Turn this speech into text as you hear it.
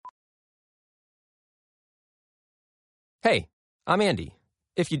Hey, I'm Andy.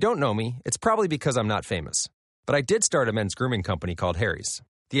 If you don't know me, it's probably because I'm not famous. But I did start a men's grooming company called Harry's.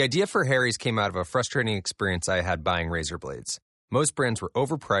 The idea for Harry's came out of a frustrating experience I had buying razor blades. Most brands were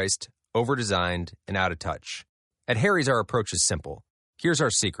overpriced, overdesigned, and out of touch. At Harry's, our approach is simple. Here's our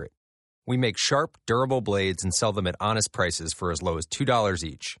secret. We make sharp, durable blades and sell them at honest prices for as low as $2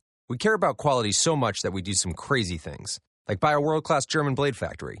 each. We care about quality so much that we do some crazy things, like buy a world-class German blade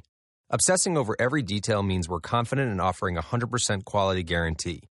factory. Obsessing over every detail means we're confident in offering a 100% quality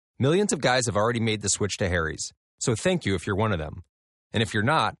guarantee. Millions of guys have already made the switch to Harry's, so thank you if you're one of them. And if you're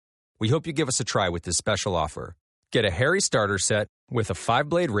not, we hope you give us a try with this special offer. Get a Harry starter set with a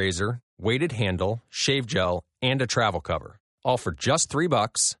 5-blade razor, weighted handle, shave gel, and a travel cover. All for just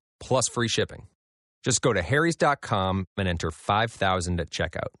 $3 plus free shipping. Just go to harrys.com and enter 5,000 at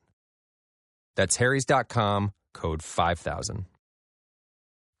checkout. That's harrys.com, code 5,000.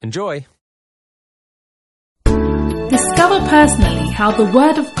 Enjoy! Discover personally how the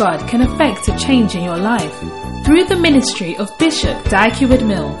Word of God can affect a change in your life through the ministry of Bishop Daikiwid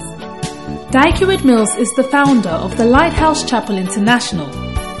Mills. Daikiwid Mills is the founder of the Lighthouse Chapel International,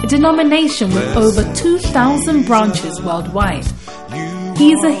 a denomination with over 2,000 branches worldwide.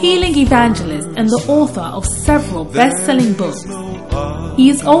 He is a healing evangelist and the author of several best-selling books. He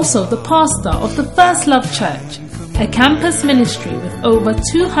is also the pastor of the First Love Church, a campus ministry with over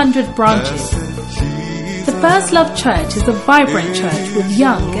 200 branches. The First Love Church is a vibrant church with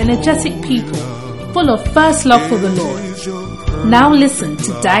young, energetic people, full of first love for the Lord. Now listen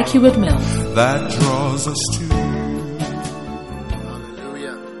to Daikiwid Mills. That draws us to.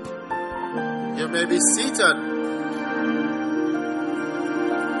 Hallelujah. You may be seated.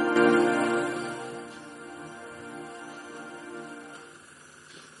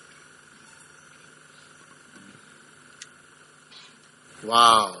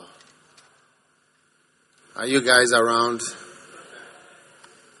 Wow. Are you guys around?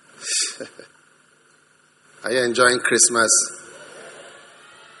 Are you enjoying Christmas?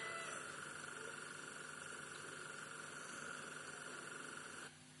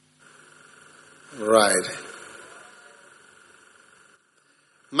 Right.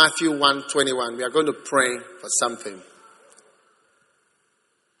 Matthew 1:21. We are going to pray for something.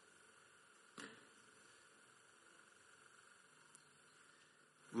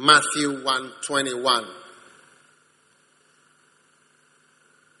 Matthew 1:21.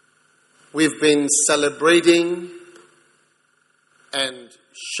 We've been celebrating and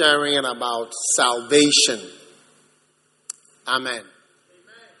sharing about salvation. Amen.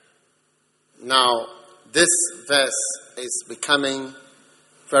 Now, this verse is becoming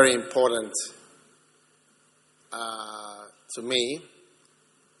very important to me.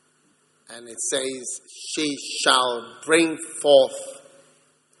 And it says, she shall bring forth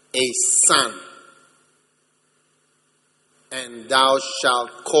a son, and thou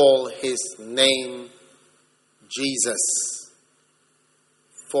shalt call his name Jesus,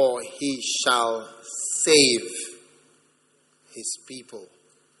 for he shall save his people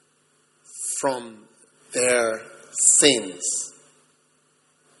from their sins.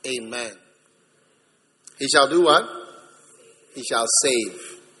 Amen. He shall do what? He shall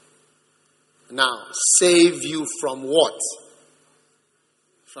save. Now, save you from what?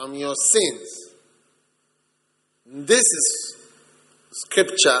 From your sins. This is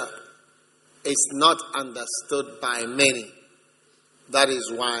scripture is not understood by many. That is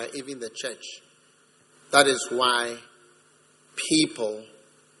why, even the church, that is why people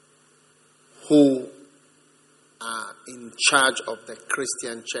who are in charge of the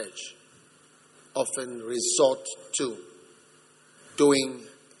Christian church often resort to doing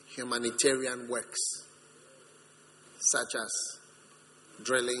humanitarian works, such as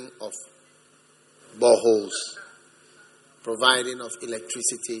drilling of boreholes, providing of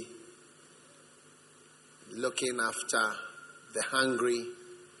electricity, looking after the hungry,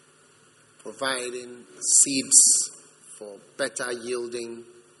 providing seeds for better yielding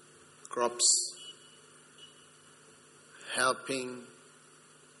crops, helping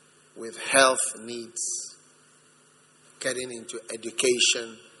with health needs, getting into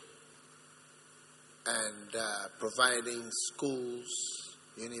education, and providing schools,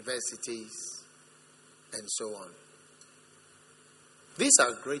 universities, and so on. These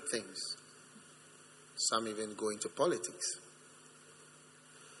are great things. Some even go into politics.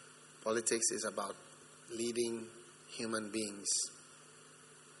 Politics is about leading human beings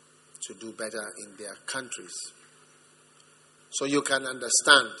to do better in their countries. So you can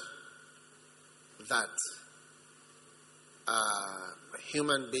understand that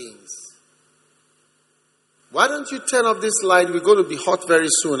human beings. Why don't you turn off this light? We're going to be hot very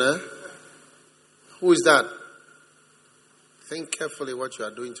soon. Who is that? Think carefully what you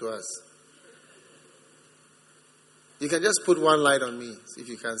are doing to us. You can just put one light on me, see if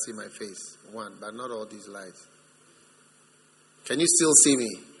you can see my face. One, but not all these lights. Can you still see me?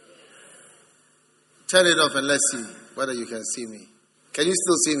 Turn it off and let's see whether you can see me. Can you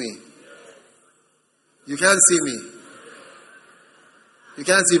still see me? You can't see me. You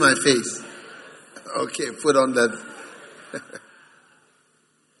can't see my face. Okay, put on that.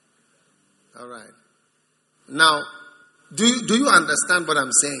 All right. Now, do you understand what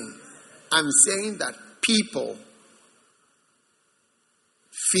I'm saying? I'm saying that people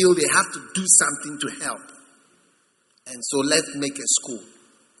feel they have to do something to help. And so let's make a school.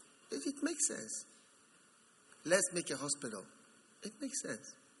 It makes sense. Let's make a hospital. It makes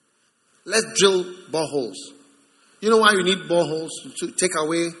sense. Let's drill boreholes. You know why you need boreholes? To take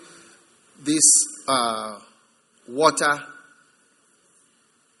away this water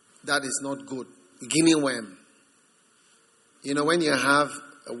that is not good. Guinea worm. You know, when you have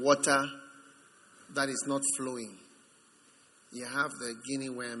a water that is not flowing, you have the guinea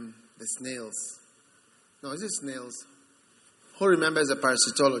worm, the snails. No, is it snails? Who remembers the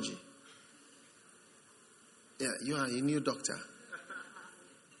parasitology? Yeah, you are a new doctor.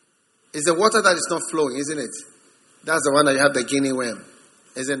 It's the water that is not flowing, isn't it? That's the one that you have the guinea worm,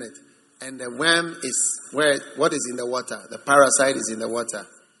 isn't it? And the worm is what is in the water? The parasite is in the water.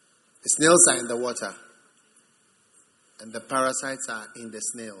 The snails are in the water. And the parasites are in the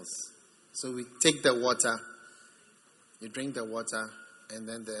snails. So we take the water, you drink the water, and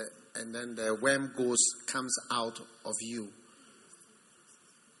then the worm comes out of you.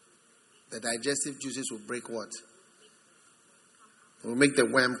 The digestive juices will break what? Will make the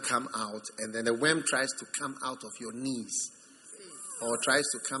worm come out, and then the worm tries to come out of your knees or tries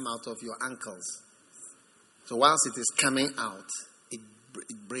to come out of your ankles. So whilst it is coming out, it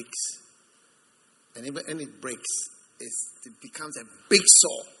breaks. And when it breaks, it becomes a big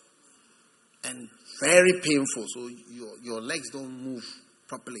sore and very painful. So your legs don't move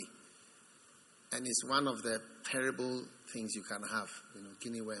properly. And it's one of the terrible things you can have. You know,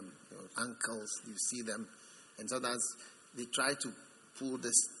 guinea worm, your ankles, you see them. And sometimes they try to pull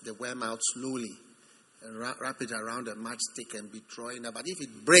the worm out slowly and wrap it around a matchstick and be throwing it. But if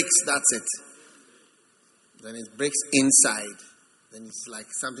it breaks, that's it. Then it breaks inside. Then it's like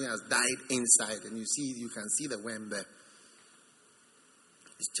something has died inside. And you can see the worm there.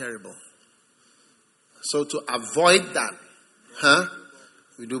 It's terrible. So to avoid that,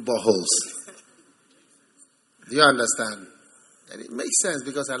 we do boreholes. Do you understand? And it makes sense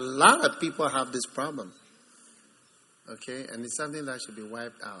because a lot of people have this problem. Okay? And it's something that should be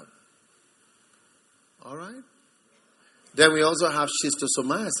wiped out. All right? Then we also have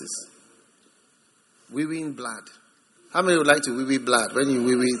schistosomiasis. Weeing blood. How many would like to wee blood? When you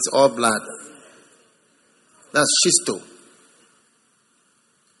wee, it's all blood. That's schisto.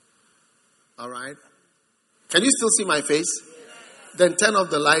 All right? Can you still see my face? Then turn off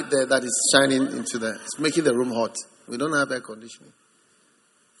the light there that is shining into it's making the room hot. We don't have air conditioning.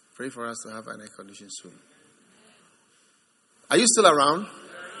 Pray for us to have an air conditioning soon. Are you still around?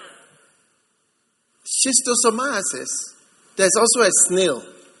 Schistosomiasis. There's also a snail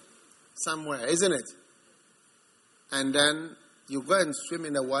somewhere, isn't it? And then you go and swim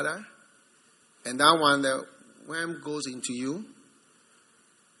in the water, and that one, the worm goes into you,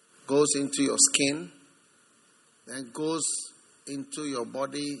 goes into your skin, then goes into your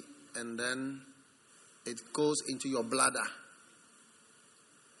body, and then it goes into your bladder.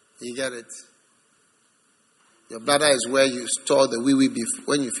 You get it? Your bladder is where you store the wee-wee beef.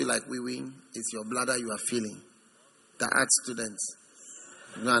 When you feel like wee-weeing, it's your bladder you are feeling. The art students,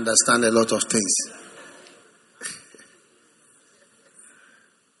 you don't understand a lot of things.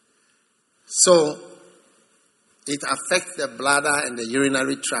 So, it affects the bladder and the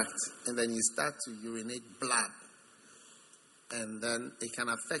urinary tract, and then you start to urinate blood. And then it can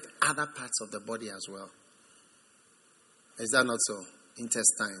affect other parts of the body as well. Is that not so?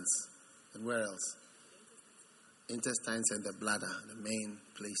 Intestines. And where else? Intestines and the bladder, the main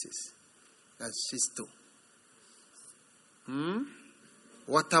places. That's schisto.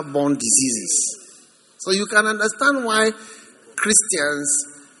 Waterborne diseases. So you can understand why Christians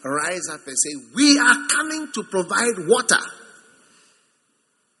rise up and say, we are coming to provide water.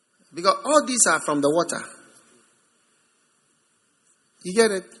 Because all these are from the water. You get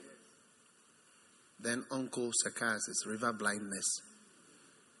it? Then onchocerciasis, river blindness,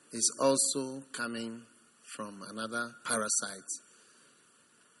 is also coming from another parasite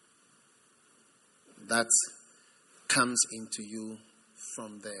that comes into you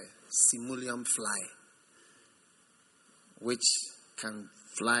from the simulium fly, which can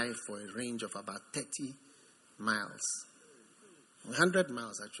fly for a range of about 30 miles. 100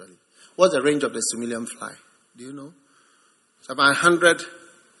 miles, actually. What's the range of the Sumilian fly? Do you know? It's about 100,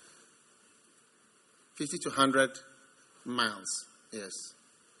 50 to 100 miles. Yes.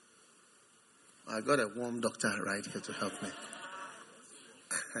 I got a warm doctor right here to help me.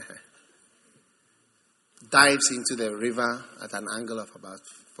 Dives into the river at an angle of about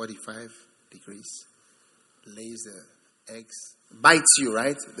 45 degrees. Lays the eggs. Bites you,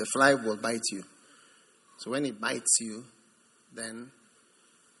 right? The fly will bite you. So when it bites you, then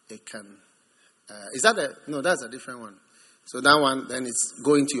it can... is that a... No, that's a different one. So that one, then it's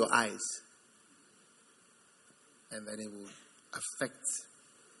going to your eyes. And then it will affect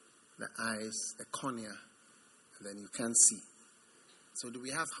the eyes, the cornea. And then you can't see. So do we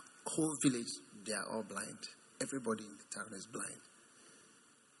have whole village? They are all blind. Everybody in the town is blind.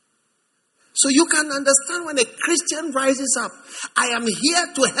 So you can understand when a Christian rises up, I am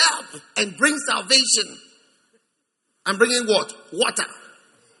here to help and bring salvation. I'm bringing what? Water.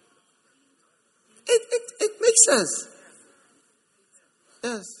 It makes sense.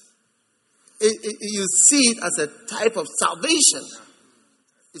 Yes. You see it as a type of salvation.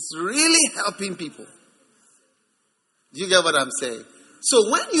 It's really helping people. Do you get what I'm saying?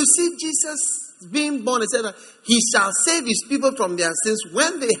 So when you see Jesus being born, it said that he shall save his people from their sins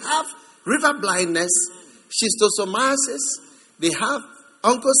when they have river blindness, schistosomiasis, they have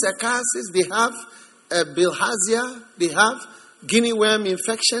onchocerciasis, they have bilharzia, they have guinea worm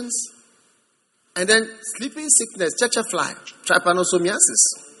infections, and then sleeping sickness, fly, trypanosomiasis.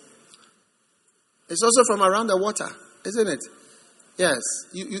 It's also from around the water, isn't it? Yes.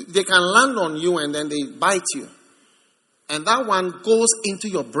 They can land on you and then they bite you. And that one goes into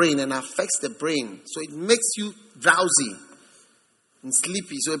your brain and affects the brain. So it makes you drowsy and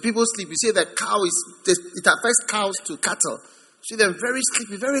sleepy. So when people sleep, you see that it affects cows to cattle. See them very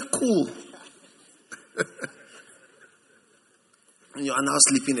sleepy, very cool. And you are now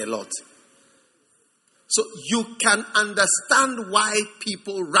sleeping a lot. So you can understand why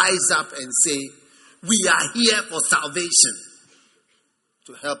people rise up and say, we are here for salvation.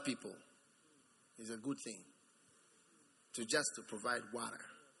 To help people is a good thing. To provide water.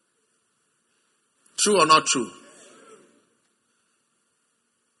 True or not true?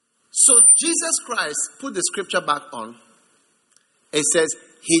 So Jesus Christ, put the scripture back on. It says,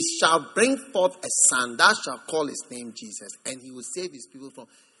 he shall bring forth a son, thou shalt call his name Jesus, and he will save his people from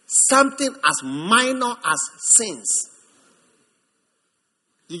something as minor as sins.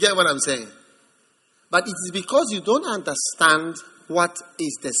 You get what I'm saying? But it is because you don't understand what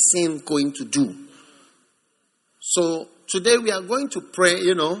is the sin going to do. So today we are going to pray,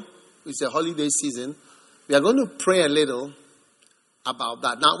 it's a holiday season. We are going to pray a little about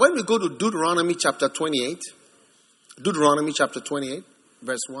that. Now, when we go to Deuteronomy chapter 28,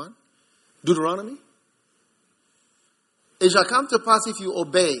 verse 1. Deuteronomy. It shall come to pass if you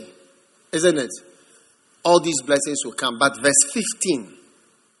obey, isn't it? All these blessings will come. But verse 15.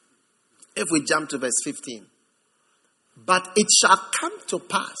 If we jump to verse 15. But it shall come to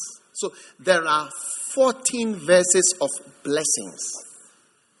pass. So there are 14 verses of blessings.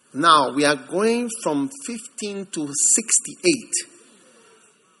 Now we are going from 15 to 68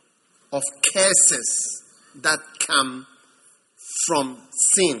 of curses that come from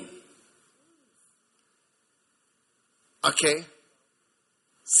sin. Okay?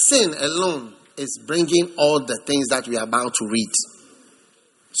 Sin alone is bringing all the things that we are about to read.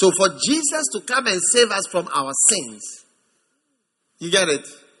 So for Jesus to come and save us from our sins, you get it?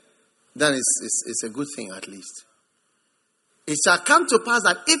 Then it's a good thing at least. It shall come to pass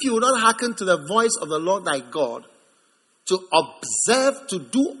that if you will not hearken to the voice of the Lord thy God, to observe, to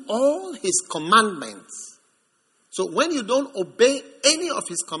do all his commandments. So when you don't obey any of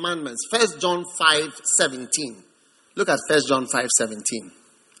his commandments, 1 John 5:17. Look at 1 John 5:17.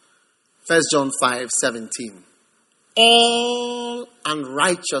 1 John 5:17. All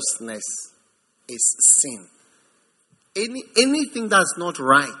unrighteousness is sin. Anything that's not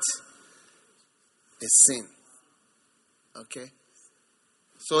right is sin. Okay?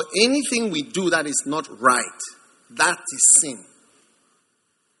 So anything we do that is not right, that is sin.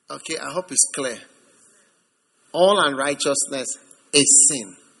 Okay, I hope it's clear. All unrighteousness is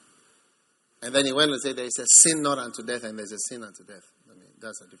sin. And then he went to say there is a sin not unto death and there's a sin unto death. I mean,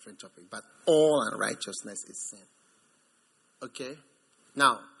 that's a different topic. But all unrighteousness is sin. Okay?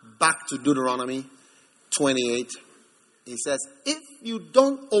 Now, back to Deuteronomy 28. He says, if you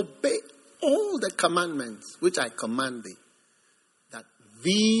don't obey all the commandments which I command thee, that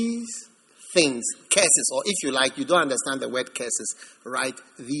these things, curses, or if you like, you don't understand the word curses, write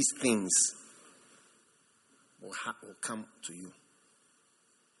these things will come to you.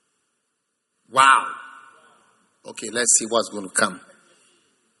 Wow. Okay, let's see what's going to come.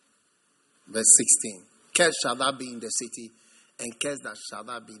 Verse 16. Cursed shall thou be in the city, and cursed that shall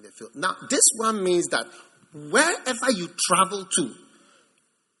thou be in the field. Now, this one means that wherever you travel to,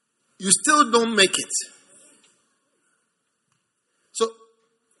 you still don't make it. So,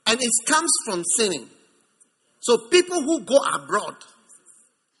 and it comes from sinning. So people who go abroad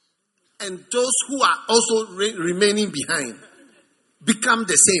and those who are also remaining behind become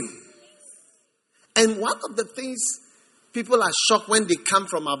the same. And one of the things people are shocked when they come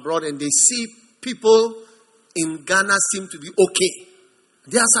from abroad and they see people in Ghana seem to be okay.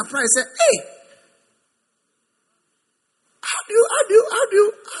 They are surprised. Say, hey, how do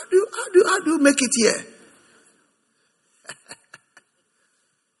you make it here?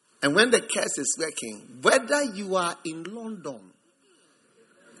 And when the curse is working, whether you are in London,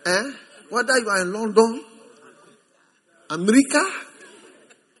 whether you are in London, America,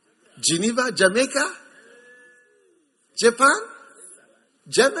 Geneva, Jamaica, Japan,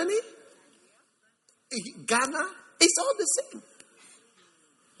 Germany, Ghana, it's all the same.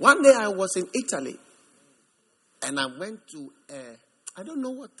 One day I was in Italy and I went to, I don't know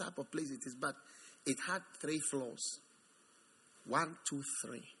what type of place it is, but it had 3 floors. 1, 2,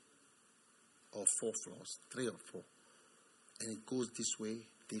 3. Or 4 floors, 3 or 4. And it goes this way,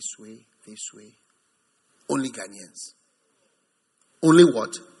 this way, this way. Only Ghanaians. Only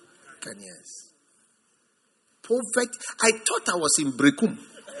what? Ghanaians. Perfect. I thought I was in Brekum.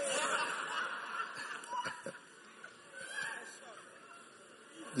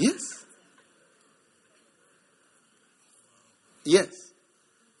 Yes. Yes.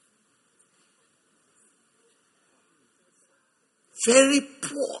 Very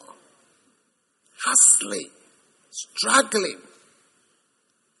poor. Hustling. Struggling.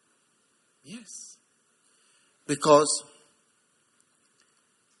 Yes. Because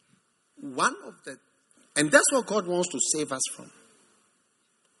one of the, and that's what God wants to save us from.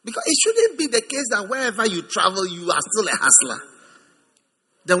 Because it shouldn't be the case that wherever you travel, you are still a hustler.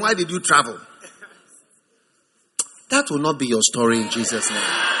 Then why did you travel? That will not be your story in Jesus' name.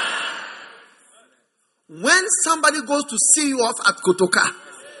 When somebody goes to see you off at Kotoka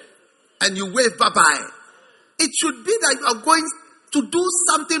and you wave bye-bye, it should be that you are going to do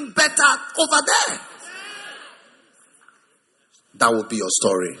something better over there. That will be your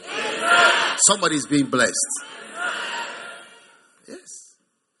story. Somebody is being blessed. Yes.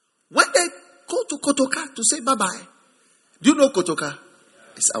 When they go to Kotoka to say bye-bye, do you know Kotoka?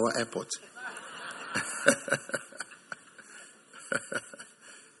 It's our airport.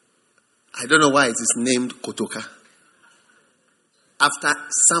 I don't know why it is named Kotoka. After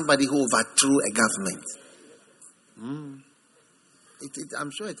somebody who overthrew a government.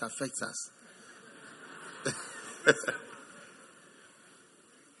 I'm sure it affects us.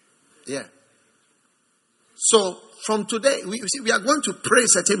 Yeah. So, from today, we are going to pray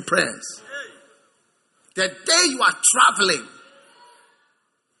certain prayers. The day you are traveling,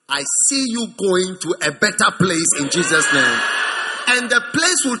 I see you going to a better place in Jesus' name. And the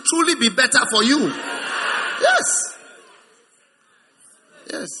place will truly be better for you. Yes.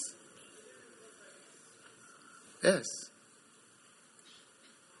 Yes. Yes.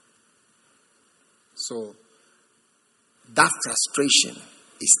 So, that frustration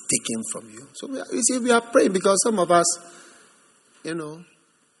is taken from you. So, we are praying because some of us,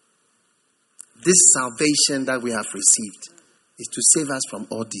 this salvation that we have received is to save us from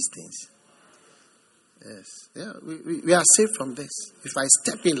all these things. Yes. Yeah, we are saved from this. If I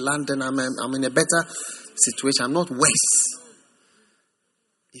step in London, I'm in a better situation. I'm not worse.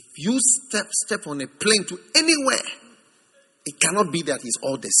 If you step on a plane to anywhere, it cannot be that it's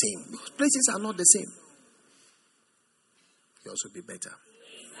all the same. Because places are not the same. You also be better.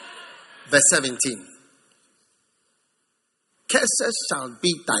 Verse 17. Curses shall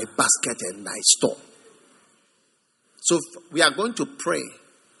be thy basket and thy store. So we are going to pray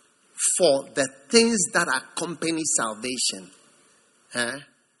for the things that accompany salvation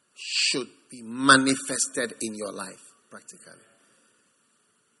should be manifested in your life, practically.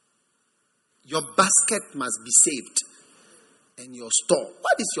 Your basket must be saved. And your store.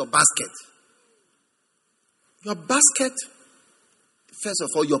 What is your basket? Your basket, first of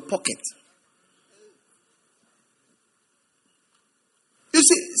all, your pocket. You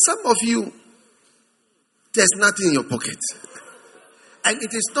see, some of you, there's nothing in your pocket. And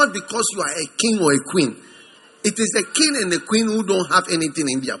it is not because you are a king or a queen. It is a king and a queen who don't have anything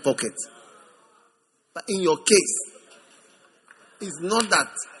in their pocket. But in your case, it's not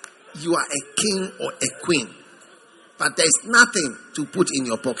that you are a king or a queen. But there is nothing to put in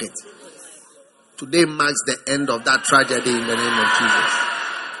your pocket. Today marks the end of that tragedy in the name of Jesus.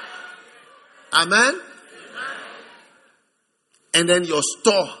 Amen? And then your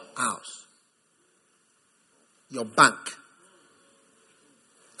storehouse, your bank.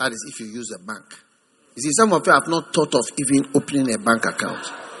 That is if you use a bank. You see, some of you have not thought of even opening a bank account.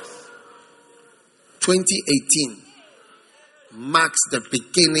 2018 marks the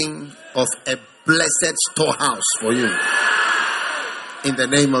beginning of a blessed storehouse for you. In the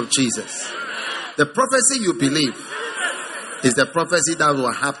name of Jesus. The prophecy you believe is the prophecy that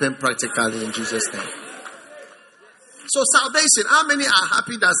will happen practically in Jesus' name. So salvation, how many are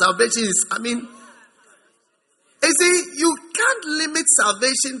happy that salvation is, you see, you can't limit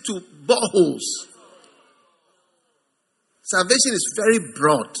salvation to boreholes. Salvation is very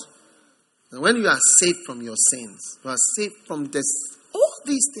broad. And when you are saved from your sins, you are saved from this, all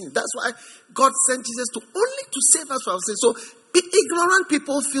these things. That's why God sent Jesus only to save us from our sins. So ignorant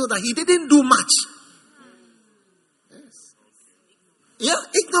people feel that he didn't do much. Yes. Yeah,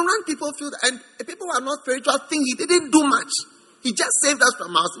 ignorant people feel that, and people who are not spiritual think he didn't do much. He just saved us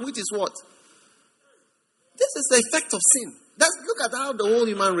from our sin, which is what? This is the effect of sin. Look at how the whole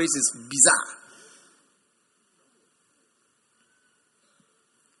human race is bizarre.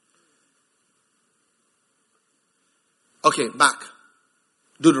 Okay, back.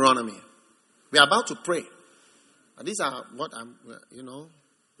 Deuteronomy. We are about to pray. And these are what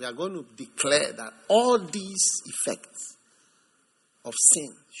we are going to declare that all these effects of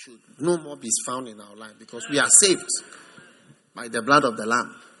sin should no more be found in our life because we are saved by the blood of the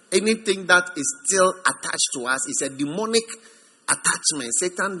Lamb. Anything that is still attached to us is a demonic attachment.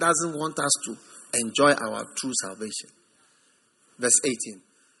 Satan doesn't want us to enjoy our true salvation. Verse 18.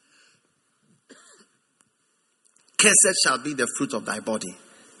 Cursed shall be the fruit of thy body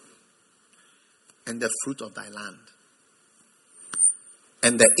and the fruit of thy land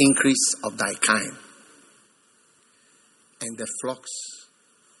and the increase of thy kind and the flocks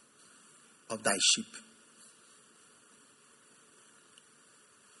of thy sheep.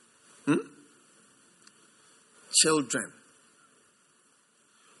 Children,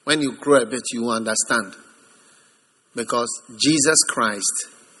 when you grow a bit, you will understand. Because Jesus Christ,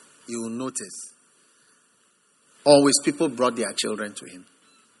 you will notice, always people brought their children to him.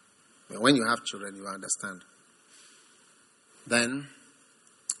 But when you have children, you understand. Then,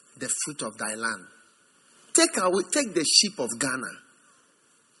 the fruit of thy land. Take the sheep of Ghana,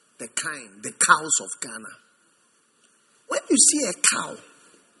 the cows of Ghana. When you see a cow,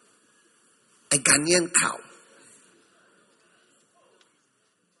 a Ghanaian cow,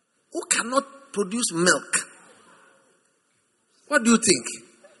 who cannot produce milk, what do you think?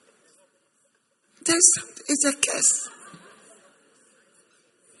 It's a curse.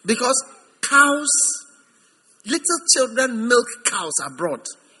 Because cows, little children milk cows abroad.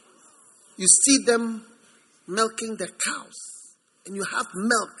 You see them milking the cows. And you have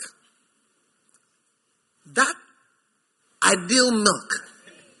milk. That ideal milk,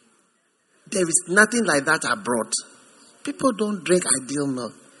 there is nothing like that abroad. People don't drink ideal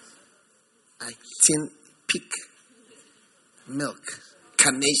milk. Like tin pig milk,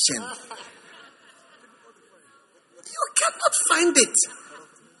 carnation. You cannot find it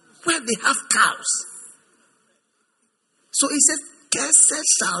where they have cows. So he said, cursed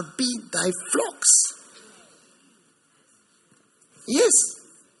shall be thy flocks. Yes.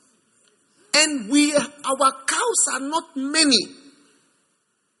 And our cows are not many.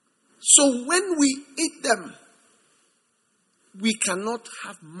 So when we eat them, we cannot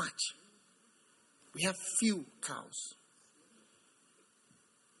have much. We have few cows.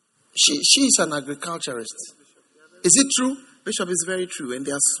 She is an agriculturist. Is it true? Bishop, is very true. And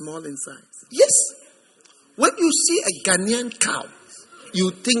they are small in size. Yes. When you see a Ghanaian cow,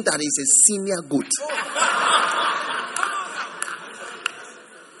 you think that is a senior goat.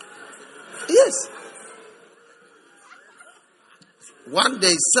 Yes. One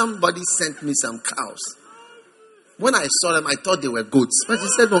day somebody sent me some cows. When I saw them, I thought they were goats. But he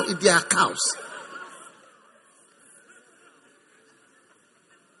said, no, they are cows.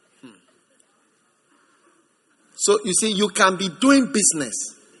 So you see, you can be doing business,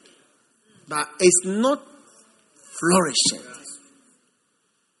 but it's not flourishing.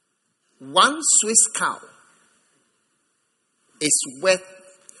 One Swiss cow is worth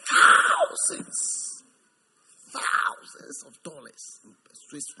thousands of dollars,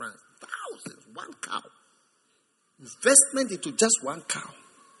 Swiss francs, thousands, one cow. Investment into just one cow.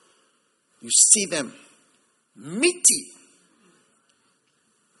 You see them meaty.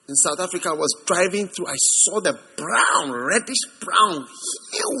 In South Africa, I was driving through, I saw the reddish brown,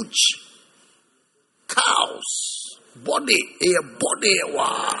 huge cows. Body,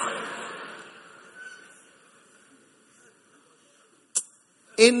 wow.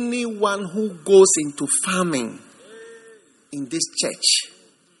 Anyone who goes into farming in this church,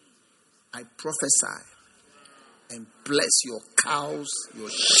 I prophesy and bless your cows, your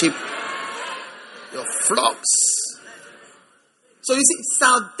sheep, your flocks. So you see,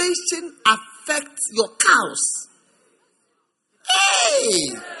 salvation affects your cows.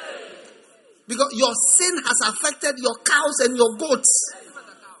 Hey! Because your sin has affected your cows and your goats.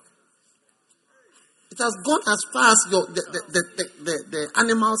 It has gone as far as the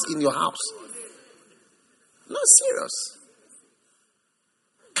animals in your house. Not serious.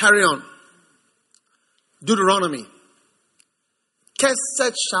 Carry on. Deuteronomy.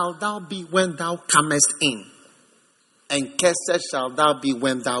 Cursed shall thou be when thou comest in, and cursed shall thou be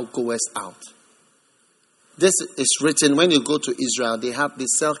when thou goest out. This is written when you go to Israel. They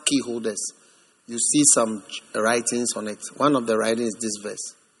sell key holders. You see some writings on it. One of the writings is this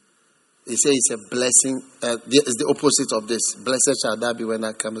verse. They say it's a blessing. It's the opposite of this. Blessed shall thou be when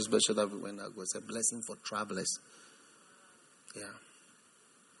thou comest, blessed shall thou be when thou goest. It's a blessing for travelers. Yeah.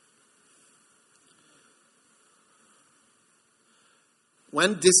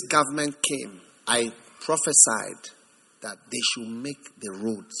 When this government came, I prophesied that they should make the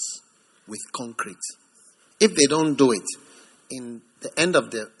roads with concrete. If they don't do it, in the end of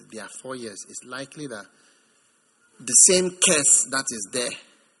their 4 years, it's likely that the same curse that is there,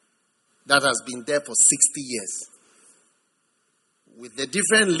 that has been there for 60 years, with the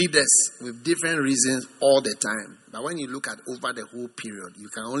different leaders, with different reasons all the time. But when you look at over the whole period, you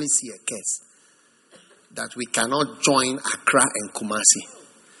can only see a curse. That we cannot join Accra and Kumasi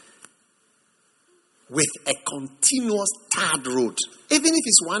with a continuous tarred road. Even if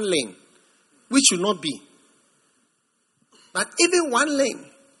it's one lane, which should not be. But even one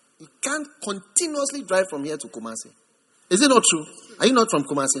lane, you can't continuously drive from here to Kumasi. Is it not true? Are you not from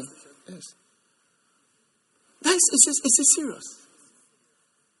Kumasi? Yes. It's serious.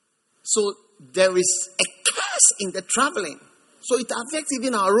 So there is a curse in the traveling. So it affects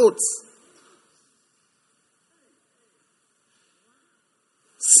even our roads.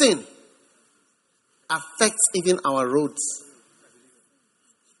 Sin affects even our roads.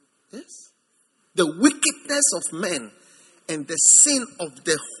 Yes. The wickedness of men and the sin of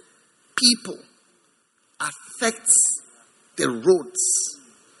the people affects the roads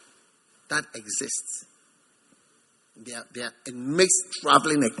that exist. It makes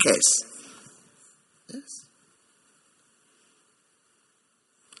traveling a curse. Yes.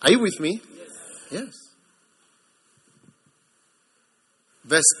 Are you with me? Yes.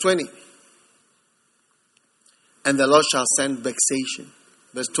 Verse 20. And the Lord shall send vexation.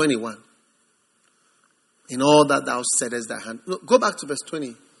 Verse 21. In all that thou saidest thy hand. No, go back to verse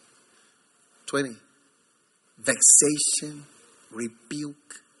 20. 20. Vexation,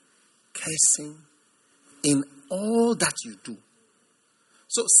 rebuke, cursing, in all that you do.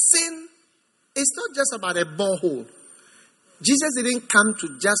 So sin is not just about a borehole. Jesus didn't come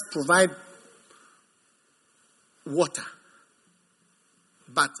to just provide water.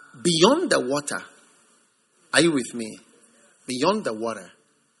 But beyond the water, are you with me? Beyond the water,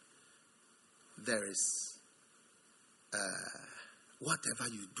 there is whatever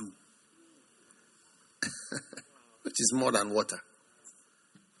you do, which is more than water.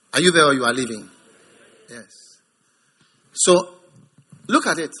 Are you there or you are leaving? Yes. So, look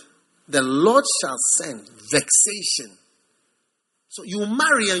at it. The Lord shall send vexation. So you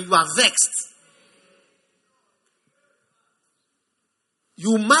marry and you are vexed.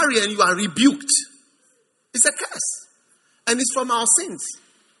 You marry and you are rebuked. It's a curse. And it's from our sins.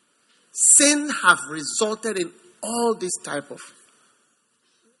 Sin have resulted in all this type of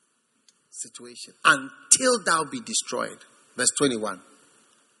situation. Until thou be destroyed. Verse 21.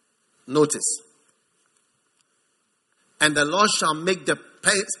 Notice. And the Lord shall make the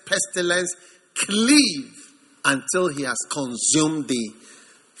pestilence cleave until he has consumed thee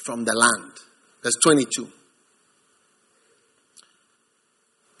from the land. Verse 22.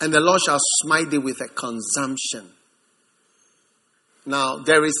 And the Lord shall smite thee with a consumption. Now,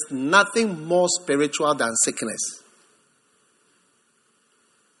 there is nothing more spiritual than sickness.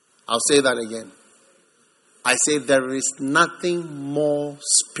 I'll say that again. I say there is nothing more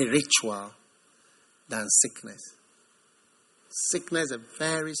spiritual than sickness. Sickness is a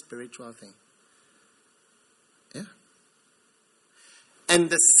very spiritual thing. Yeah. And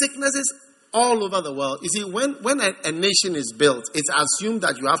the sicknesses all over the world. You see, when a nation is built, it's assumed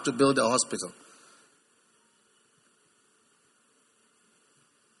that you have to build a hospital.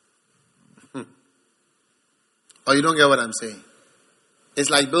 Or you don't get what I'm saying? It's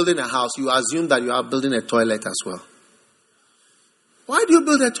like building a house. You assume that you are building a toilet as well. Why do you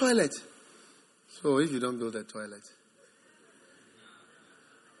build a toilet? So if you don't build a toilet,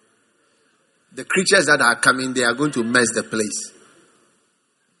 the creatures that are coming, they are going to mess the place.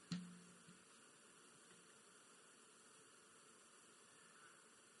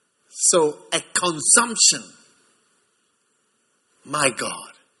 So, a consumption. My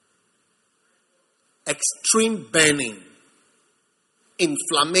God. Extreme burning.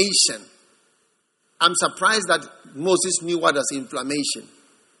 Inflammation. I'm surprised that Moses knew what was inflammation.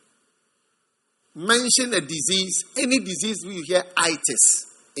 Mention a disease, any disease you hear itis,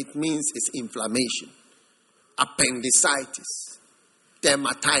 it means it's inflammation. Appendicitis,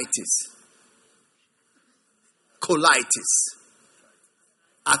 dermatitis, colitis,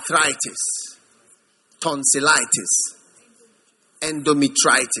 arthritis, tonsillitis,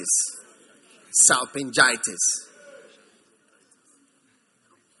 endometritis, salpingitis,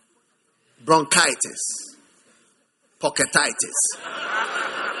 bronchitis, pocketitis,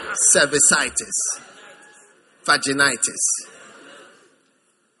 cervicitis, vaginitis,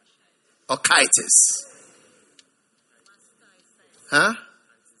 orchitis,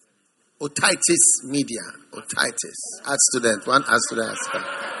 otitis media, otitis. Art student, one art student.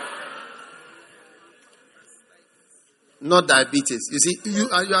 Not diabetes. You see, you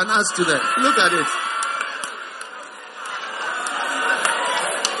are an art student. Look at it.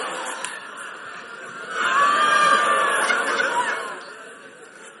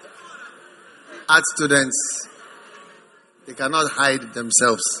 Art students, they cannot hide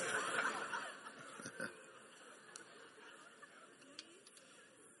themselves.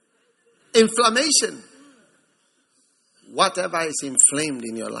 Inflammation. Whatever is inflamed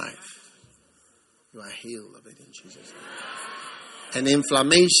in your life, you are healed of it in Jesus' name. And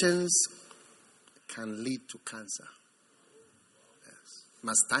inflammations can lead to cancer. Yes.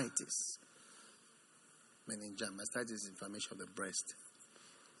 Mastitis. Mastitis is inflammation of the breast.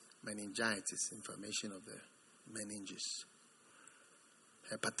 Meningitis, inflammation of the meninges.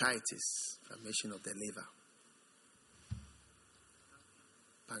 Hepatitis, inflammation of the liver.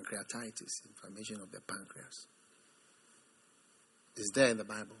 Pancreatitis, inflammation of the pancreas. Is there in the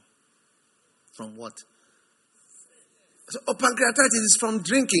Bible. From what? So, pancreatitis is from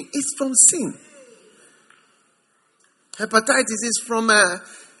drinking. It's from sin. Hepatitis is from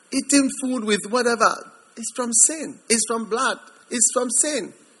eating food with whatever. It's from sin. It's from blood. It's from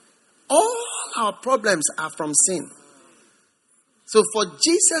sin. All our problems are from sin. So for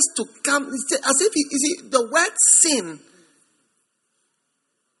Jesus to come, as if the word sin,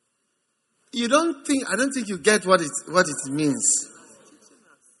 I don't think you get what it means.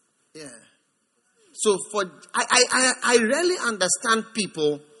 Yeah. So I rarely understand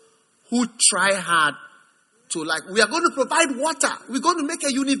people who try hard to we are going to provide water. We're going to make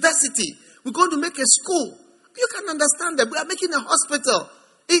a university. We're going to make a school. You can understand that we are making a hospital.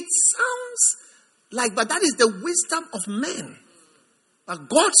 It sounds but that is the wisdom of men. But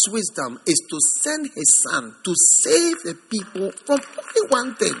God's wisdom is to send his son to save the people from only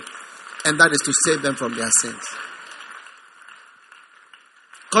one thing. And that is to save them from their sins.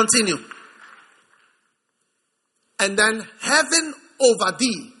 Continue. And then heaven over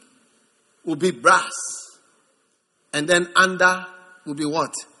thee will be brass. And then under will be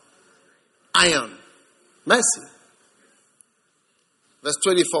what? Iron. Mercy. Verse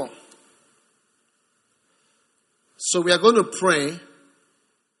 24. So we are going to pray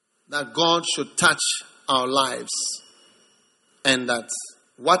that God should touch our lives and that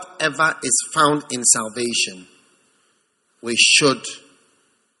whatever is found in salvation, we should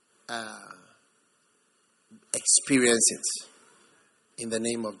experience it in the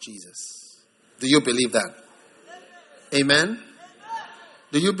name of Jesus. Do you believe that? Amen?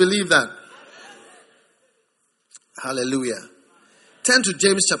 Do you believe that? Hallelujah. Turn to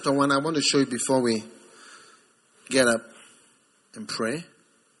James chapter 1. I want to show you before we get up and pray.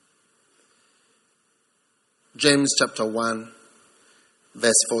 James chapter 1,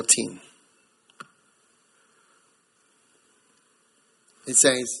 verse 14. It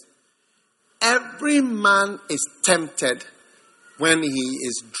says, every man is tempted when he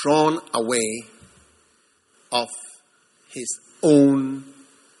is drawn away of his own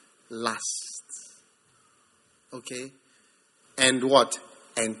lusts. Okay? And what?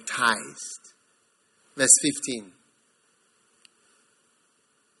 Enticed. Verse 15.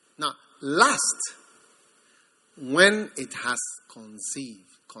 Now, lust, when it has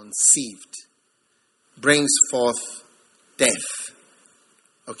conceived, brings forth death.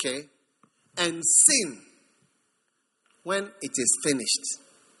 Okay? And sin, when it is finished,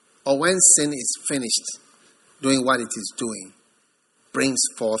 or when sin is finished doing what it is doing, brings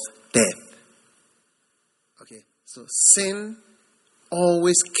forth death. Okay? So sin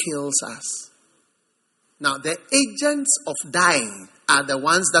always kills us. Now, the agents of dying are the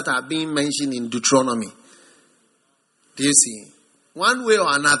ones that are being mentioned in Deuteronomy. Do you see? One way or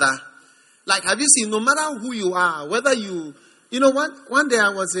another. Like, have you seen, no matter who you are, whether you know, one day I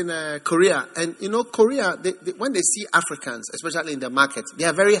was in Korea, and Korea, when they see Africans, especially in the market, they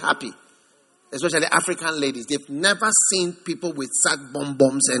are very happy. Especially African ladies. They've never seen people with such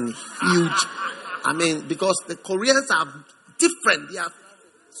bombs and huge. I mean, because the Koreans are different. They are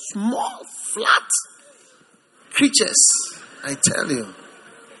small, flat creatures. I tell you.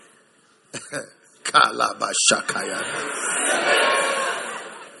 Kalabashakaya.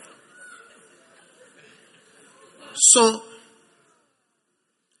 So,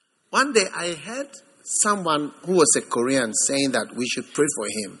 one day I heard someone who was a Korean saying that we should pray for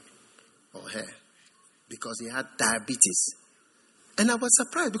him or her because he had diabetes. And I was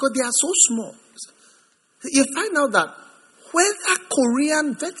surprised because they are so small. You find out that whether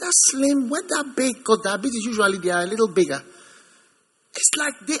Korean, whether slim, whether big, because diabetes usually they are a little bigger. It's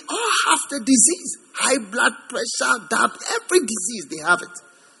like they all have the disease. High blood pressure, every disease they have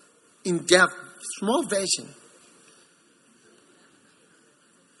it in their small version.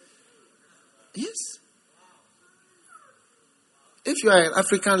 Yes. If you are an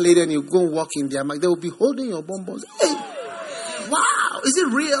African lady and you go and walk in their market, they will be holding your bonbons. Hey, wow, is it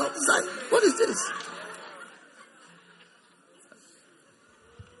real? It's like, what is this?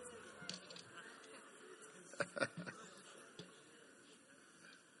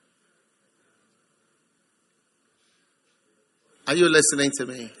 Are you listening to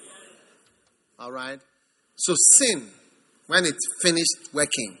me? All right. So sin, when it's finished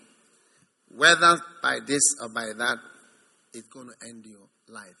working, whether by this or by that, it's going to end your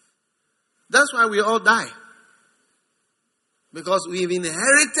life. That's why we all die. Because we've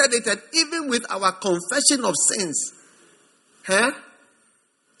inherited it, and even with our confession of sins.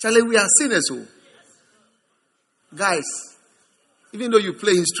 Charlie, we are sinners. Who? Guys, even though you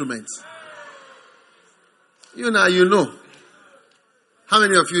play instruments, you know. How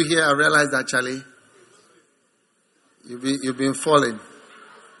many of you here have realized that, Charlie? You've been falling.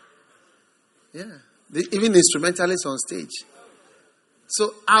 Yeah. Even instrumentalists on stage.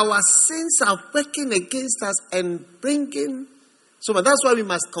 So our sins are working against us and bringing. So that's why we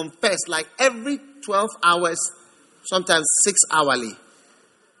must confess. Like every 12 hours, sometimes 6 hourly.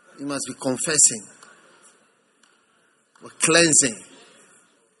 You must be confessing. We're cleansing.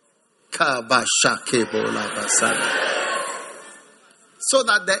 So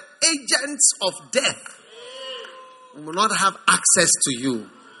that the agents of death will not have access to you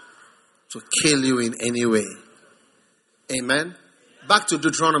to kill you in any way. Amen. Back to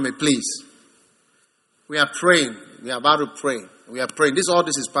Deuteronomy, please. We are praying. We are about to pray. We are praying. All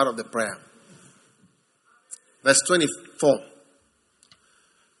this is part of the prayer. Verse 24.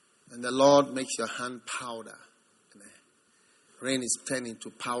 And the Lord makes your hand powder. And the rain is turned into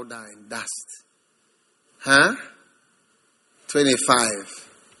powder and dust. 25.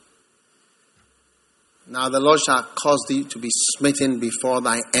 Now the Lord shall cause thee to be smitten before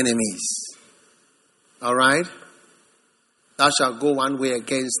thy enemies. All right? Thou shalt go one way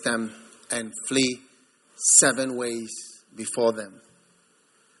against them and flee 7 ways before them,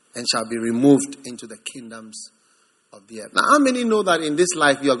 and shall be removed into the kingdoms of the earth. Now, how many know that in this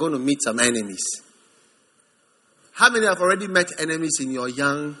life you are going to meet some enemies? How many have already met enemies in your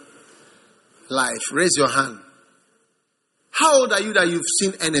young life? Raise your hand. How old are you that you've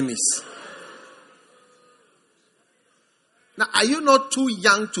seen enemies? Now, are you not too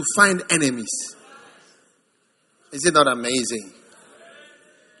young to find enemies? Is it not amazing?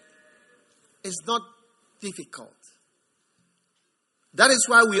 It's not difficult. That is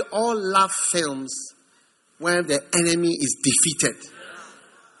why we all love films where the enemy is defeated.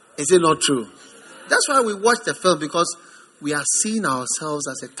 Is it not true? That's why we watch the film, because we are seeing ourselves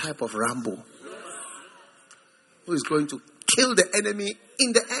as a type of Rambo who is going to kill the enemy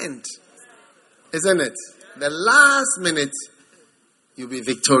in the end. Isn't it? The last minute, you'll be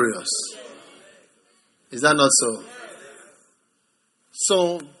victorious. Is that not so?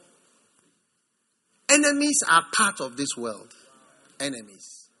 So, enemies are part of this world.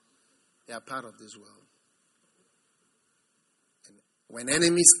 Enemies. They are part of this world. And when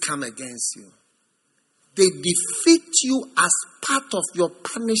enemies come against you, they defeat you as part of your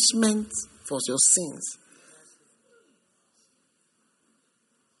punishment for your sins.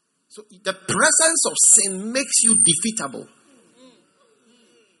 So the presence of sin makes you defeatable.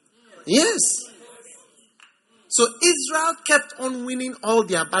 Yes. So Israel kept on winning all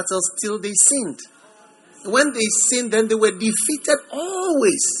their battles till they sinned. When they sinned, then they were defeated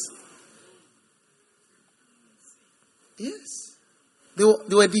always. Yes. They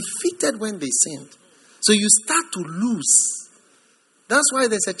were defeated when they sinned. So you start to lose That's why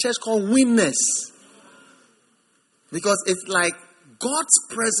there's a church called Winners. Because it's like God's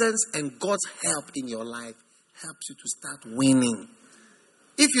presence and God's help in your life helps you to start winning.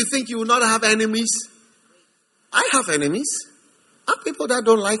 If you think you will not have enemies, I have enemies. I have people that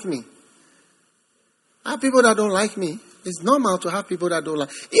don't like me. I have people that don't like me. It's normal to have people that don't like.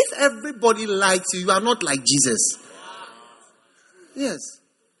 If everybody likes you, you are not like Jesus. Yes.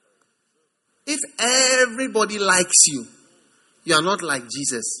 If everybody likes you, you are not like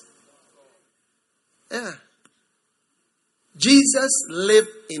Jesus. Yeah. Jesus lived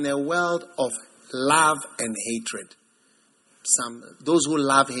in a world of love and hatred. Those who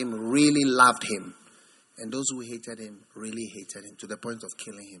loved him really loved him. And those who hated him really hated him to the point of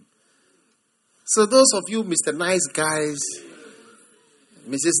killing him. So those of you, Mr. Nice Guys,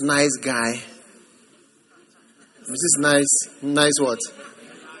 Mrs. Nice Guy, Mrs. Nice what?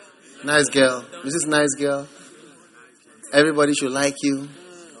 Nice girl, Mrs. Nice Girl. Everybody should like you.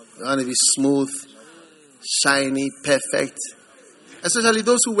 You want to be smooth, shiny, perfect. Especially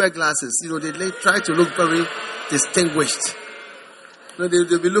those who wear glasses. They try to look very distinguished.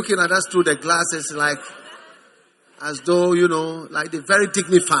 They'll be looking at us through the glasses like, as though, like they're very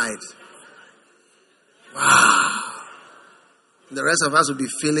dignified. Wow. The rest of us will be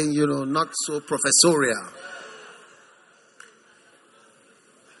feeling, not so professorial.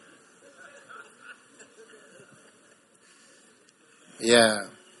 Yeah.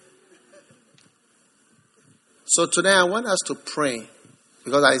 So today I want us to pray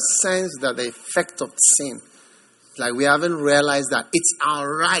because I sense that the effect of sin, like we haven't realized that it's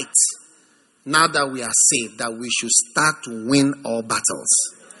our right now that we are saved that we should start to win our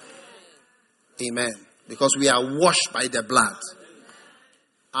battles. Amen. Because we are washed by the blood.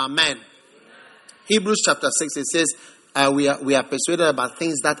 Amen. Hebrews chapter 6, it says, we are persuaded about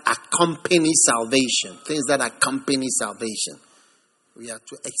things that accompany salvation. Things that accompany salvation. We are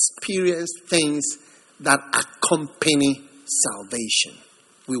to experience things that accompany salvation.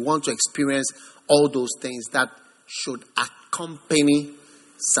 We want to experience all those things that should accompany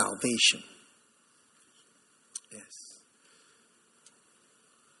salvation. Yes.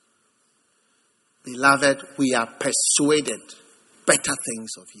 Beloved, we are persuaded better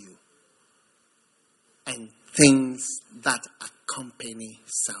things of you and things that accompany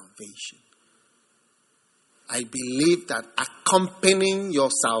salvation. I believe that accompanying your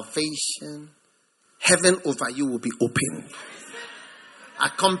salvation, heaven over you will be open.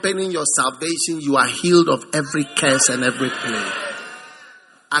 Accompanying your salvation, you are healed of every curse and every plague.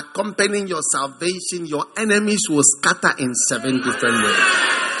 Accompanying your salvation, your enemies will scatter in 7 different ways.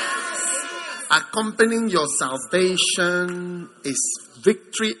 Accompanying your salvation is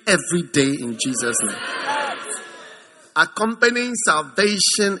victory every day in Jesus' name. Accompanying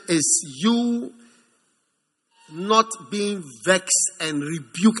salvation is you not being vexed and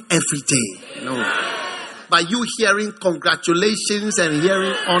rebuked every day. No. But you hearing congratulations and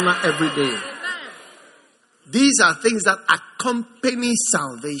hearing honor every day. These are things that accompany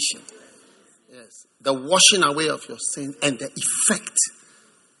salvation. Yes. The washing away of your sin and the effect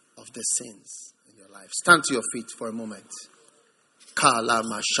of the sins in your life. Stand to your feet for a moment. Kala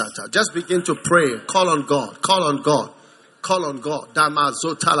Mashata. Just begin to pray. Call on God. Call on God. Call on God. Dama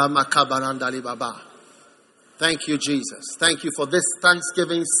Zotala Makabarandali Baba. Thank you, Jesus. Thank you for this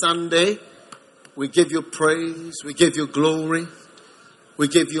Thanksgiving Sunday. We give you praise. We give you glory. We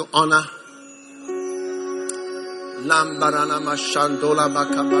give you honor. Lambarana Mashandola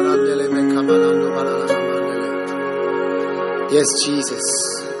Makabarandele Mekabarando Barana. Yes, Jesus.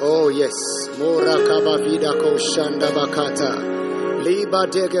 Oh, yes. Mora Kabavida Koshanda Bakata. Liba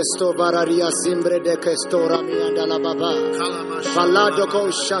de gesto bararia simbre de kestora mi andala baba. Falado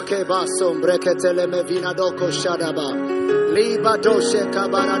ko shake baso breketele me vinado ko shadaba. Liba doshe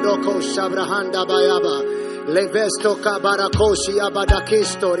kabarado ko shabrahanda bayaba. Levesto kabarakoshi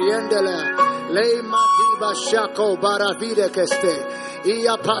abadakisto riendele. Le madiba shako baravide keste.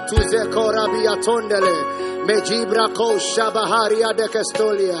 Ia patuze korabia tondele. Mejibra ko shabaharia de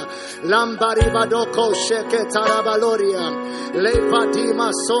kestolia. Lambariba doko sheke tarabaloria. Le Fatima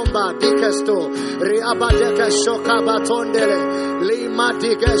somba dikesto riaba deke shoka batondele lima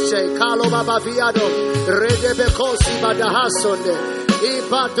digeshe kalo baba viado redebe kosi badahasonde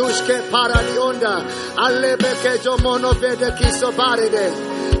ipa dushke paradionda alebeke jomono vede kiso baride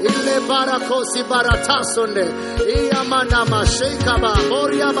ile barakosi baratasonde iyamana masheka ba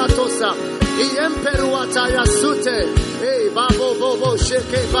oria batosa Iemperuata Yasute, Babo Bobo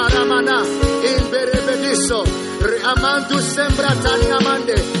Sheke Baramana, Imberebediso, Reamandu Sembra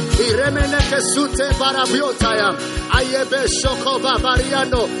Taniamande, Iremeneke Sute Barabiotaya, Ayebe Shoko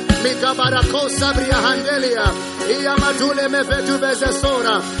Babariano, Mikabarako Sabria Handelia, Iamadule Mevedu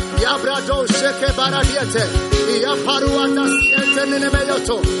Bezesora, Yabrado Sheke Baradiete, Iaparuata Siente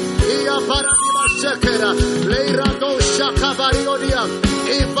Nemeyoto, Iaparadiba Shekera, Leirado Shaka Bariodia,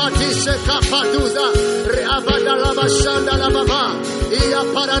 Ivatishe Kapaduza, Reabada Labashanda Lababa,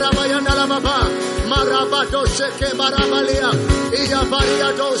 Iaparabayana Lababa, Marabado Sheke Barabalia,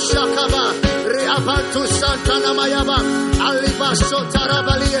 Iabariado Shakaba, Reabantu Santana Mayaba, Alibaso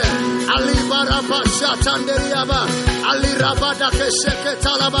Tarabalie, Alibaraba Shatanderiaba, Ali Rabada Kesheke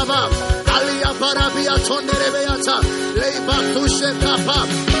Talababa, Ali Abarabia Tonderebeata, Leibatu Shekapa,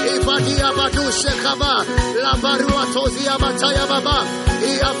 Ibadia Badu Shekaba, Labarua Tozia Bataya Baba,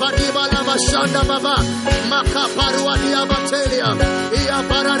 Iabadiba Labashanda Baba, Makaparua Diabatelia,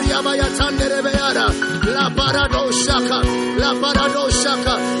 Iabararia Bayatanderebeada, La Parado Shaka, La Parado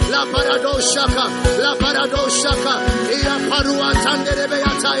Shaka, La Parado Shaka, La Parado Shaka, Iaparua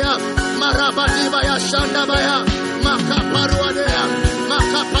Tanderebeataya, Marabadiba Yashanda Baya, Makaparuadea,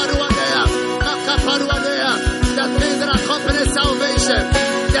 Makaparuadea, Makaparuadea. The things that accompany salvation,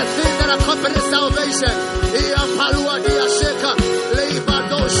 the things that accompany salvation. Iaparuadia Sheka,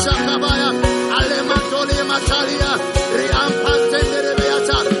 Leibado Shakabaya, Alemantole Matalia,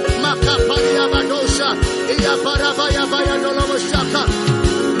 Riampantenderebeata, Makaparia Badosha, Iaparabaya Bayadolomo Shaka,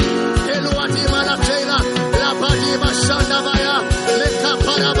 Eluati Malatela, La Badiba Shandabaya,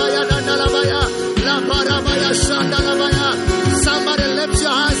 Lekaparabaya Dandalabaya, La Parabaya Shandalabaya. Somebody lift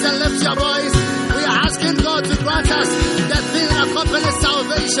your hands and lift your voice. We are asking God to grant us the thing that accompanies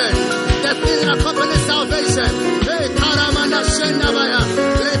salvation. The thing that accompanies salvation. Hey, Karamana Shendabaya,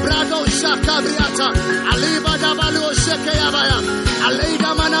 Lebrado Shakabriata, Aliba Dabalu Shekayabaya,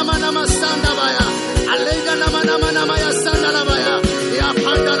 Aleda Manamana Masandabaya, Aleda Namana Maya Sandalabaya, Ya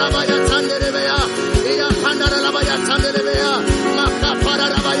Pandalabaya Tanderebea, Ya Pandalabaya Tanderebea,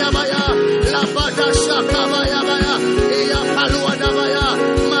 Makaparabaya Baya, Labada Shakabaya Baya, Ya Paluadabaya,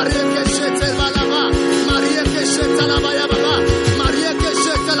 Maria Keshete Balaba, Maria Keshete Labaya Baba, Maria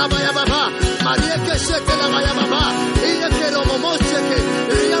Keshete Labaya Baba, Maria Keshete Labaya Baba, Iya Keromo Mosheke,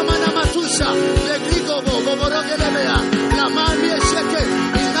 Riamana Matusha, Legrigo Boborogelebea, La Mania Sheke,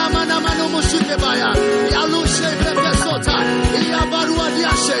 Inamana Manu Mushike Baya, Yalushe Brekesota, Iya Barua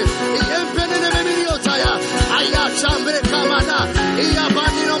Diashe, Iempene Miniotaya, Aya Chambre Kamana, Iya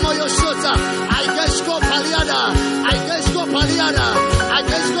Banino Moyoshota, Aigeshko Paliada, Aigeshko Paliada,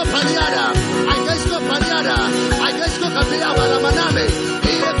 Aigeshko Paliada, Aigeshko Paliada, Aigeshko Kapiaba La Maname,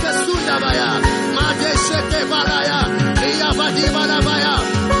 Iya Kesunda Baya, Madesheke Balaya, Iya Badiba La Baya,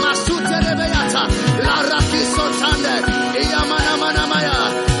 Masute Lebeata, La Rakiso Tande, Iya Mana Maya,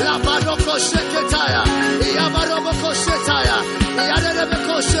 La Baroko Sheketaya, Iya Baroboko Shetaya, Iya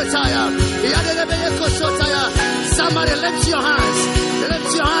Rebeko Shetaya, Iya Rebeko Sotaya. Somebody lift your hands.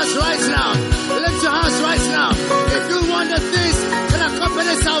 Lift your hands right now. Lift your hands right now. If you want the things that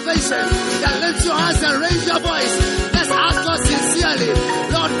accompany salvation, then lift your hands and raise your voice. Let's ask God sincerely.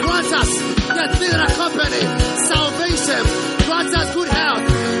 Lord, grant us the things that accompany salvation. Grant us good health.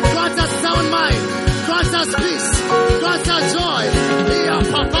 Grant us sound mind. Grant us peace. Grant us joy. Ia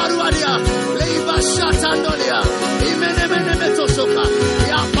paparuadia. Leiva shatandolia. Imene metosoka.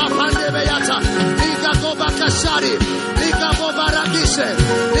 Ia papande beyata. Liga goba kashari. Liga bobaragishe.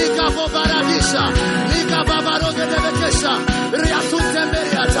 Liga bobaradisha. Liga babaroge debekesha. Riatunte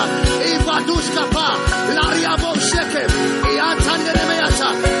meriata. Iva dushka pa. Laria bosheke. Iantande remeyata.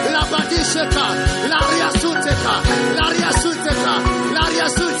 La badisheka. Laria suteka. Laria suteka. Laria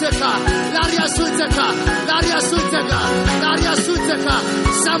suteka. Laria suteka. Laria suteka. Laria suteka.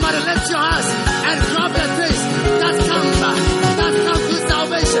 Somebody lift your hands and grab the things that come to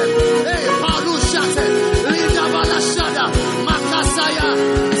salvation. Hey, Palu Shate, Linda Balashada, Makasaya.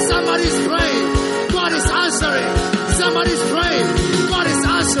 Somebody's praying. God is answering. Somebody's praying. God is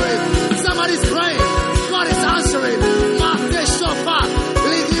answering. Somebody's praying. God is answering. Mate Shofa,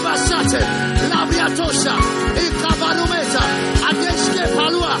 Ligiva Shate, Labria Tosha, Ikabalumeta, Adeshke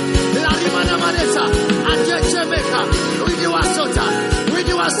Palua, Larimana Maneta, Adeche Meka, Widiwasota,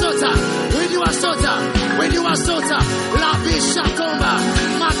 Widiwasota, Widiwasota, Widiwasota, Labi Shakomba,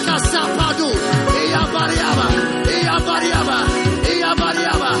 Makasa Padu, Iabariaba, Iabariaba,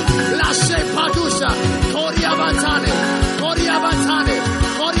 Iabariaba, Lashe Padusha, Koria Bantane, Koria Bantane,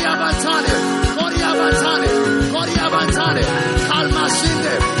 Koria Bantane, Koria Bantane, Koria Bantane,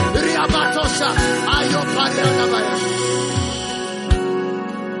 Kalmashinde, Riabatosha, Ayo Parianabaya.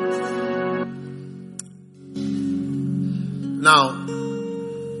 Now,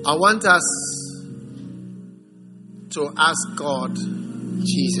 I want us to ask God,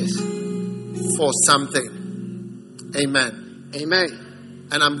 Jesus. for something. Amen. Amen.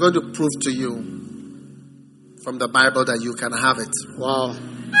 And I'm going to prove to you from the Bible that you can have it. Wow.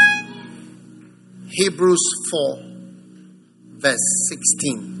 Hebrews 4, verse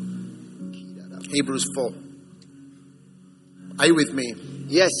 16. Hebrews 4. Are you with me?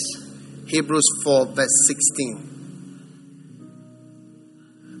 Yes. Hebrews 4, verse 16.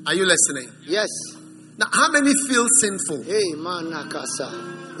 Are you listening? Yes. Now, how many feel sinful? Hey, manakasa.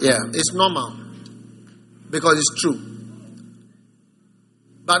 Yeah, it's normal. Because it's true.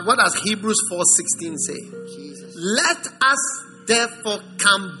 But what does Hebrews 4:16 say? Jesus. Let us therefore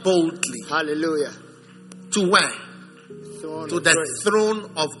come boldly. Hallelujah. To where? Throne To of the grace.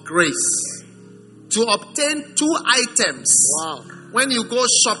 throne of grace. To obtain two items. Wow. When you go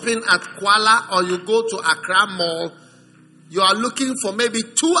shopping at Kuala or you go to Accra Mall, you are looking for maybe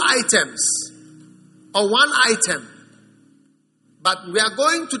two items or one item. But we are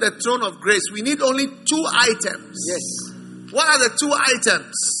going to the throne of grace. We need only two items. Yes. What are the two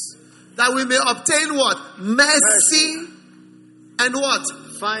items? That we may obtain what? Mercy and what?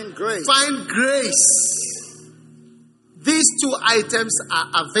 Find grace. Find grace. These two items are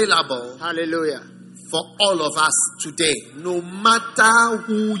available Hallelujah. for all of us today, no matter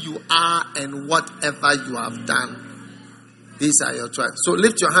who you are and whatever you have done. These are your choices. So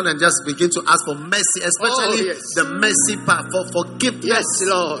lift your hand and just begin to ask for mercy, especially the mercy part, for forgiveness. Yes,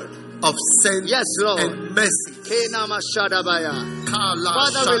 Lord. Of sin. Yes, Lord. And mercy. Father,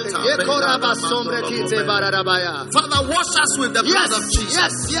 Father, wash us with the blood of Jesus.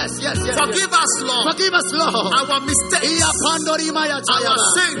 Yes. Forgive us, Lord. Forgive us, Lord. Our mistakes. Our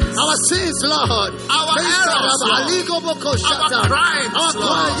sins. Our sins, Lord. Our errors, Lord. Our crimes, Lord.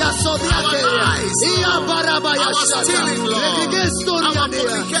 Our lies, Lord. Our stealing, Lord. Our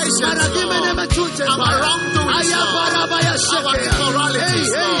fornications, Lord. Our wrongdoings, Lord. Our immoralities,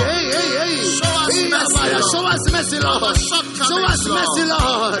 Lord. Show us mercy, Lord. Show us mercy, Lord. Our shortcomings, Show us mercy,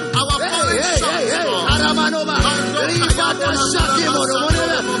 Lord. Our fallen shorts, Lord. Aramanova. Ribata Shakimono.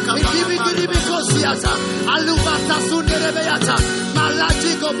 Ikibikibikosiata. Alubata Sunderebeata.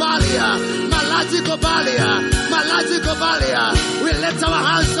 Malajigo Balia. We lift our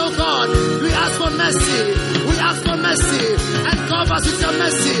hands, oh God. We ask for mercy. And cover us with your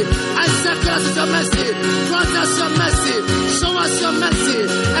mercy. And secure us with your mercy. Grant us your mercy. Show us your mercy.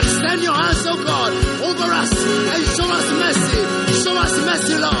 Extend your hands, oh God, over us. And show us mercy. Show us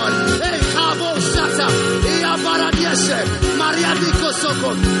mercy, Lord. Hey, Kabo Shata. Iya Baradieshe. Maria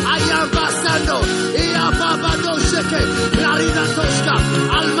Dikosoko. Ayam Basando. Iya Babado Sheke. Larina Toshka.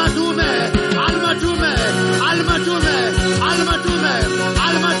 Almadume.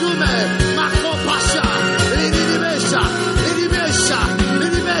 Mako Pasha. Lidibesha.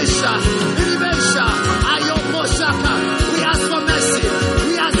 Ayoko Shaka. We ask for mercy.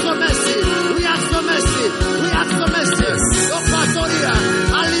 Opatoria.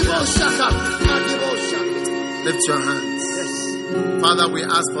 Alibo Shaka. Lift your hands. Yes. Father, we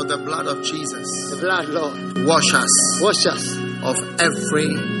ask for the blood of Jesus. The blood, Lord. Wash us of every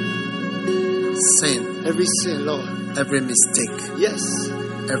sin, Every sin, Lord. every mistake, Yes.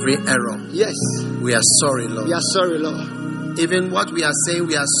 every error. Yes. We are sorry, Lord. We are sorry, Lord. Even what we are saying,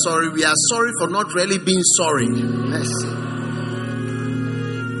 we are sorry. We are sorry for not really being sorry Mercy.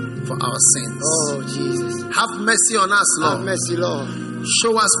 for our sins. Oh, Jesus. Have mercy on us, Have Lord. mercy, Lord.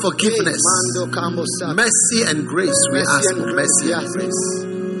 Show us forgiveness. Mando Kambosa. Mercy and grace. We ask for mercy and Yes. grace.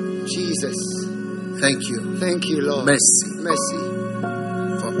 Jesus. Thank you. Thank you, Lord. Mercy Mercy.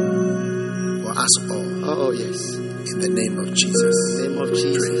 for us all. Oh, yes. In the name of Jesus. In the name of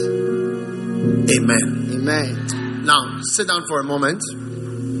Jesus. Amen. Amen. Now, sit down for a moment.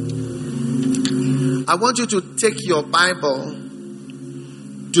 I want you to take your Bible,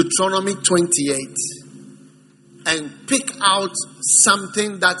 Deuteronomy 28, and pick out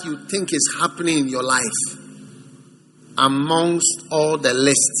something that you think is happening in your life amongst all the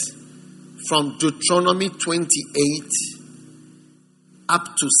list from Deuteronomy 28 up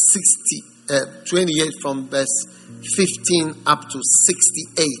to 28 from verse 15 up to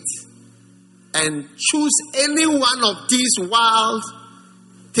 68. And choose any one of these wild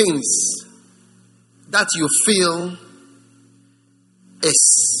things that you feel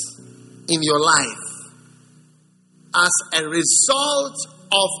is in your life as a result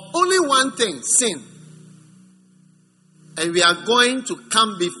of only one thing, sin. And we are going to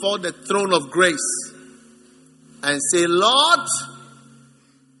come before the throne of grace and say, Lord,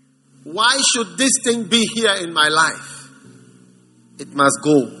 why should this thing be here in my life? It must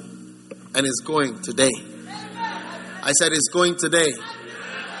go. And it's going today. I said it's going today.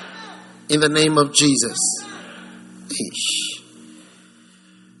 In the name of Jesus. Eesh.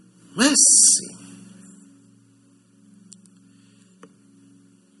 Mercy.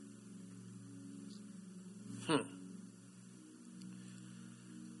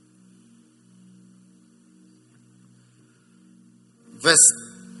 Verse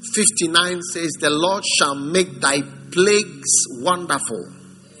 59 says, the Lord shall make thy plagues wonderful.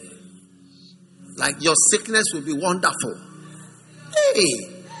 Like your sickness will be wonderful.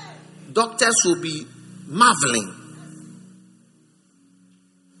 Hey, doctors will be marveling.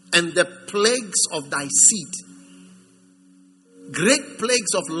 And the plagues of thy seed, great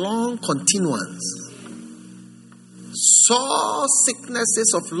plagues of long continuance, sore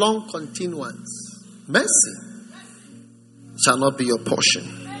sicknesses of long continuance, mercy shall not be your portion.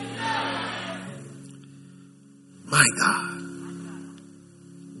 My God.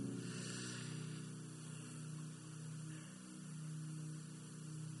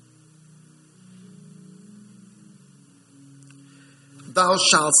 Thou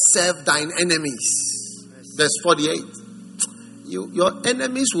shalt serve thine enemies. Verse 48. Your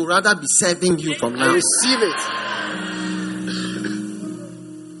enemies will rather be serving you from now. I receive it.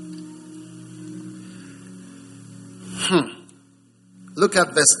 Look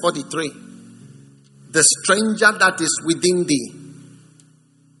at verse 43. The stranger that is within thee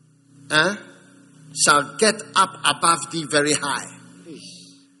shall get up above thee very high,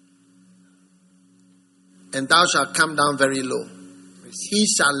 and thou shalt come down very low. He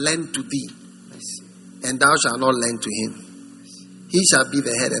shall lend to thee, and thou shalt not lend to him. He shall be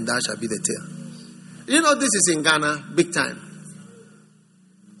the head, and thou shalt be the tail. You know, this is in Ghana, big time.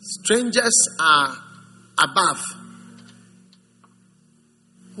 Strangers are above.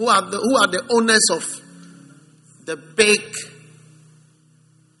 Who are the owners of the big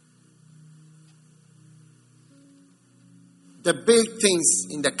things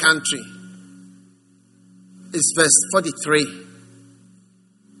in the country? It's verse 43.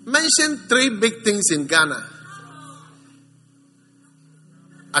 Mention 3 big things in Ghana.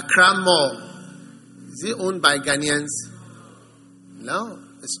 Accra Mall. Is it owned by Ghanaians? No.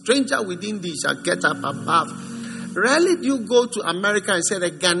 A stranger within thee shall get up above. Rarely do you go to America and say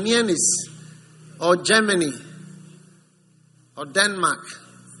the Ghanaian is, or Germany, or Denmark,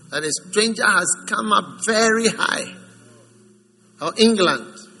 that a stranger has come up very high. Or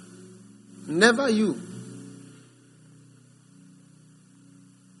England. Never you.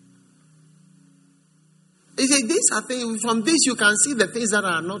 You see, these are things, from this you can see the things that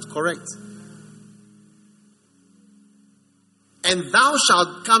are not correct. And thou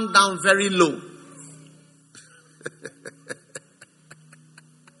shalt come down very low.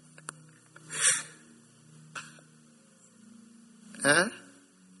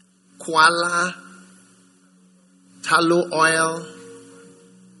 Koala, tallow oil,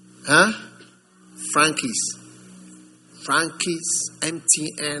 Frankie's,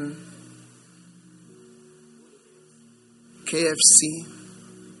 MTN, KFC.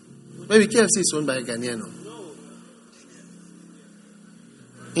 Maybe KFC is owned by a Ghanaian.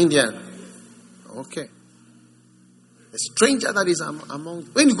 Indian. Okay. A stranger that is among.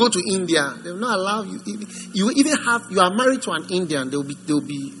 When you go to India, they will not allow you. You even have. You are married to an Indian. They'll be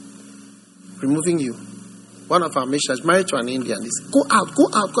removing you. One of our missionaries married to an Indian. They say, go out.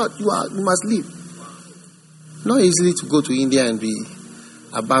 God, you must leave. Not easily to go to India and be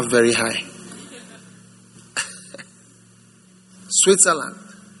above very high. Switzerland.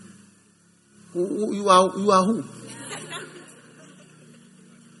 You are who?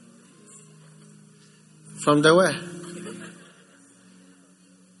 From the where?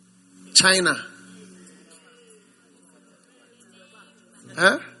 China.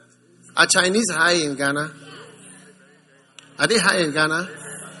 Are Chinese high in Ghana? Are they high in Ghana?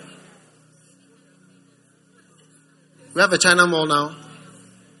 We have a China Mall now.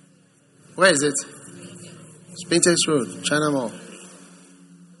 Where is it? Spintex Road, China Mall.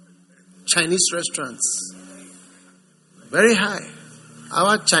 Chinese restaurants. Very high.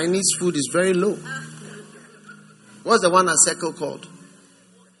 Our Chinese food is very low. What's the one at Circle called?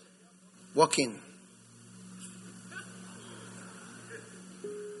 Walk-in.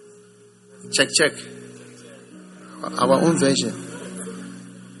 Check. Our own version.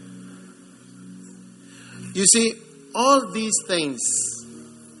 You see, all these things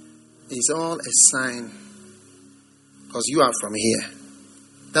is all a sign, because you are from here.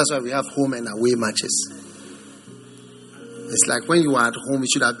 That's why we have home and away matches. It's like when you are at home, it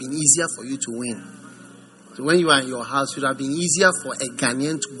should have been easier for you to win. So when you are in your house, it should have been easier for a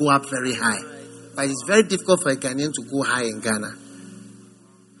Ghanaian to go up very high. But it's very difficult for a Ghanaian to go high in Ghana.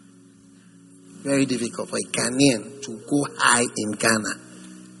 Very difficult for a Ghanaian to go high in Ghana.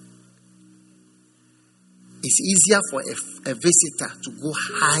 It's easier for a visitor to go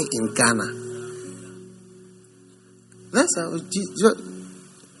high in Ghana. That's how.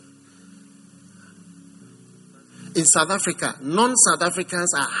 In South Africa, non-South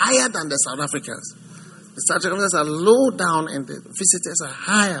Africans are higher than the South Africans. The South Africans are low down and the visitors are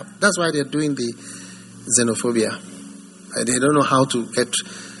higher. That's why they're doing the xenophobia. They don't know how to get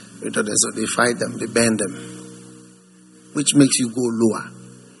rid of them, so they fight them, they ban them, which makes you go lower.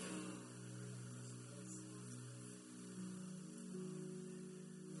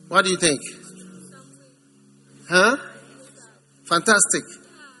 What do you think? Huh? Fantastic.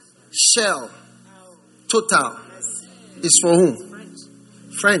 Shell. Total. Is for whom?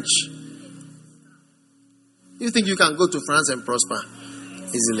 French. You think you can go to France and prosper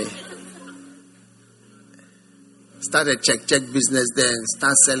easily? Start a check business there and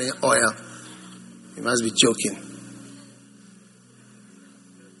start selling oil. You must be joking.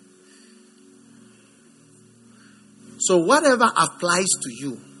 So whatever applies to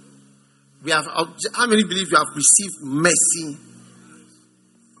you, we have. How many believe you have received mercy?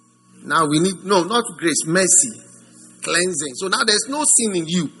 Now we need, no, not grace, mercy, cleansing. So now there's no sin in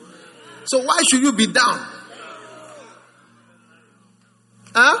you. So why should you be down?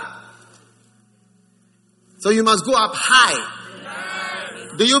 Huh? So you must go up high.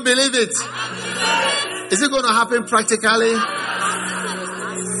 Do you believe it? Is it going to happen practically?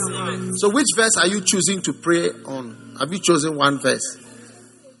 So which verse are you choosing to pray on? Have you chosen one verse?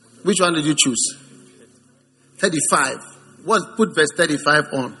 Which one did you choose? 35. What? Put verse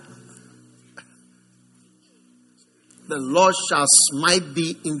 35 on. The Lord shall smite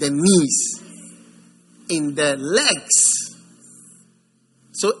thee in the knees, in the legs.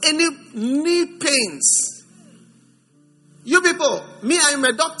 So any knee pains. You people, me, I'm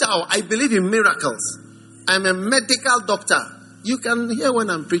a doctor. I believe in miracles. I'm a medical doctor. You can hear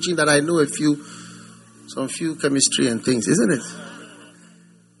when I'm preaching that I know some few chemistry and things, isn't it?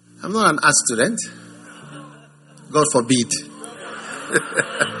 I'm not an art student. God forbid.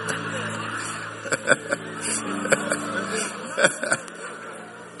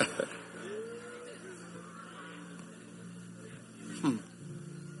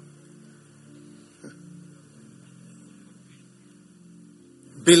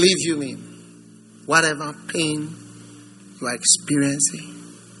 Believe you me, whatever pain you are experiencing,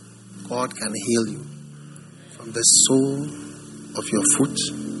 God can heal you from the sole of your foot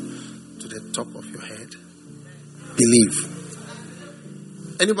to the top of your head. Believe.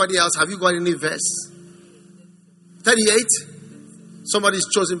 Anybody else? Have you got any verse? 38. Somebody's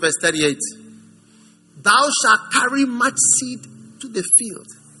chosen verse 38. Thou shalt carry much seed to the field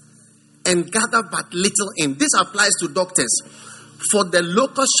and gather but little in. This applies to doctors. For the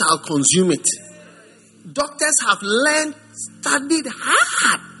locust shall consume it. Doctors have studied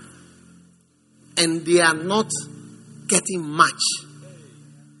hard, and they are not getting much.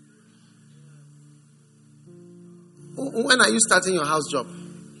 When are you starting your house job?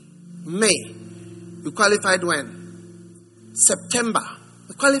 May. You qualified when? September.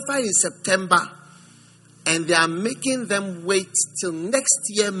 You qualified in September, and they are making them wait till next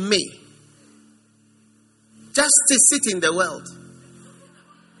year, May, just to sit in the world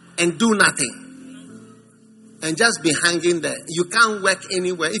and do nothing and just be hanging there. You can't work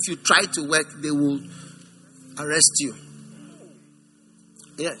anywhere. If you try to work, they will arrest you.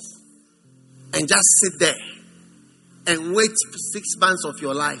 Yes. And just sit there and wait 6 months of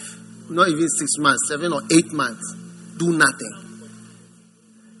your life. Not even 6 months, 7 or 8 months. Do nothing.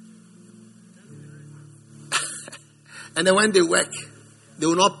 And then when they work, they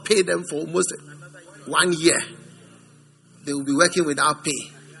will not pay them for almost 1 year. They will be working without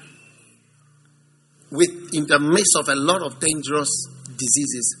pay. In the midst of a lot of dangerous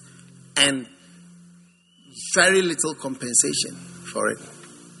diseases and very little compensation for it.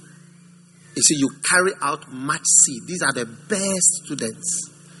 You see, you carry out much seed. These are the best students.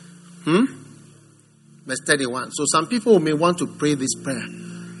 Verse 31. So some people may want to pray this prayer.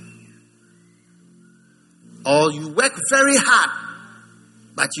 Or you work very hard,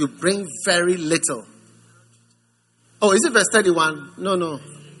 but you bring very little. Oh, is it verse 31? No.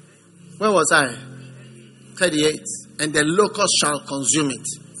 Where was I? 38. And the locust shall consume it.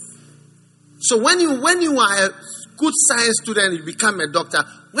 So when you are a good science student, you become a doctor.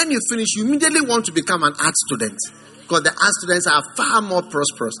 When you finish, you immediately want to become an art student. Because the art students are far more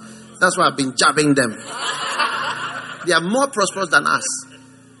prosperous. That's why I've been jabbing them. They are more prosperous than us.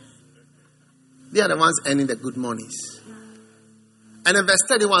 They are the ones earning the good monies. And in verse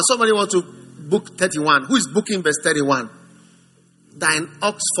 31, somebody wants to book 31. Who is booking verse 31? Thine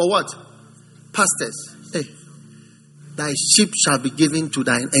ox for what? Pastors, hey, thy sheep shall be given to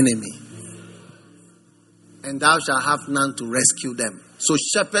thine enemy, and thou shalt have none to rescue them. So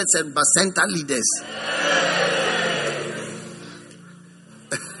shepherds and bacenta leaders,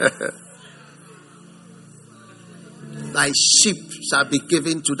 thy sheep shall be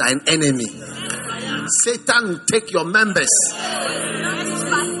given to thine enemy. Satan will take your members,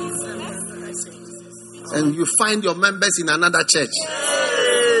 and you find your members in another church.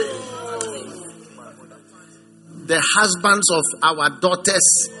 The husbands of our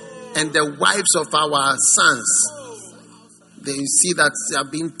daughters and the wives of our sons, they see that they are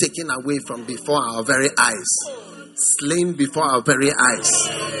being taken away from before our very eyes, slain before our very eyes,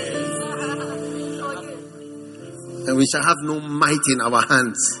 and we shall have no might in our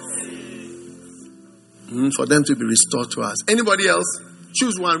hands for them to be restored to us. Anybody else?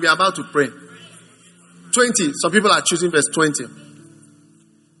 Choose one. We are about to pray. 20. Some people are choosing verse 20.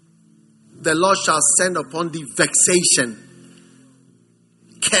 The Lord shall send upon thee vexation,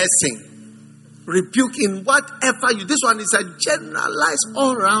 cursing, rebuke in whatever you. This one is a generalized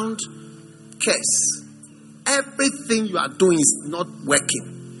all-round curse. Everything you are doing is not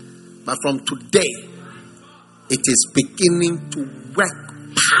working, but from today, it is beginning to work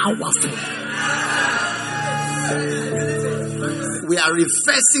powerfully. We are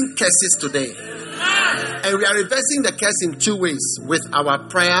reversing curses today, and we are reversing the curse in two ways: with our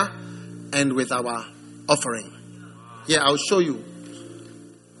prayer and with our offering. Yeah, I'll show you.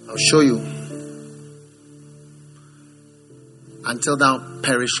 Until thou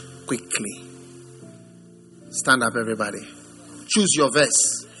perish quickly. Stand up, everybody. Choose your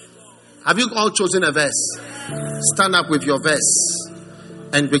verse. Have you all chosen a verse? Stand up with your verse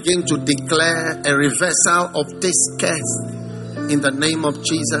and begin to declare a reversal of this curse in the name of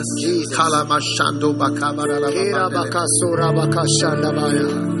Jesus. Kalamashando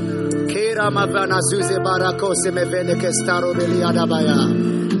Kera mavana zuze barako se me vene ke staro beliada baya.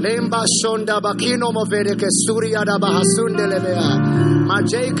 Lemba shonda bakino mo vene ke suriada bahasunde lebea.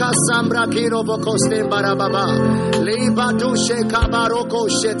 Majeka sambra kino bokoste barababa. Leiba dushe kabaroko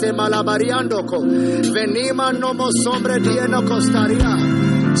shete malabariandoko. Venima nomo sombre dieno costaria.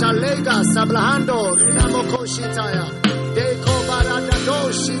 Chalega sablahando rinamoko shitaya. Deko barada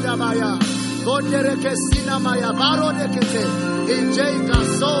doshi dabaya. Gondere ke sinamaya baro de kete. Injeka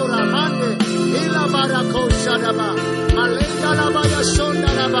sora mande ila barako shadaba malenga la baya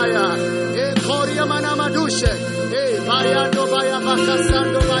shonda la baya e koria mana madushe e bayando baya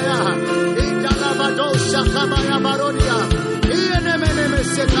bakasando baya indala badosha kabaya baronia iene mene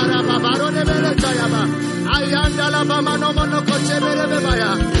mesekara barone bele tayaba ayanda la bama no mono kochebele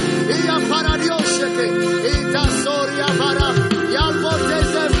baya ia paradioshe ke ita soria bara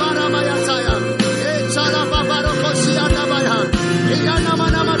yalboteze bara maya taya e chala babaro koshianda baya Iyana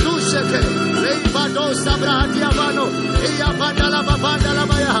mana madusheke, leibado sabrahatia bano, iya bandala babandala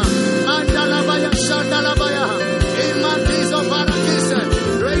baya, mandala baya shandala baya, imandizo parakise,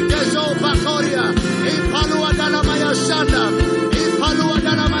 reikezo bakoria, ipalua dala maya shanda, ipalua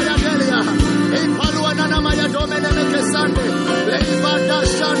dala maya delia, ipalua dala maya domene mekesande, leibada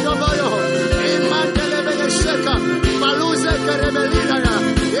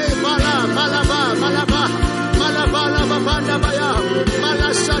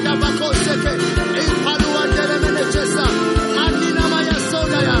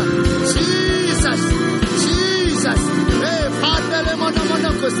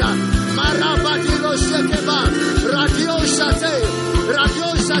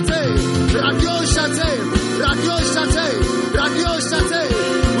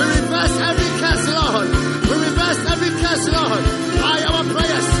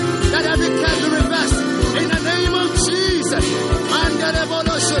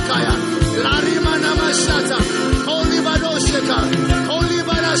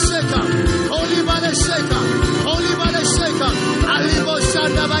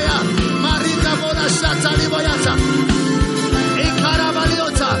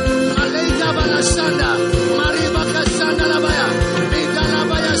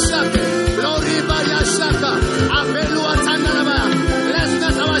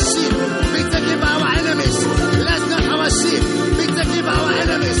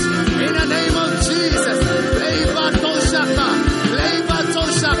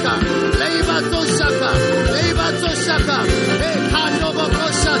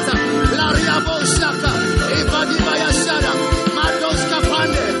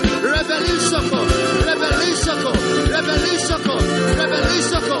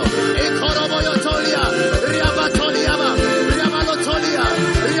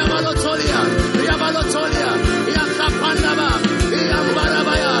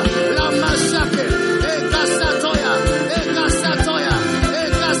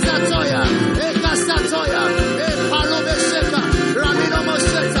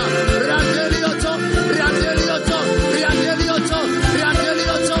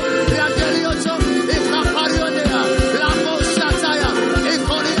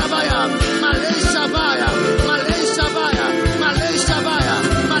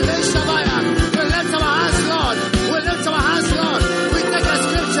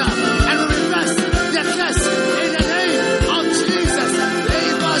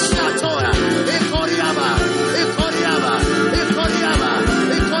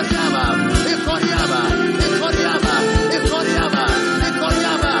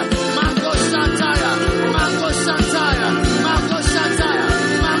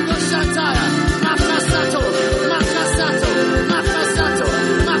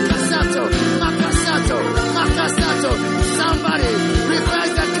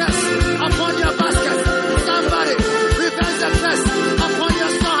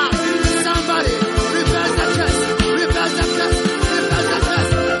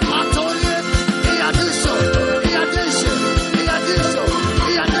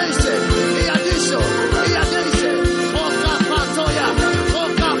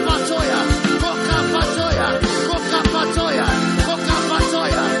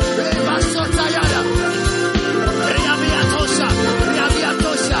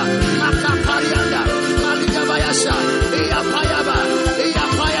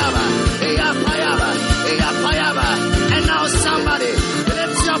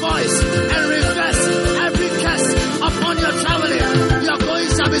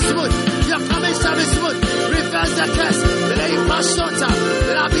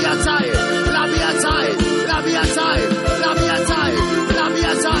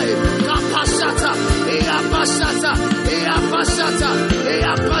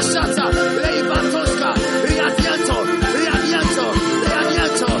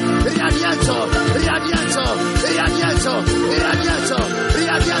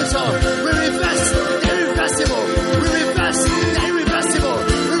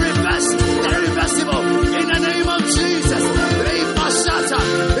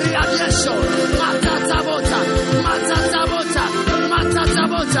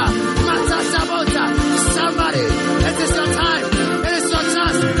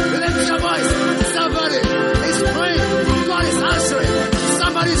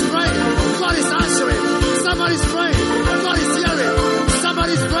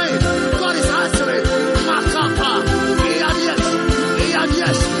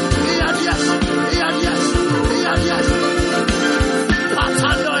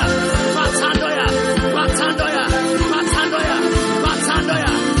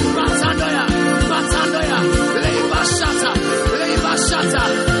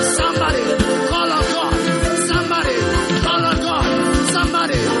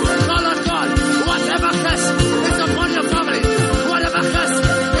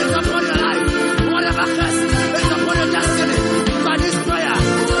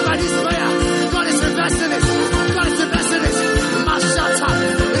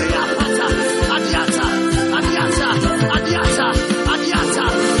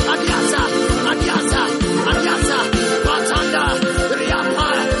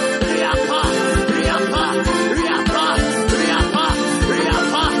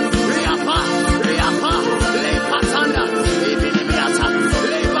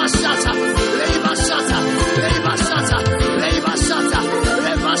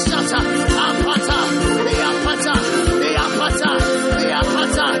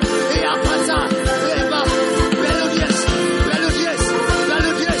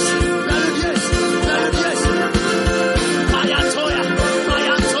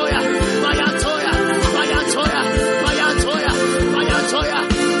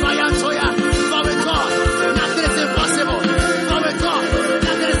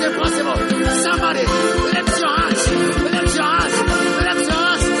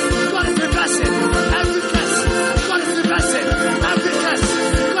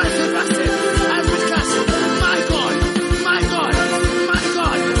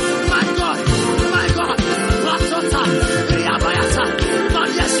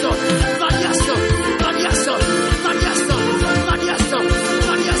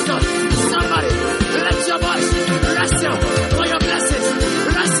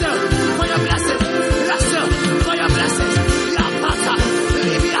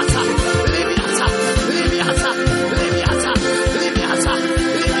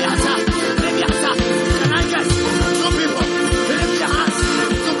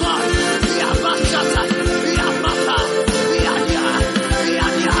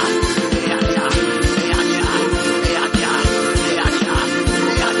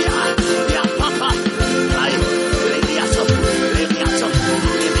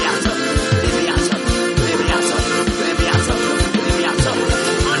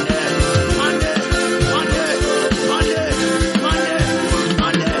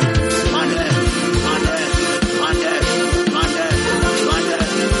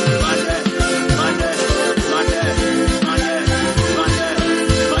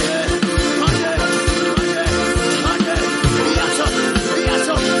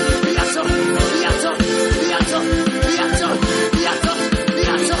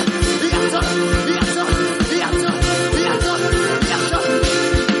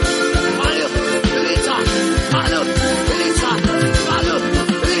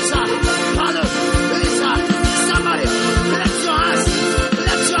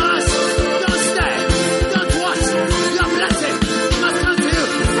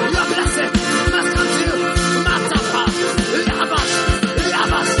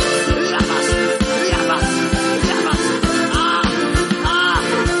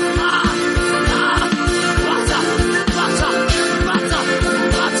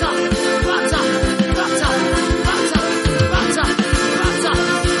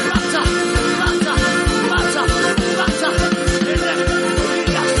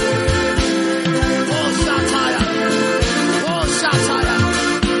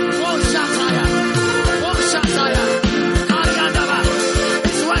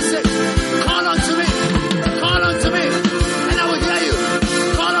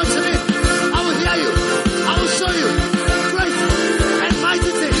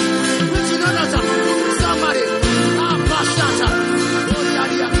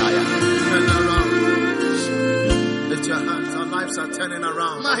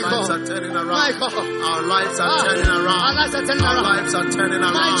turning around. My God. Our lives are turning around. Our lives are turning Our around. lives are turning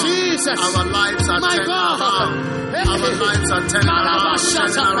around. My Jesus. Our lives are My turning God. around. Our lives are turning around.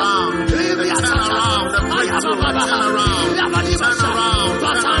 Turning around. The turnaround. The breakthrough. Turn around. Turn around.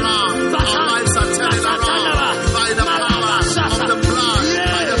 Turn around. Our lives are turning around. By the power of the blood.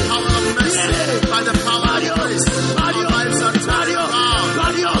 By the power of mercy. By the power of grace. Our lives are turning around.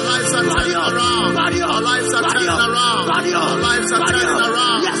 Our lives are turning around. Our lives are turning around. Our lives are turning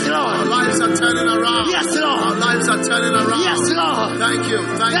around. Yes, Lord. Our lives are turning around. Yes, Lord. Our lives are turning around. Yes, Lord. Thank you.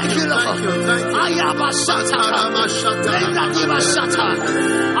 Thank you. Lord. Thank you. Thank you. Ayaba shata. Ayaba shata.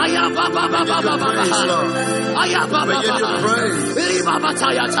 Ayaba ba ba ba ba ba. Ayaba ba We give you ba. praise. Liba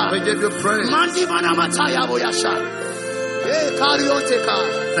batayata. We give you praise. Mandi mana mataya boyasha. Eh, karioteka.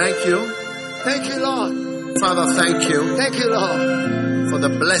 Thank you. Thank you, Lord. Father, thank you Thank you, Lord. for the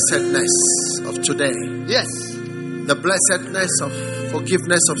blessedness of today. Yes. The blessedness of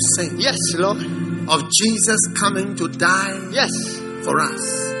forgiveness of sin. Yes, Lord. Of Jesus coming to die Yes. for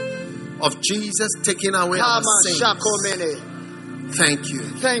us. Of Jesus taking away our Kama sins. shakomene. Thank you.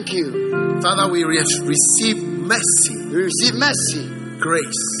 Thank you. Father, we receive mercy, We receive mercy,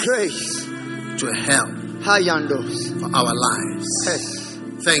 grace grace, to help hayandos. for our lives. Yes.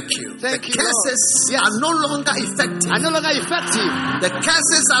 Thank you. Thank the you, curses Lord. Yes. are no longer effective. Are no longer effective. The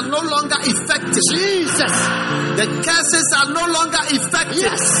curses are no longer effective. Jesus. The curses are no longer effective.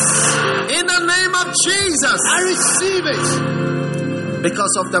 Yes. In the name of Jesus. I receive it.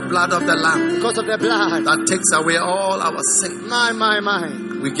 Because of the blood of the Lamb Because of the blood. that takes away all our sin. My.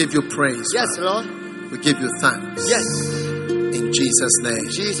 We give you praise. Yes, Lord. We give you thanks. Yes. In Jesus' name.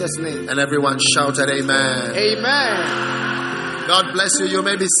 Jesus' name. And everyone shouted amen. Amen. God bless you. You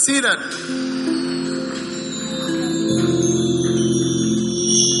may be seated.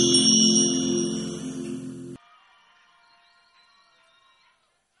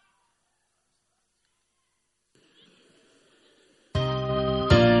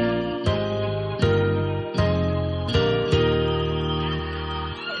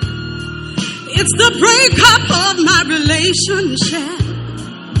 It's the breakup of my relationship.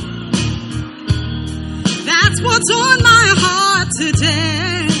 That's what's on my heart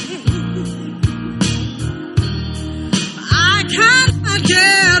today. I cannot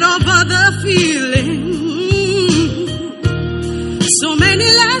get over the feeling. So many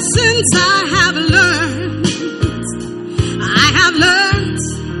lessons I have learned. I have learned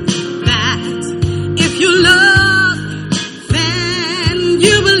that if you love, then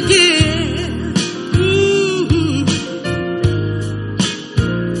you will give.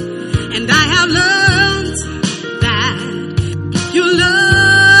 And I have learned that you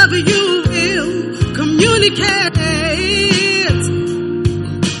love, you will communicate.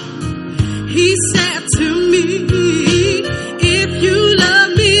 He said to me, if you love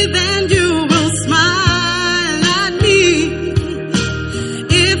me, then you will smile at me.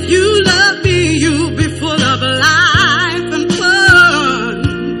 If you love me, you'll be full of life and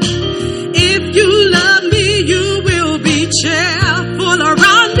fun. If you love me, you will be cheerful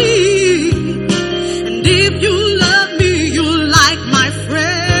around me. And if you love me, you'll like my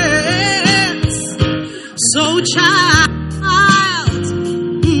friends. So child,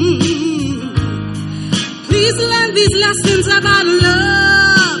 please learn these lessons about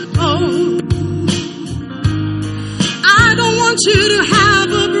love. Oh, I don't want you to have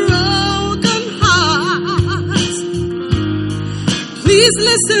a broken heart. Please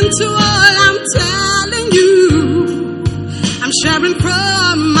listen to all I'm telling you. I'm sharing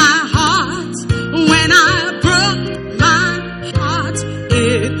from my heart. When I broke my heart,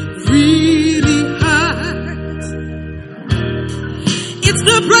 it really hurt. It's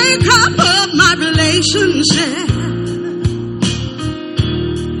the breakup of my relationship.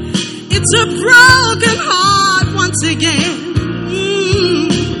 It's a broken heart once again.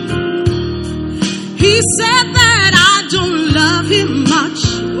 He said that I don't love him much.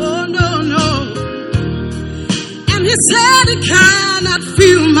 Oh, no, no. And he said he cannot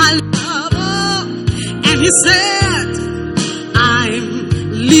feel my love. Oh, and he said, I'm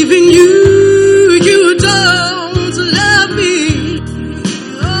leaving you. You don't love me.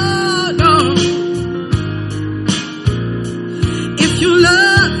 Oh, no. If you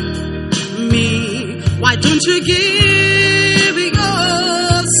love me, why don't you give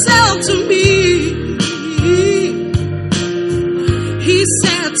yourself to me? He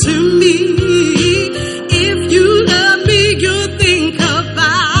said to me, if you love me, you think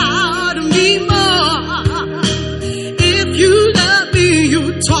about me more. If you love me, you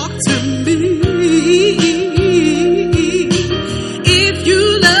talk to me. If you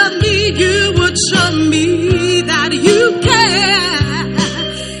love me, you would show me that you care.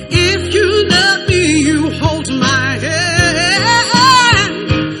 If you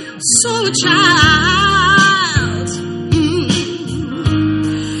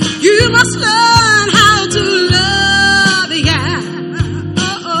must learn how to love, yeah.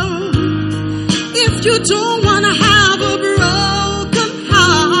 If you don't want to have a broken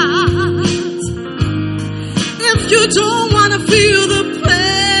heart, if you don't want to feel the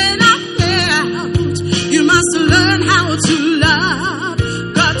pain I felt, you must learn how to love.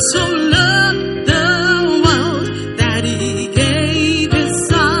 God so loved the world that He gave His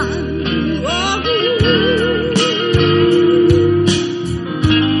Son.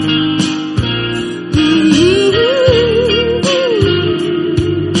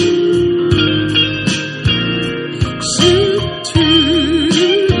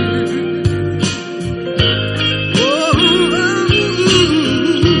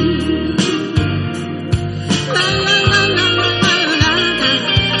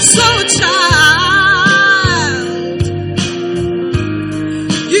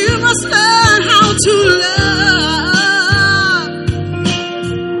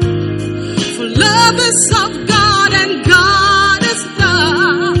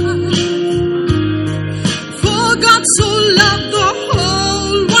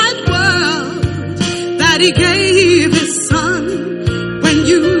 He gave His Son. When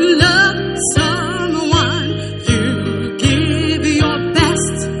you love someone, you give your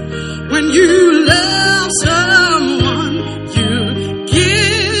best. When you love someone, you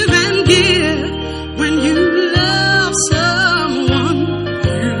give and give. When you love someone,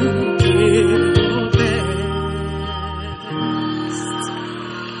 you give your best.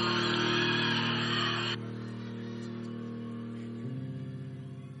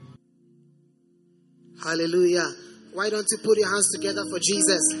 Hallelujah. Why don't you put your hands together for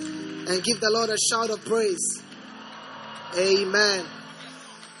Jesus and give the Lord a shout of praise? Amen.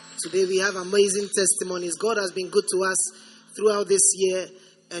 Today we have amazing testimonies. God has been good to us throughout this year,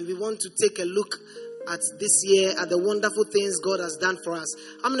 and we want to take a look at this year, at the wonderful things God has done for us.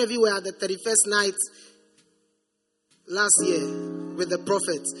 How many of you were at the 31st night last year with the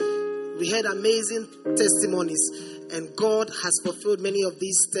prophet? We had amazing testimonies, and God has fulfilled many of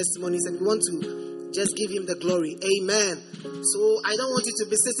these testimonies, and we want to just give Him the glory. Amen. So I don't want you to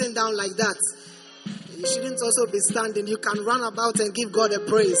be sitting down like that. You shouldn't also be standing. You can run about and give God a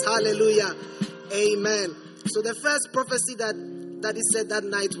praise. Hallelujah. Amen. So the first prophecy that He said that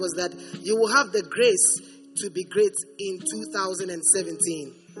night was that you will have the grace to be great in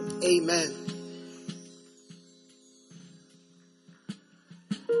 2017. Amen.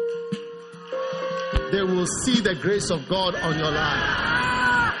 They will see the grace of God on your life.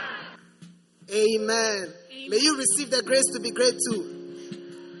 Amen. May you receive the grace to be great too.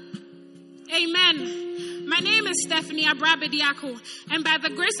 Amen. My name is Stephanie Abrabediako, and by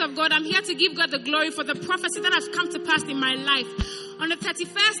the grace of God, I'm here to give God the glory for the prophecy that has come to pass in my life. On the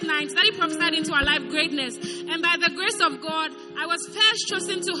 31st night, Daddy prophesied into our life greatness, and by the grace of God, I was first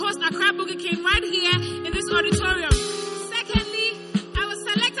chosen to host Accra Boogie King right here in this auditorium. Secondly, I was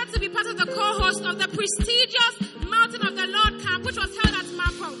selected to be part of the co-host of the prestigious Mountain of the Lord camp, which was held at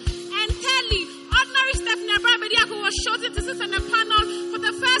Mapo. And thirdly, ordinary Stephanie Abrabediako was chosen to sit on the panel for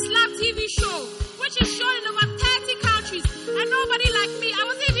the first live TV show, which is shown in over 30 countries. And nobody like me, I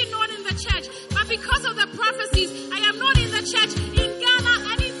wasn't even known in the church. But because of the prophecies, I am known in the church in Ghana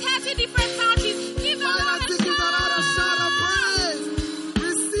and in 30 different countries. Give the Lord a shout of praise.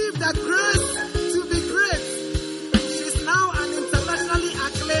 Receive the grace to be great. She's now an internationally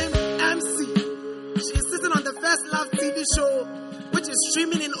acclaimed MC. She's sitting on the first live TV show, which is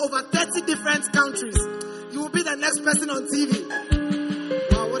streaming in over 30 different countries. You will be the next person on TV.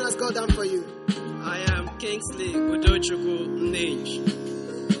 Wow, what has God done for you? I am Kingsley Udochukwu Nnenj.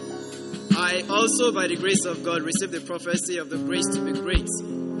 I also, by the grace of God, received the prophecy of the grace to be great.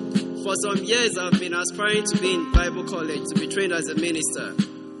 For some years, I've been aspiring to be in Bible college, to be trained as a minister.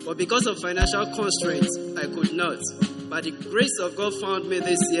 But because of financial constraints, I could not. But the grace of God found me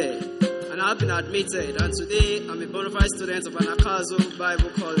this year, and I've been admitted. And today, I'm a bona fide student of Anakazo Bible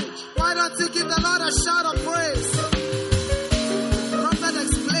College. Why don't you give the Lord a shout of praise? The prophet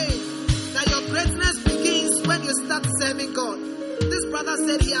explained that your greatness begins when you start serving God. This brother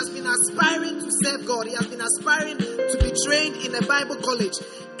said he has been aspiring to serve God. He has been aspiring to be trained in a Bible college,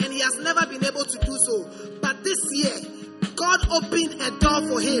 and he has never been able to do so. But this year, God opened a door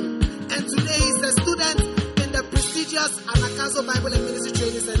for him, and today he's a student in the prestigious Anakazo Bible and Ministry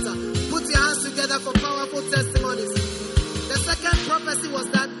Training Center. Put your hands together for powerful testimonies. The second prophecy was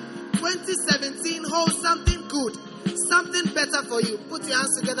that 2017 holds something good, something better for you. Put your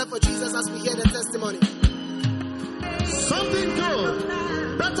hands together for Jesus as we hear the testimony. Something good,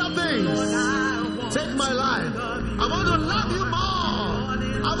 better things. Take my life. I want to love you more.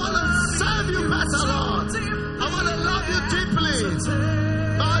 I want to serve you better, Lord. I want to love you deeply.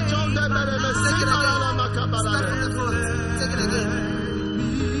 By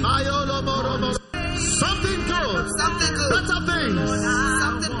Something good. Better things.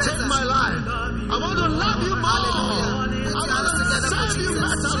 Take my life. I want to love you more. I want to serve you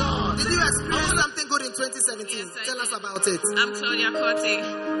better, Lord. Did you experience something good in 2017? Yes, Tell us about it. I'm Claudia Corte,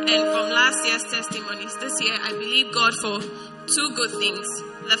 and from last year's testimonies, this year I believe God for two good things.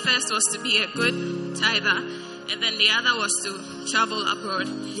 The first was to be a good tither, and then the other was to travel abroad.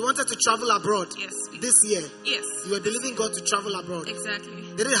 You wanted to travel abroad? Yes. This year? Yes. You were believing God to travel abroad? Exactly.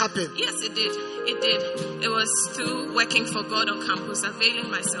 Did it happen? Yes, it did. It did. It was through working for God on campus, availing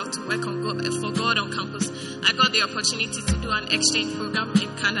myself to work for God on campus. I got the opportunity to do an exchange program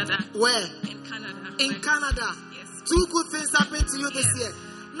in Canada. Where? In Canada. In Canada? Yes. Two good things happened to you this year.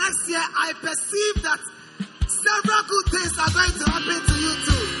 Next year, I perceive that several good things are going to happen to you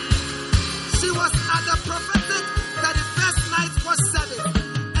too. She was at the prophetic 31st night watch service,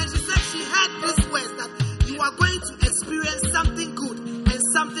 and she said she heard these words that you are going to experience something good and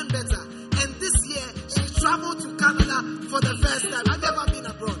something better. And this year, she traveled to Canada for the first time. Have you ever been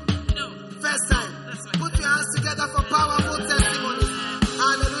abroad? No. First time. Put your hands together for powerful testimonies.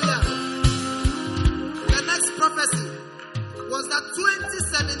 Hallelujah. The next prophecy was that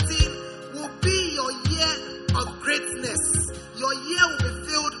 2017 will be your year of greatness. Your year will be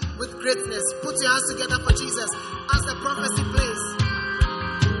filled with greatness. Put your hands together for Jesus as the prophecy plays.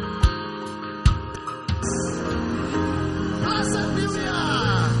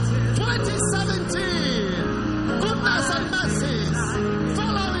 Hallelujah! 2017, goodness and mercies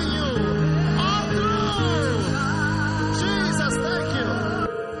following you all through. Jesus, thank you.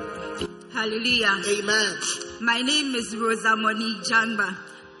 Hallelujah. Amen. My name is Rosa Monique Jangba.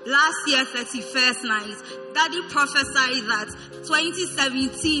 Last year, 31st night, Daddy prophesied that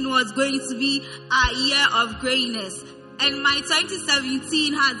 2017 was going to be a year of greatness. And my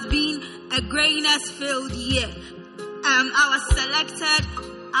 2017 has been a greatness-filled year. I was selected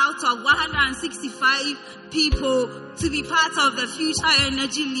out of 165 people to be part of the Future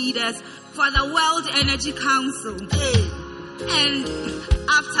Energy Leaders for the World Energy Council. And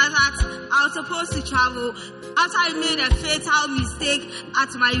after that, I was supposed to travel. After I made a fatal mistake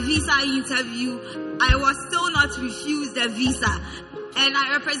at my visa interview, I was still not refused the visa. And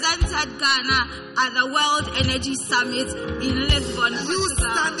I represented Ghana at the World Energy Summit in Lisbon. You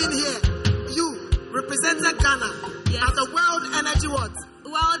standing here, you represented Ghana at the World Energy what?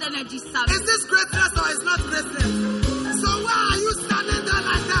 World Energy Summit. Is this greatness or is not greatness? So why are you standing there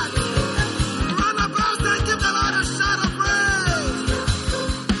like that? Run about and give the Lord a shout of praise.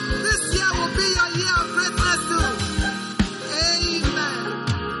 This year will be your year of greatness too. Amen.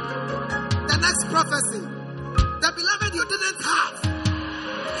 The next prophecy. The beloved you didn't have.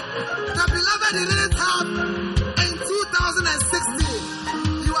 The beloved you didn't have in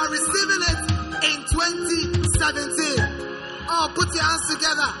 2016. You are receiving it in 2017. Oh, put your hands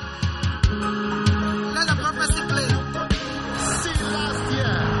together. Let the prophecy play. See last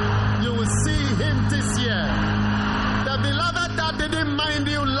year, you will see him this year. The beloved that didn't mind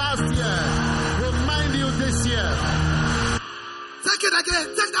you last year will mind you this year. Take it again.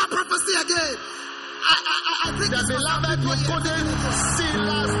 Take that prophecy again. I think the beloved you couldn't see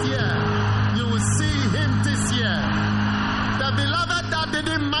last year, you will see him this year. The beloved that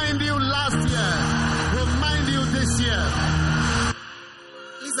didn't mind you last year will mind you this year.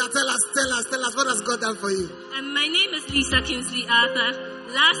 Lisa, tell us, what has God done for you? My name is Lisa Kingsley Arthur.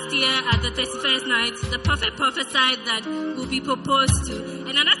 Last year at the 31st night, the prophet prophesied that we'll be proposed to.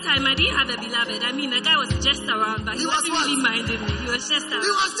 And at that time, I didn't have a beloved. I mean, the guy was just around, but he wasn't really minding me. He was just around.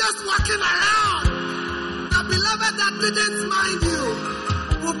 He was just walking around. The beloved that didn't mind you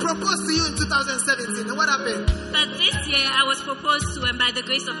will propose to you in 2017. And what happened? But this year, I was proposed to, and by the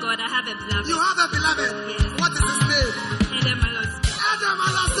grace of God, I have a beloved. You have a beloved? Yes. What is his name? Edem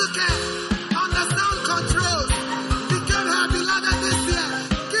Malasuke on the sound controls became her beloved this year.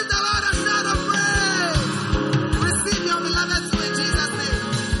 Give the Lord a shout of praise. Receive your beloved too in Jesus' name.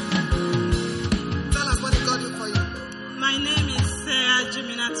 Tell us what God did for you. My name is Sarah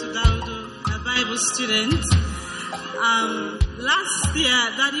Jiminatu Daudu, a Bible student. Last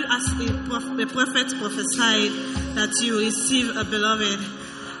year, Daddy asked the prophet prophesied that you receive a beloved.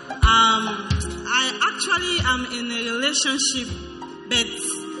 I actually am in a relationship, but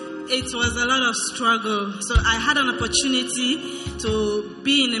it was a lot of struggle. So I had an opportunity to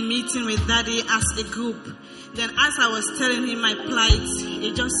be in a meeting with Daddy as a group. Then as I was telling him my plight,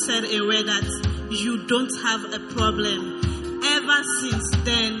 he just said a word that you don't have a problem. Ever since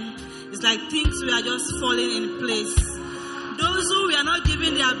then, it's like things were just falling in place. Those who we are not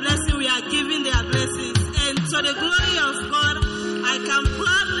giving their blessing, we are giving their blessings. And to the glory of God, I I can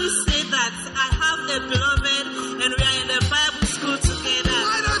proudly say that I have a beloved and we are in the Bible school together.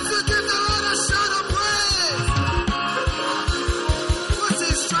 Why don't you give the Lord a shout of praise? What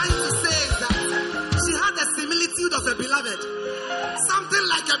she's trying to say is that she had the similitude of a beloved. Something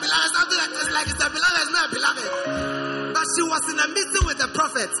like a beloved, something like it's a beloved, it's not a beloved. But she was in a meeting with the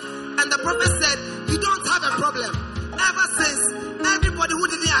prophet, and the prophet said, you don't have a problem. Ever since, everybody who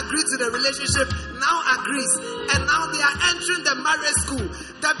didn't agree to the relationship now agrees, and now they are entering the marriage school.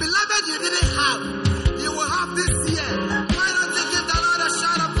 The beloved you didn't have, you will have this year. Why don't you give the Lord a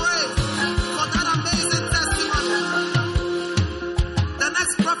shout of praise for that amazing testimony? The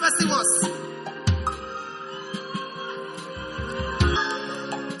next prophecy was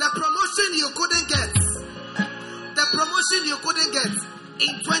the promotion you couldn't get. The promotion you couldn't get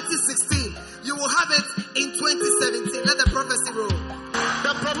in 2016, you will have it in 2017. Let the prophecy roll.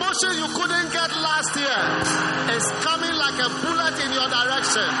 The promotion you couldn't get last year is coming like a bullet in your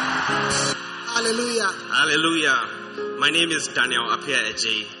direction. Hallelujah. Hallelujah. My name is Daniel Apia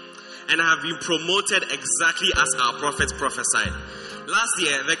Eje, and I have been promoted exactly as our prophet prophesied. Last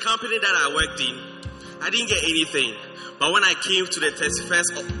year, the company that I worked in, I didn't get anything. But when I came to the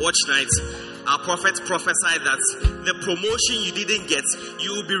 31st watch night, our prophet prophesied that the promotion you didn't get,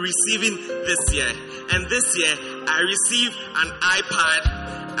 you will be receiving this year. And this year, I received an iPad,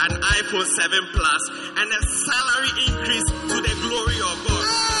 an iPhone 7 Plus, and a salary increase to the glory of God.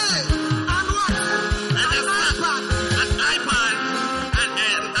 Hey! And what? An iPad. An iPad, and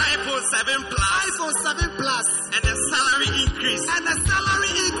an iPhone 7 Plus. iPhone 7 Plus. And a salary increase. And a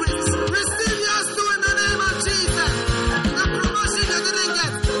salary increase. Receive yours too in the name of Jesus. The promotion you didn't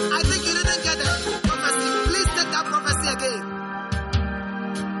get. I think you didn't get it. Prophecy. Please take that prophecy again.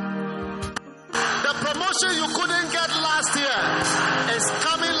 The promotion you couldn't get last year is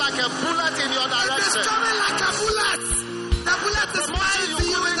coming like a bullet in your direction. It is coming like a bullet. The bullet is flying to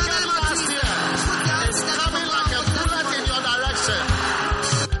you in the name of Jesus. It's coming like a bullet in your direction.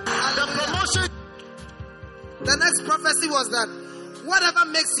 The promotion. The next prophecy was that whatever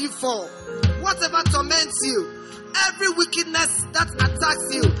makes you fall, whatever torments you, every wickedness that attacks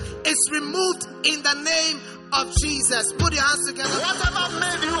you is removed in the name of Jesus. Put your hands together. Whatever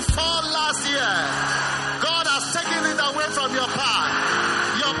made you fall last year, God has taken it away from your path.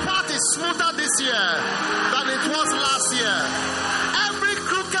 Your path is smoother this year than it was last year. Every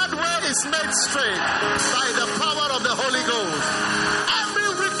crooked way is made straight by the power of the Holy Ghost. Every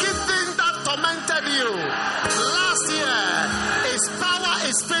wicked thing that tormented you last year, its power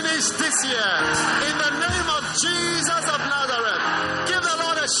is finished this year. In the name of Jesus of Nazareth, give the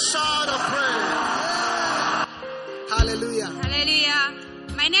Lord a shout of praise. Hallelujah.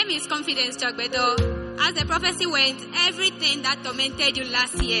 Hallelujah. My name is Confidence Jogbedo. As the prophecy went, everything that tormented you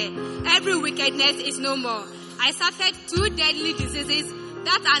last year, every wickedness is no more. I suffered 2 deadly diseases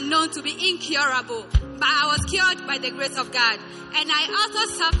that are known to be incurable, but I was cured by the grace of God. And I also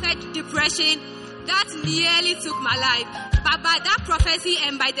suffered depression that nearly took my life. But by that prophecy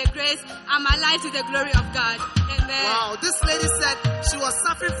and by the grace, I'm alive to the glory of God. Amen. Wow, this lady said she was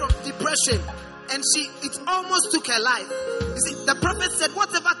suffering from depression. And it almost took her life. You see, the prophet said,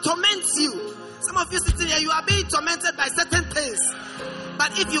 whatever torments you. Some of you sitting here, you are being tormented by certain things.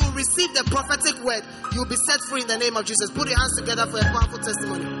 But if you receive the prophetic word, you'll be set free in the name of Jesus. Put your hands together for a powerful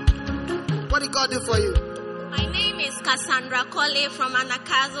testimony. What did God do for you? My name is Cassandra Cole from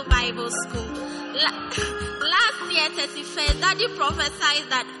Anakazo Bible School. Last year, 31st, Daddy prophesied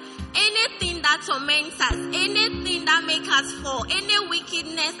that anything that torments us, anything that makes us fall, any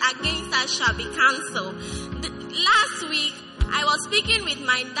wickedness against us shall be cancelled. Last week, I was speaking with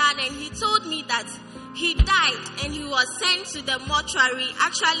my dad and he told me that he died and he was sent to the mortuary,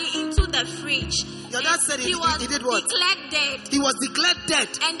 actually into the fridge. Your dad said he did what? Declared dead. He was declared dead.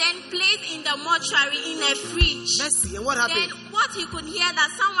 And then placed in the mortuary in a fridge. Mercy, and what happened? Then what he could hear that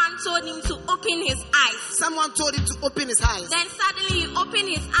someone told him to open his eyes. Someone told him to open his eyes. Then suddenly he opened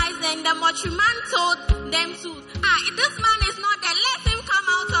his eyes and the mortuary told them to, this man is not dead. Let him come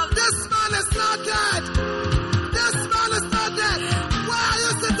out of this man is not dead. This man is not dead. Why are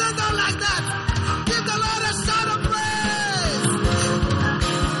you sitting down like that? Give the Lord a shout of praise.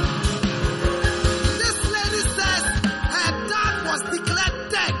 This lady says her dad was declared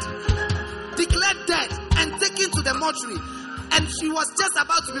dead and taken to the mortuary, and she was just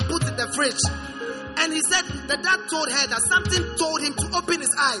about to be put in the fridge. And he said the dad told her that something told him to open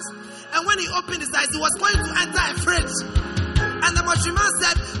his eyes, and when he opened his eyes, he was going to enter a fridge. And the mortuary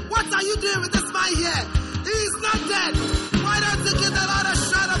said, "What are you doing with this man here? He is not dead. Why don't you give the Lord a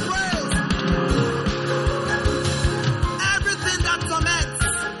shout of praise?" Everything that torments,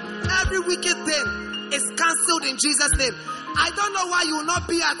 every wicked thing is cancelled in Jesus' name. I don't know why you will not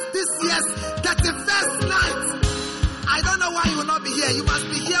be at this year's 31st night. I don't know why you will not be here. You must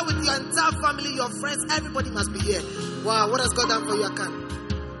be here with your entire family, your friends. Everybody must be here. Wow, what has God done for you,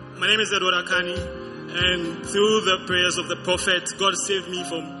 Akan? My name is Edward Akani, and through the prayers of the prophet, God saved me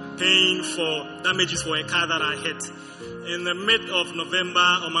from paying for damages for a car that I hit. In the mid of November,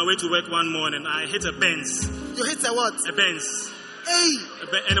 on my way to work one morning, I hit a Benz. You hit a what? A Benz. Hey!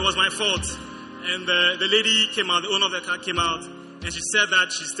 And it was my fault. And the lady came out, the owner of the car came out, and she said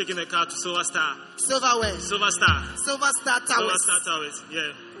that she's taking the car to Silver Star. Silver where? Silver Star. Silver Star Towers. Silver Star Towers, yeah.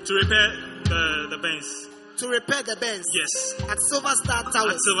 To repair the Benz. To repair the Benz? Yes. At Silver Star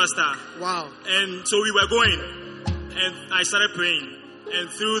Towers? At Silver Star. Wow. And so we were going, and I started praying. And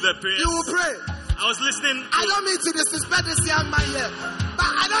through the prayers... You will pray? I was listening. I don't mean to disrespect this young man here, but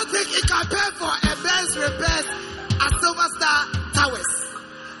I don't think he can pay for a Benz repairs at Silver Star Towers.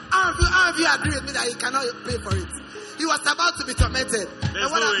 All of you agree with me that he cannot pay for it. He was about to be tormented. And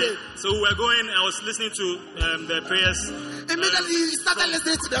what happened? So we were going, I was listening to the prayers. Immediately you started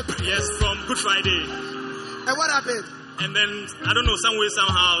listening to the prayers. Yes, from Good Friday. And what happened? And then, I don't know, some way,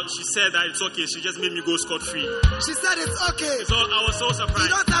 somehow, she said that it's okay. She just made me go scot-free. She said it's okay. So I was so surprised. You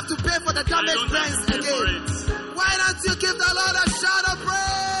don't have to pay for the damaged Benz again. Why don't you give the Lord a shout of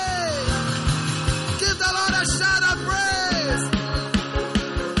praise? Give the Lord a shout of praise.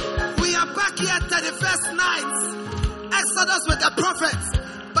 We are back here 31st night. Exodus with the prophets.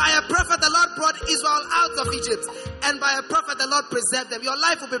 By a prophet, the Lord brought Israel out of Egypt. And by a prophet, the Lord preserved them. Your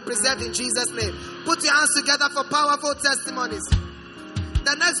life will be preserved in Jesus' name. Put your hands together for powerful testimonies.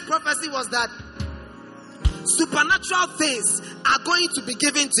 The next prophecy was that supernatural things are going to be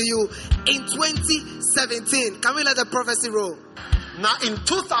given to you in 2017. Can we let the prophecy roll? Now, in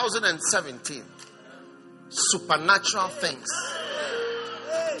 2017, supernatural things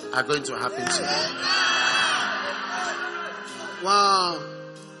are going to happen to you. Wow.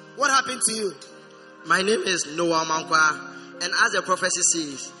 What happened to you? My name is Noah Mankwa, and as the prophecy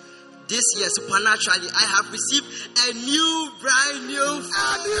says, this year supernaturally I have received a brand new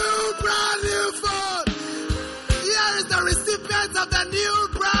phone. Here is the recipient of the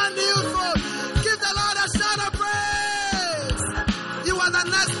brand new phone. Give the Lord a shout of praise. You are the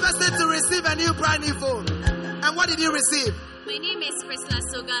next person to receive a brand new phone. And what did you receive? My name is Priscilla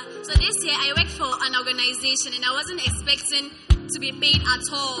Soga. So this year I work for an organization and I wasn't expecting to be paid at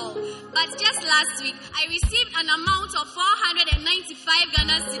all. But just last week, I received an amount of 495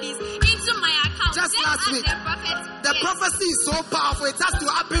 Ghana cedis into my account. Just last week. The prophecy is so powerful, it has to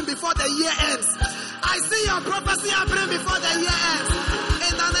happen before the year ends. I see your prophecy happening before the year ends.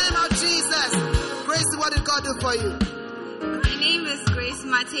 In the name of Jesus. Grace, what did God do for you? My name is Grace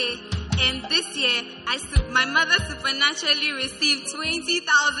Mate. And this year, my mother supernaturally received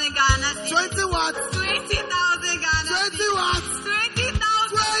 20,000 Ghana cedis. 20 what? 20,000 Ghana cedis. 20 what?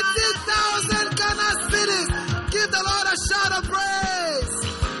 20,000 Ghana cedis. Give the Lord a shout of praise.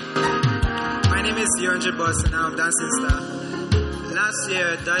 My name is Yonji Boss and I'm Dancing Star. Last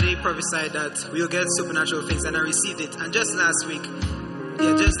year, Daddy prophesied that we'll get supernatural things and I received it. And just last week,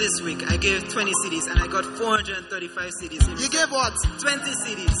 just this week, I gave 20 CDs and I got 435 CDs. You gave what? 20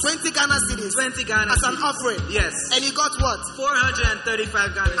 CDs. 20 Ghana CDs. 20 Ghana as an offering. Yes. And you got what?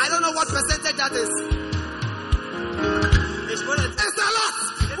 435 Ghana. I don't know what percentage that is. It's a lot.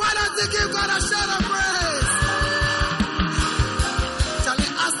 Why don't you give God a shout of praise? Charlie,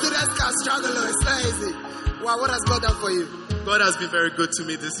 us students can struggle. It's not easy. Wow, what has God done for you? God has been very good to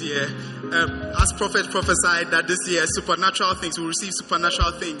me this year. As prophet prophesied that this year supernatural things, we will receive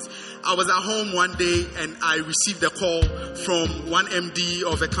supernatural things. I was at home one day and I received a call from one MD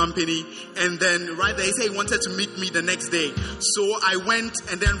of a company, and then right there he said he wanted to meet me the next day. So I went,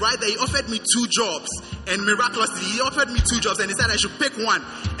 and then right there he offered me 2 jobs, and miraculously he offered me 2 jobs and he said I should pick one,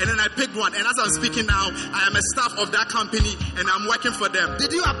 and then I picked one, and as I'm speaking now I am a staff of that company and I'm working for them.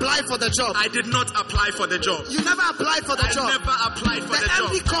 Did you apply for the job? I did not apply for the job. You never applied for the job? I never applied for the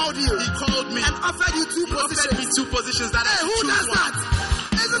job. The MD called you? He called me and offered you 2 positions. Offered me 2 positions that I who does one. that?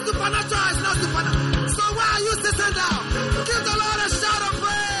 Is it supernatural? It's not supernatural. So why are you sitting down? Give the Lord a shout of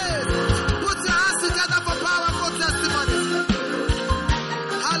praise. Put your hands together for powerful testimonies.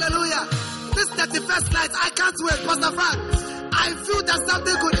 Hallelujah. This 31st night, I can't wait. Pastor Frank, I feel that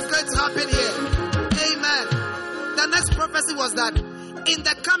something good is going to happen here. Amen. The next prophecy was that in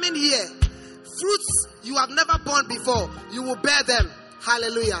the coming year, fruits you have never borne before, you will bear them.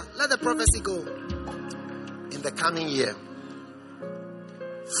 Hallelujah. Let the prophecy go. In the coming year,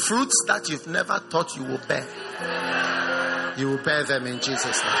 fruits that you've never thought you will bear, you will bear them in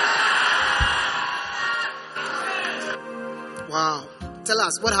Jesus' name. Wow. Tell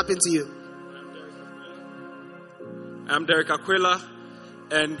us, what happened to you? I'm Derek Aquila,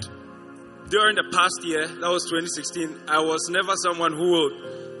 and during the past year, that was 2016, I was never someone who would,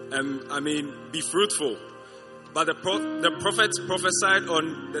 be fruitful. But the prophets prophesied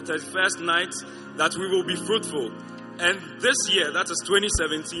on the 31st night that we will be fruitful. And this year, that is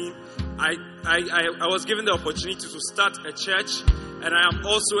 2017, I was given the opportunity to start a church, and I am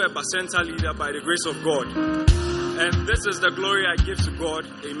also a Bacenta leader by the grace of God. And this is the glory I give to God.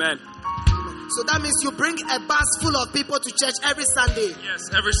 Amen. So that means you bring a bus full of people to church every Sunday.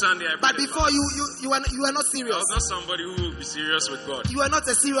 Yes, every Sunday. But before you are not serious. I was not somebody who will be serious with God. You are not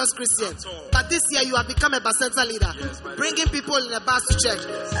a serious Christian. But this year you have become a Bacenta leader. Yes, bringing people in a bus to church.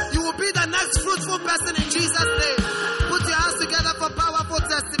 You will be the next fruitful person in Jesus' name. Put your hands together for powerful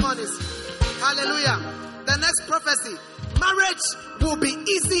testimonies. Hallelujah. The next prophecy. Marriage will be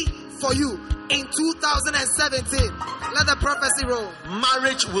easy for you in 2017. Let the prophecy roll.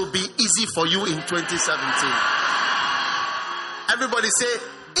 Marriage will be easy for you in 2017. Everybody say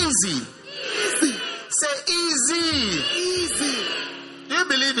easy. Easy. Say easy. Easy. Do you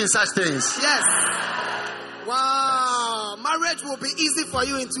believe in such things? Yes. Wow. Marriage will be easy for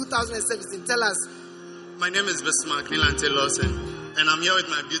you in 2017. Tell us. My name is Bismarck Nilante Lawson, and I'm here with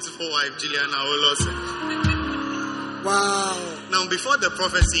my beautiful wife, Juliana Lawson. Wow. Now, before the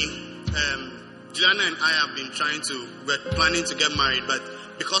prophecy, Juliana and I have been we're planning to get married, but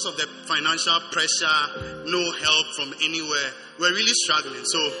because of the financial pressure, no help from anywhere, we're really struggling.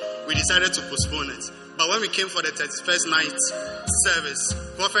 So we decided to postpone it. But when we came for the 31st night service,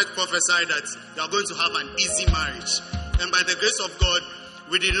 Prophet prophesied that you are going to have an easy marriage. And by the grace of God,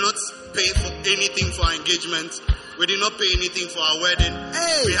 we did not pay for anything for our engagement. We did not pay anything for our wedding.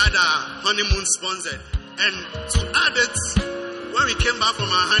 Hey. We had our honeymoon sponsored. And to add it, when we came back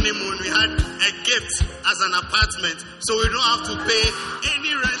from our honeymoon, we had a gift as an apartment. So we don't have to pay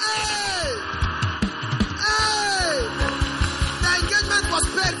any rent. Hey! Hey! The engagement was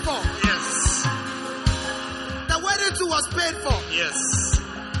paid for. Yes. The wedding too was paid for. Yes.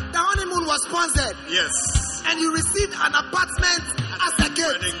 The honeymoon was sponsored. Yes. And you received an apartment as a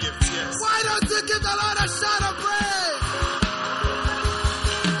gift. Wedding gift, yes. Why don't you give the Lord a shout of praise?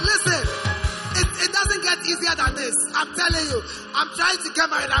 Listen, it doesn't get easier than this. I'm telling you. I'm trying to get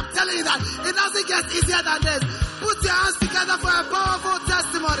married. I'm telling you that it doesn't get easier than this. Put your hands together for a powerful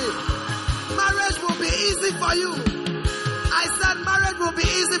testimony. Marriage will be easy for you. I said marriage will be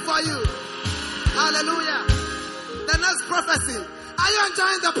easy for you. Hallelujah. The next prophecy. Are you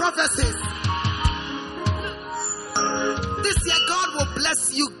enjoying the prophecies? This year, God will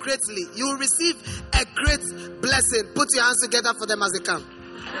bless you greatly. You will receive a great blessing. Put your hands together for them as they come.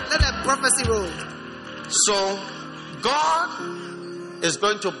 Let the prophecy roll. So, God is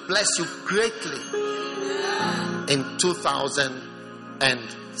going to bless you greatly in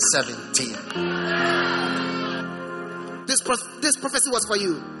 2017. This prophecy was for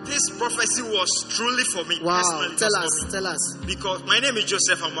you. This prophecy was truly for me. Wow. Personally, Tell us. Because my name is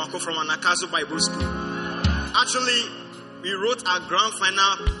Joseph Amako from Anakazo Bible School. Actually, we wrote our grand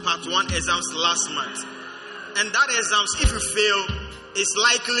final part 1 exams last month. And that exams, if you fail, it's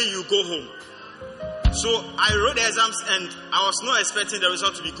likely you go home. So I wrote the exams and I was not expecting the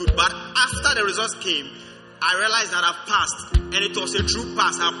result to be good. But after the results came, I realized that I've passed. And it was a true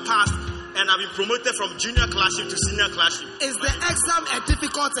pass. I've passed. And I've been promoted from junior classroom to senior classroom. Is the exam a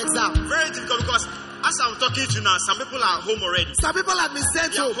difficult exam? Very difficult because as I'm talking to you now, some people are home already. Some people have been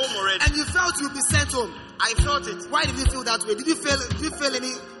sent home. Already. And you felt you'd be sent home. I felt it. Why did you feel that way? Did you fail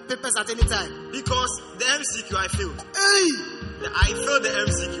any papers at any time? Because the MCQ I failed. Hey! I failed the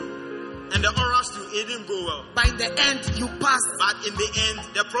MCQ. And the orals too, it didn't go well. But in the end, you passed. But in the end,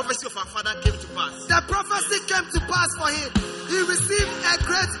 the prophecy of our father came to pass. The prophecy came to pass for him. He received a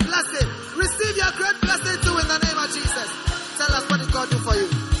great blessing. Receive your great blessing too in the name of Jesus. Tell us, what did God do for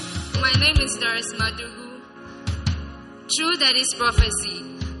you? My name is Doris Madugu. Through Daddy's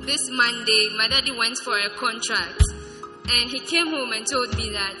prophecy, this Monday, my daddy went for a contract. And he came home and told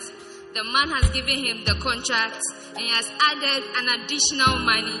me that the man has given him the contract and he has added an additional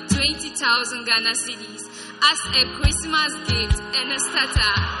money, 20,000 Ghana cedis, as a Christmas gift and a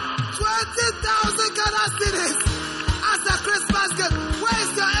starter. 20,000 Ghana cedis as a Christmas gift. Where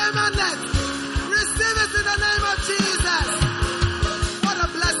is your amen then? Receive it in the name of Jesus. What a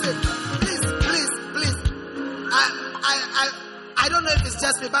blessing. Please. I don't know if it's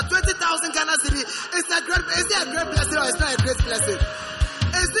just me, but 20,000 Ghana cedis is it a great blessing or it's not a great blessing?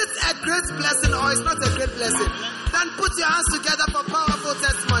 Is it a great blessing or it's not a great blessing? Then put your hands together for powerful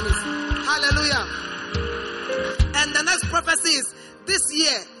testimonies. Hallelujah. And the next prophecy is this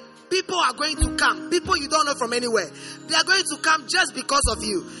year, people are going to come. People you don't know from anywhere. They are going to come just because of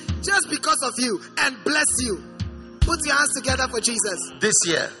you. Just because of you and bless you. Put your hands together for Jesus. This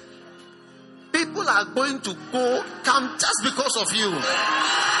year, people are going to come just because of you.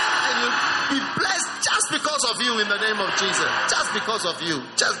 And you'll be blessed just because of you in the name of Jesus. Just because of you.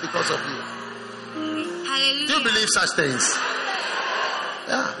 Just because of you. Hallelujah. Do you believe such things?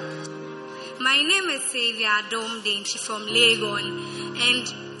 Yeah. My name is Savia Domdane. She's from Legon. And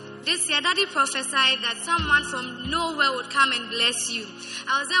this year, Daddy prophesied that someone from nowhere would come and bless you.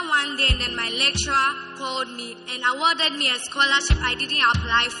 I was there one day, and then my lecturer called me and awarded me a scholarship I didn't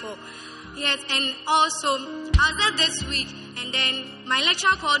apply for. Yes, and also, I was there this week, and then my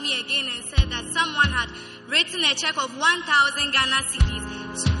lecturer called me again and said that someone had written a check of 1,000 Ghana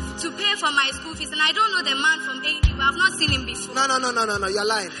cedis to pay for my school fees. And I don't know the man from AD, but I've not seen him before. No, you're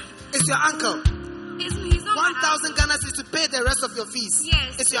lying. It's your uncle. He's not 1,000 Ghana cedis to pay the rest of your fees.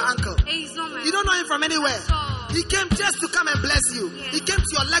 Yes. It's your uncle. He's not my You don't know him from anywhere. He came just to come and bless you. Yes. He came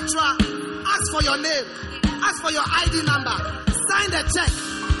to your lecturer, asked for your name, asked for your ID number, signed a check,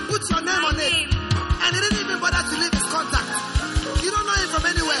 put your name on it, and he didn't even bother to leave his contact. You don't know him from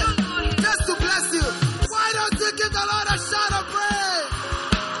anywhere. Just to bless you. Why don't you give the Lord a shout of praise?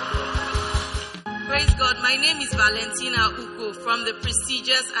 Praise God. My name is Valentina Uko from the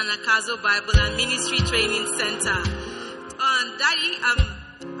prestigious Anakazo Bible and Ministry Training Center. Daddy,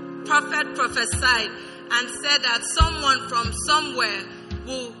 prophet prophesied and said that someone from somewhere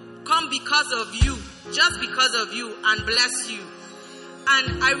will come because of you, just because of you, and bless you.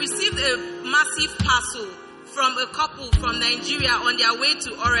 And I received a massive parcel from a couple from Nigeria on their way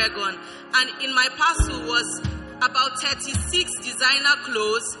to Oregon. And in my parcel was about 36 designer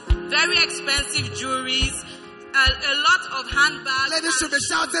clothes, very expensive jewelries, a lot of handbags. Ladies should be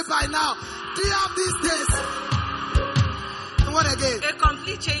shouting by now. Do you have these things? And what again? A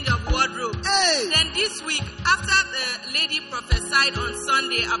complete change of wardrobe. Hey. Then this week, after the lady prophesied on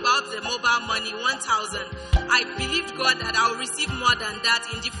Sunday about the mobile money, 1,000, I believed God that I will receive more than that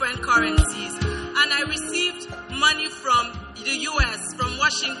in different currencies. And I received money from the US, from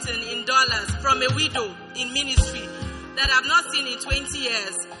Washington in dollars, from a widow in ministry that I've not seen in 20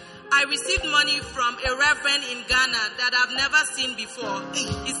 years. I received money from a reverend in Ghana that I've never seen before.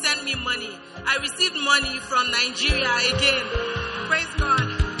 He sent me money. I received money from Nigeria again. Praise God.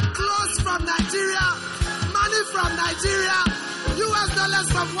 Clothes from Nigeria, money from Nigeria, US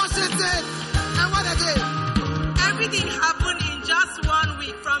dollars from Washington. And what again? Everything happened in just 1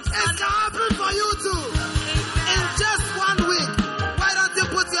 week from Sunday. It can happen for you too. In just 1 week. Why don't you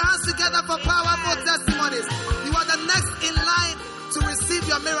put your hands together for powerful testimonies? You are the next in line to receive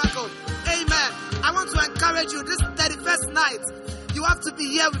your miracle. Amen. I want to encourage you this 31st night. You have to be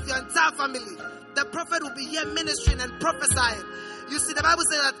here with your entire family. The prophet will be here ministering and prophesying. You see, the Bible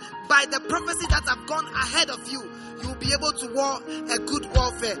says that by the prophecy that have gone ahead of you, you will be able to war a good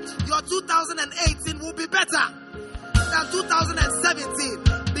warfare. Your 2018 will be better than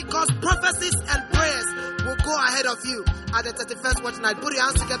 2017 because prophecies and prayers will go ahead of you at the 31st watch night. Put your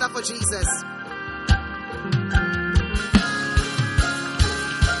hands together for Jesus.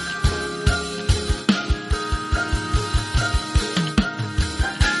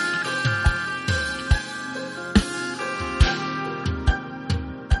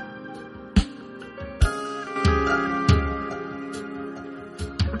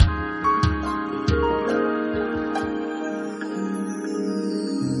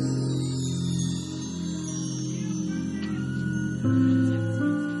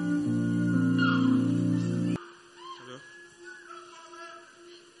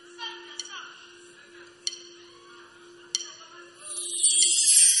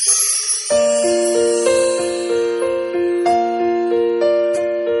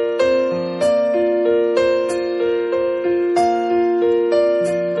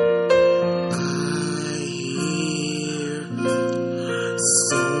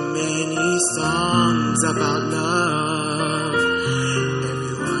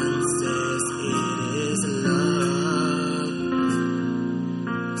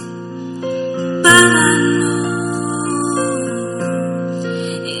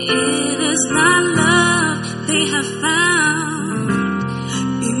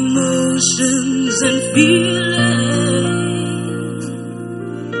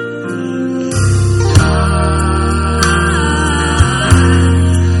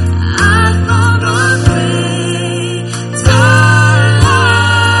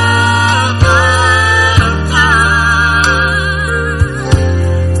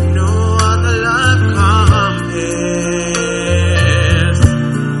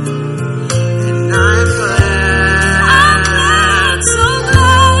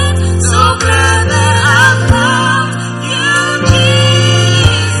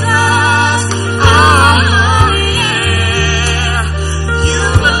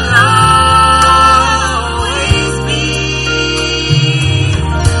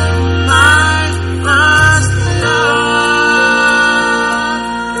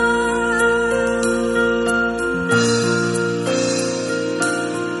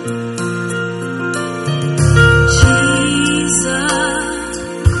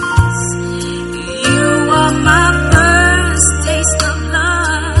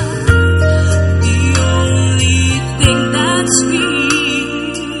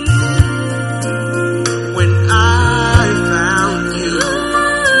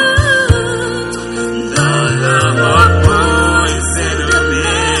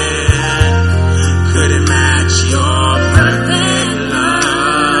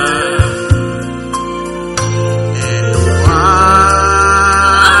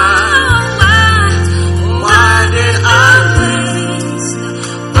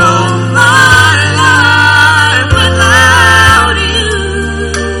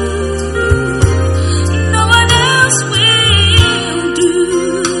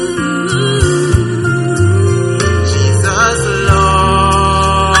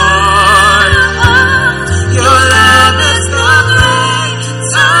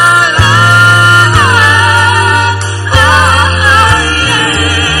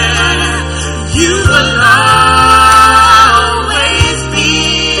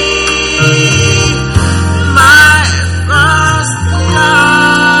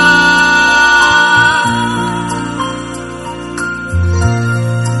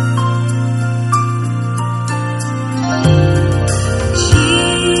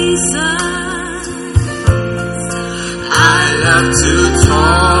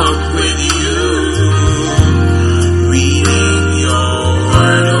 talk with you, reading your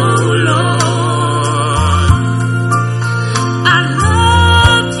word, oh Lord. I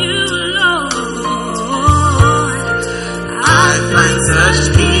love you, Lord. I find such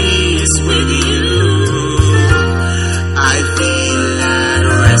peace with you. I feel at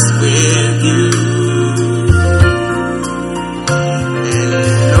rest with you.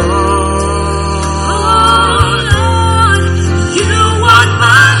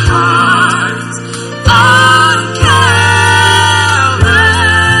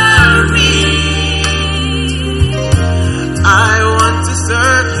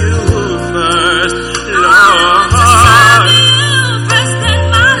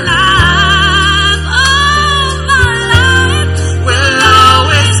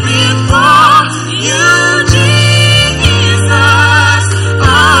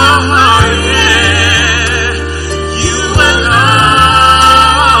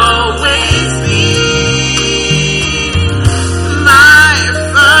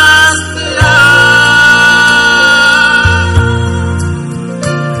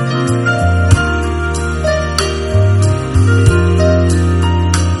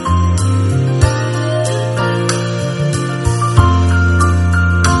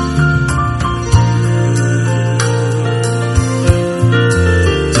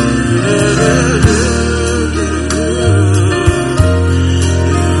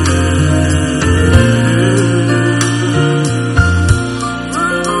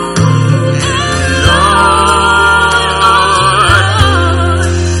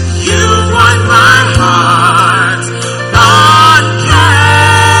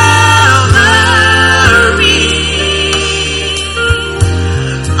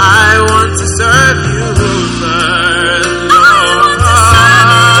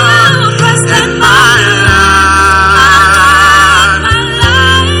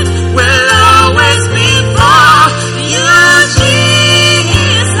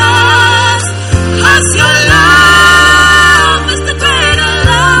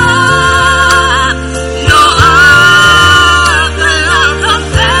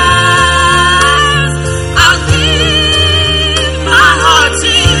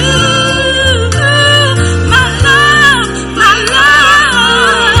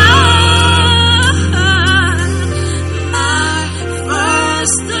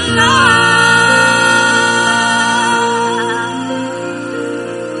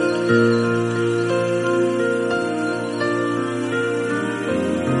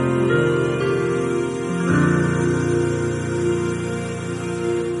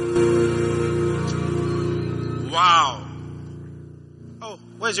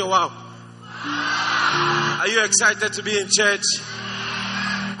 Where's your wow? Are you excited to be in church?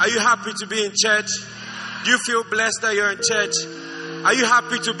 Are you happy to be in church? Do you feel blessed that you're in church? Are you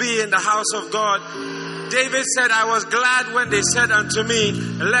happy to be in the house of God? David said, I was glad when they said unto me,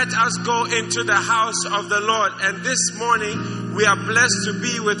 let us go into the house of the Lord. And this morning, we are blessed to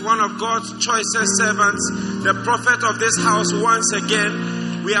be with one of God's choicest servants, the prophet of this house once again.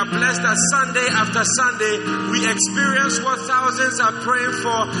 We are blessed that Sunday after Sunday, we experience what thousands are praying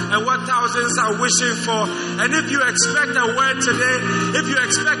for and what thousands are wishing for. And if you expect a word today, if you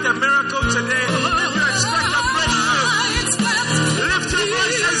expect a miracle today, if you expect a breakthrough, lift your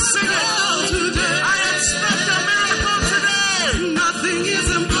voice and sing it. I expect a miracle today. Nothing is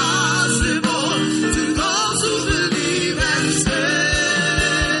impossible to those who believe and say.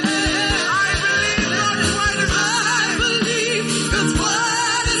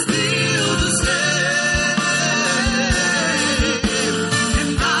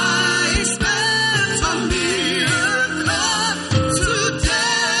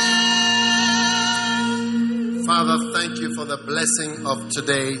 For the blessing of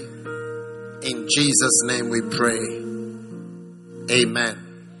today, in Jesus' name we pray. Amen.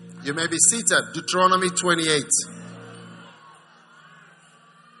 You may be seated. Deuteronomy 28.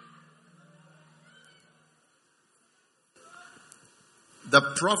 The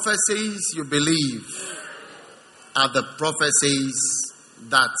prophecies you believe are the prophecies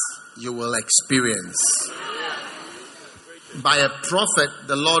that you will experience. By a prophet,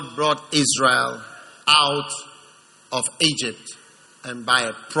 the Lord brought Israel out of Egypt, and by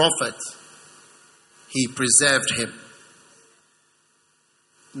a prophet he preserved him.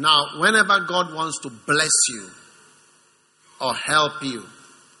 Now, whenever God wants to bless you or help you,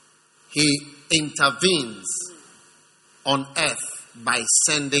 he intervenes on earth by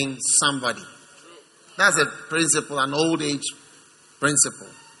sending somebody. That's a principle, an old age principle.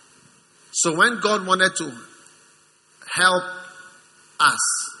 So when God wanted to help us,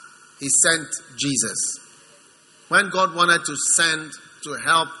 he sent Jesus. When God wanted to send to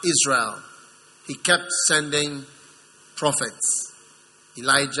help Israel, he kept sending prophets.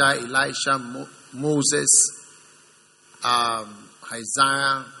 Elijah, Elisha, Moses,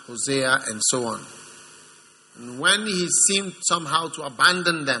 Isaiah, Hosea, and so on. And when he seemed somehow to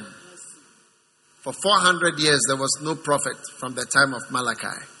abandon them, for 400 years there was no prophet from the time of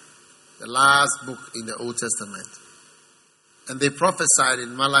Malachi, the last book in the Old Testament. And they prophesied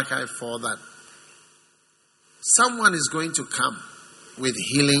in Malachi 4 that someone is going to come with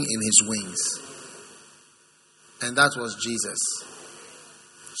healing in his wings. And that was Jesus.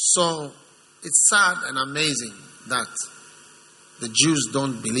 So it's sad and amazing that the Jews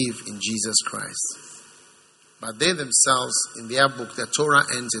don't believe in Jesus Christ. But they themselves, in their book, the Torah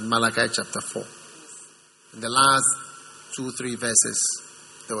ends in Malachi chapter 4. In the last 2-3 verses,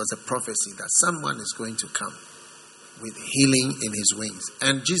 there was a prophecy that someone is going to come with healing in his wings.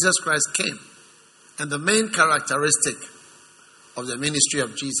 And Jesus Christ came. And the main characteristic of the ministry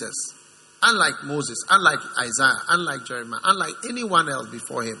of Jesus, unlike Moses, unlike Isaiah, unlike Jeremiah, unlike anyone else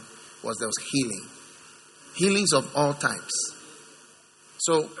before him, was there was healing. Healings of all types.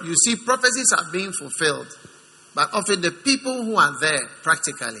 So you see, prophecies are being fulfilled, but often the people who are there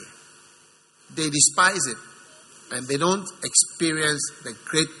practically, they despise it and they don't experience the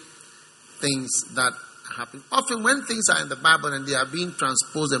great things that happen. Often when things are in the Bible and they are being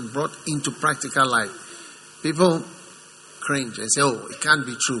transposed and brought into practical life, people cringe and say, oh, it can't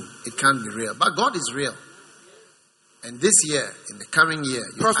be true. It can't be real. But God is real. And this year, in the coming year,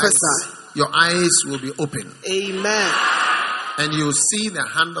 your eyes will be open. Amen. And you will see the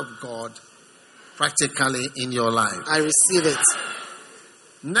hand of God practically in your life. I receive it.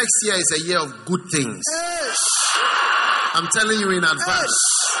 Next year is a year of good things. I'm telling you in advance.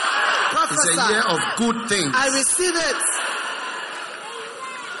 It's a year of good things. I receive it.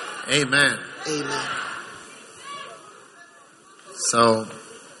 Amen. Amen. So,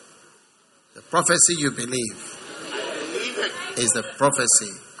 the prophecy you believe is the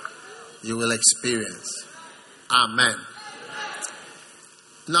prophecy you will experience. Amen.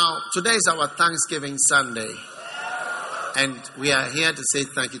 Now, today is our Thanksgiving Sunday. And we are here to say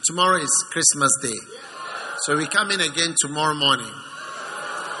thank you. Tomorrow is Christmas Day. So we come in again tomorrow morning.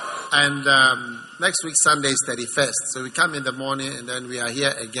 And next week, Sunday is 31st. So we come in the morning and then we are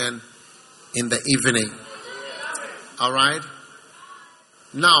here again in the evening. All right?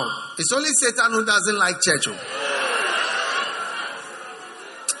 Now, it's only Satan who doesn't like church.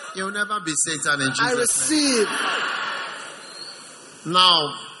 You'll never be Satan in Jesus' I receive. name.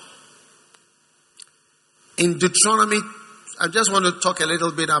 Now, in Deuteronomy, I just want to talk a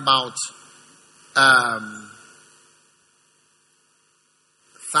little bit about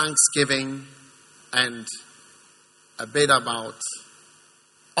Thanksgiving and a bit about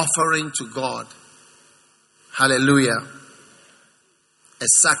offering to God. Hallelujah. A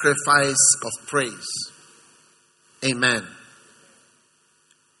sacrifice of praise. Amen.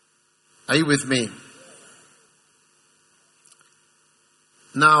 Are you with me?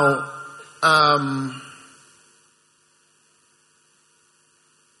 Now,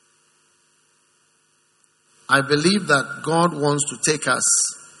 I believe that God wants to take us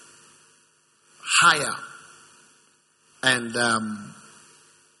higher. And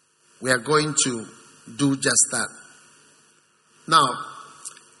we are going to do just that. Now,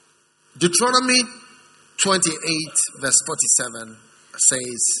 Deuteronomy 28 verse 47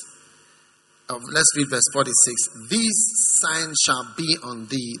 says, let's read verse 46. These signs shall be on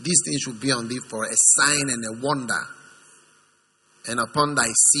thee. These things will be on thee for a sign and a wonder, and upon thy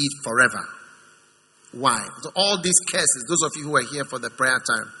seed forever. Why? So all these curses, those of you who are here for the prayer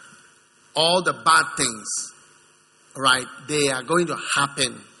time, all the bad things, right, they are going to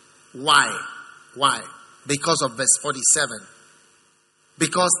happen. Why? Why? Because of verse 47.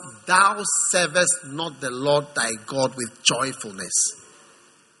 Because thou servest not the Lord thy God with joyfulness.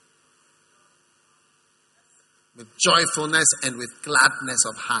 With joyfulness and with gladness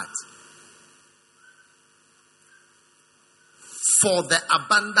of heart. For the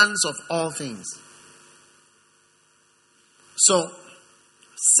abundance of all things. So,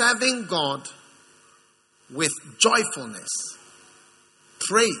 serving God with joyfulness,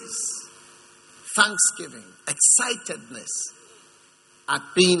 praise, thanksgiving, excitedness at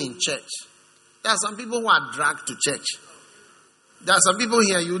being in church. There are some people who are dragged to church. There are some people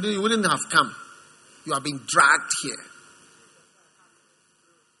here, you wouldn't have come. You have been dragged here.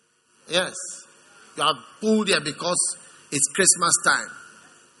 Yes. You are pulled here because it's Christmas time.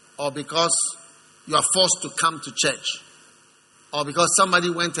 Or because you are forced to come to church. Or because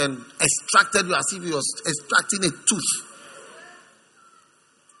somebody went and extracted you as if he was extracting a tooth.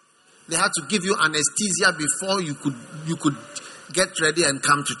 They had to give you anesthesia before you could get ready and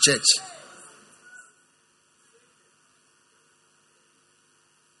come to church.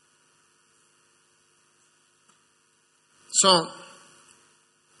 So,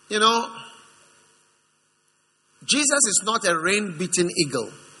 Jesus is not a rain-beaten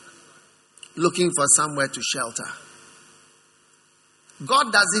eagle looking for somewhere to shelter.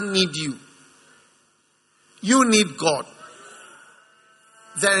 God doesn't need you. You need God.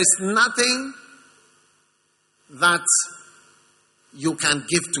 There is nothing that you can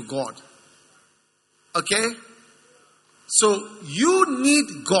give to God. Okay? So you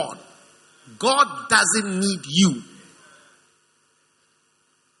need God. God doesn't need you.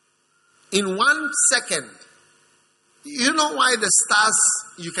 In 1 second, you know why the stars,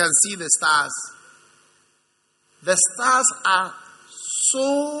 you can see the stars. The stars are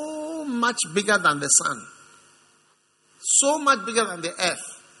so much bigger than the sun. So much bigger than the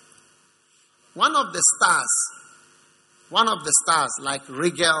earth. One of the stars, like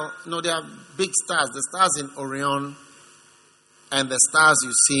Rigel, there are big stars. The stars in Orion and the stars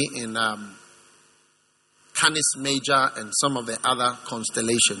you see in Canis Major and some of the other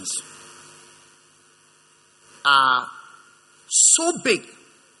constellations are so big.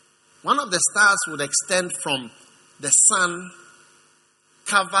 One of the stars would extend from the sun,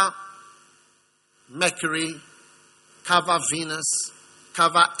 cover Mercury, cover Venus,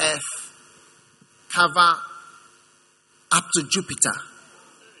 cover Earth, cover up to Jupiter.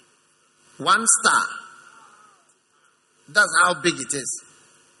 One star. That's how big it is.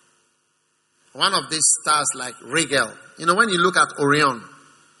 One of these stars like Rigel. When you look at Orion,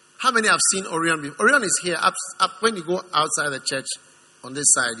 how many have seen Orion before? Orion is here. Up when you go outside the church, on this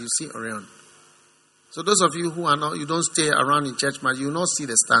side, you see Orion. So those of you who are not, you don't stay around in church, but you will not see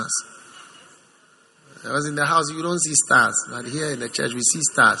the stars. I was in the house, you don't see stars. But here in the church, we see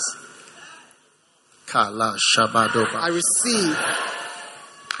stars. Kala Shabadoba. I receive.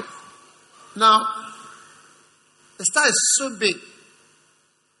 Now, the star is so big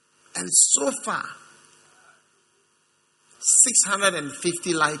and so far.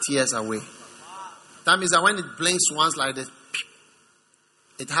 650 light years away. That means that when it blinks once like this,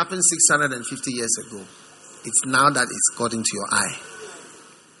 it happened 650 years ago. It's now that it's got into your eye.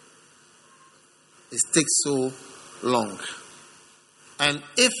 It takes so long. And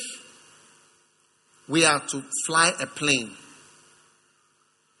if we are to fly a plane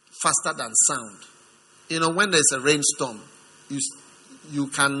faster than sound, when there's a rainstorm, you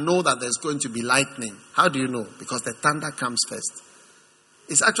can know that there's going to be lightning. How do you know? Because the thunder comes first.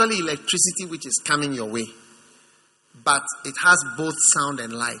 It's actually electricity which is coming your way. But it has both sound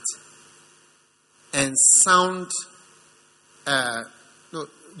and light. And sound,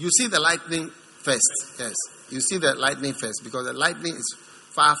 you see the lightning first. Yes, you see the lightning first because the lightning is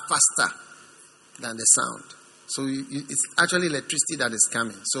far faster than the sound. So it's actually electricity that is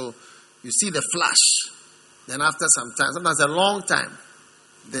coming. So you see the flash. Then after some time, sometimes a long time,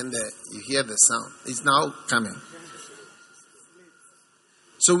 then you hear the sound. It's now coming.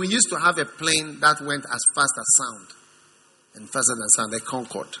 So we used to have a plane that went as fast as sound. And faster than sound, the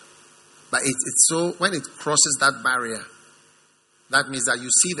Concorde. But it's so, when it crosses that barrier, that means that you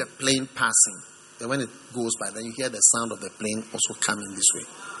see the plane passing. Then when it goes by, then you hear the sound of the plane also coming this way.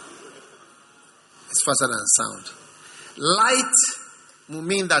 It's faster than sound. Light will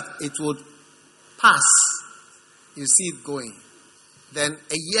mean that it would pass. You see it going. Then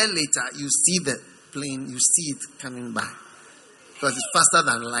a year later, you see the plane, you see it coming by. Because it's faster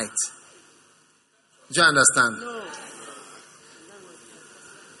than light. Do you understand? No.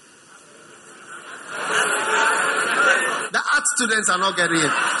 The art students are not getting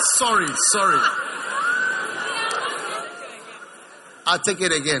it. Sorry. I'll take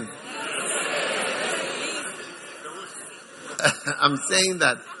it again. I'm saying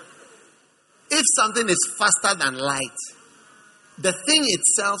that if something is faster than light, the thing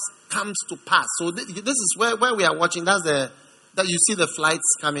itself comes to pass. So this is where we are watching. That you see the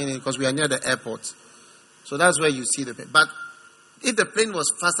flights coming in because we are near the airport. So that's where you see the plane. But if the plane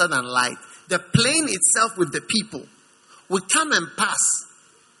was faster than light, the plane itself with the people will come and pass.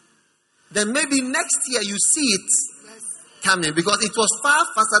 Then maybe next year you see it coming because it was far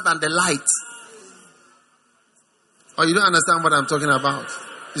faster than the light. Or you don't understand what I'm talking about?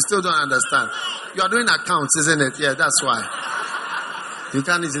 You still don't understand. You are doing accounts, isn't it? Yeah, that's why. You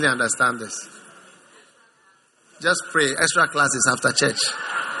can't easily understand this. Just pray. Extra classes after church.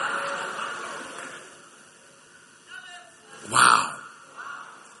 Wow.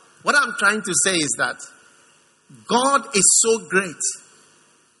 What I'm trying to say is that God is so great.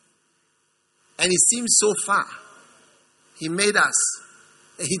 And He seems so far. He made us.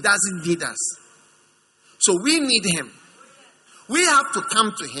 He doesn't need us. So we need Him. We have to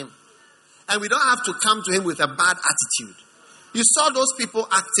come to him. And we don't have to come to him with a bad attitude. You saw those people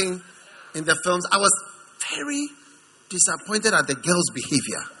acting in the films. I was very disappointed at the girl's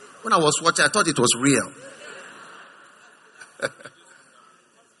behavior. When I was watching, I thought it was real.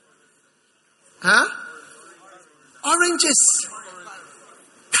 Huh? Oranges.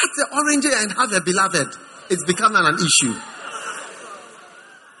 Cut the orange and have a beloved. It's become an issue.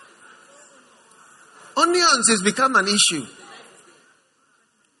 Onions has become an issue.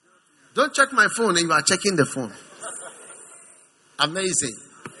 Don't check my phone and you are checking the phone. Amazing.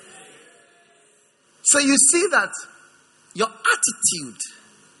 So you see that your attitude,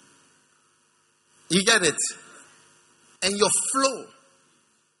 you get it, and your flow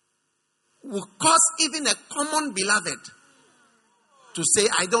will cause even a common beloved to say,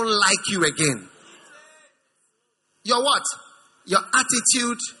 I don't like you again. Your what? Your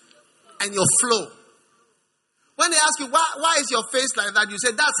attitude and your flow. When they ask you, why is your face like that? You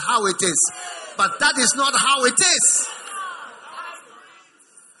say, that's how it is. But that is not how it is.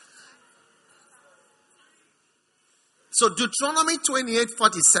 So Deuteronomy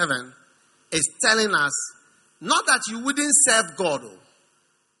 28:47 is telling us, not that you wouldn't serve God.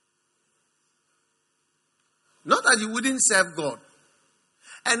 Not that you wouldn't serve God.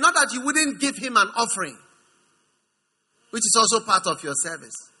 And not that you wouldn't give him an offering, which is also part of your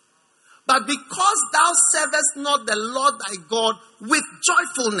service. But because thou servest not the Lord thy God with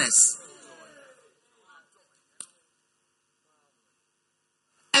joyfulness.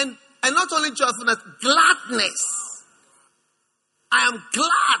 And not only joyfulness, gladness. I am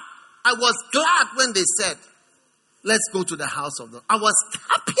glad. I was glad when they said, let's go to the house of the Lord. I was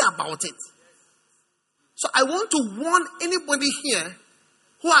happy about it. So I want to warn anybody here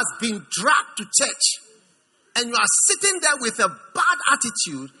who has been dragged to church and you are sitting there with a bad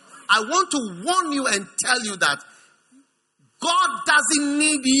attitude. I want to warn you and tell you that God doesn't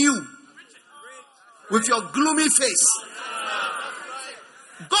need you with your gloomy face.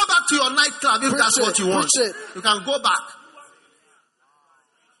 Go back to your nightclub if that's what you want. You can go back.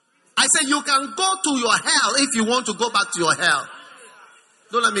 I said you can go to your hell if you want to go back to your hell.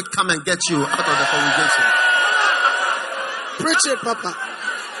 Don't let me come and get you out of the congregation. Preach it, Papa.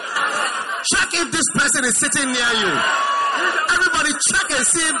 Check if this person is sitting near you. Everybody check and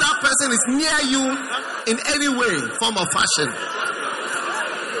see if that person is near you in any way, form or fashion.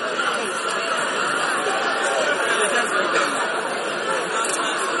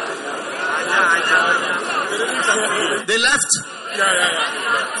 They left.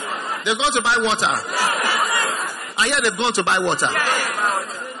 They're going to buy water. I hear they've gone to buy water.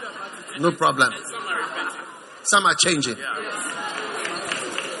 No problem. Some are changing.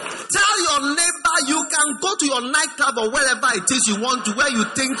 Tell your neighbor you can go to your nightclub or wherever it is you want to, where you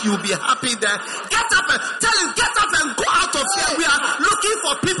think you'll be happy there. Get up and tell him, get up and go out of here. We are looking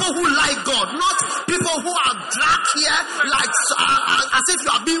for people who like God, not people who are dragged here like as if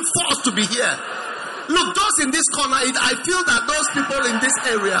you are being forced to be here. Look, those in this corner, I feel that those people in this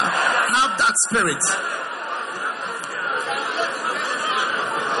area have that spirit.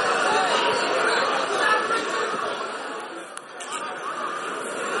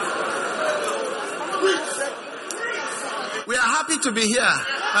 We are happy to be here.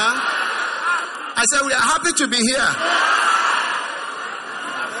 Huh? I said we are happy to be here.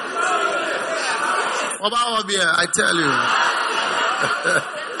 About here, I tell you.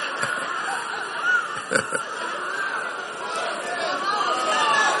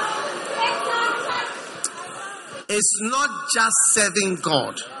 It's not just serving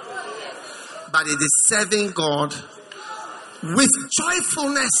God, but it is serving God with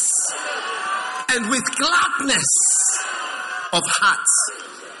joyfulness and with gladness of hearts.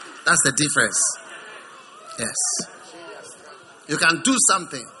 That's the difference. Yes. You can do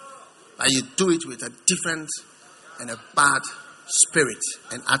something, but you do it with a different and a bad spirit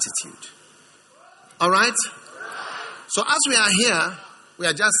and attitude. All right? So as we are here, we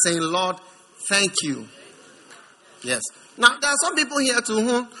are just saying, Lord, thank you. Yes. Now, there are some people here to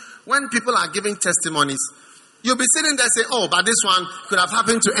whom, when people are giving testimonies, you'll be sitting there saying, oh, but this one could have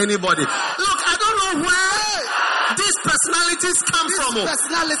happened to anybody. Look, I don't know where these personalities come from.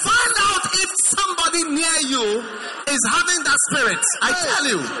 Find out if somebody near you is having that spirit. I tell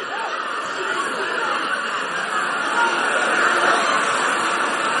you.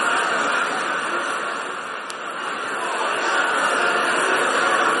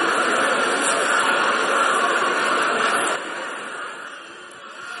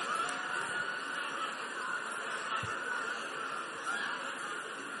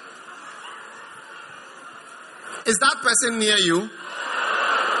 Is that person near you?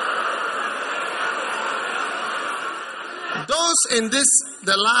 Those in this,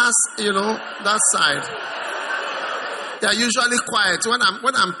 the last, that side, they are usually quiet.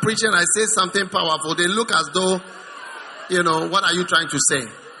 When I'm preaching, I say something powerful. They look as though, what are you trying to say?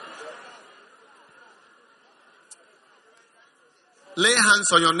 Lay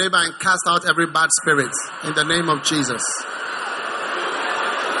hands on your neighbor and cast out every bad spirit in the name of Jesus.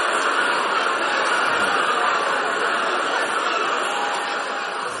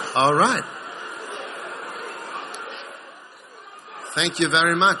 All right. Thank you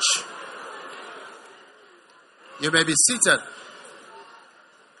very much. You may be seated.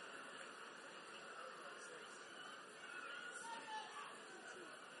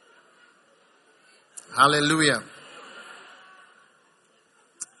 Hallelujah.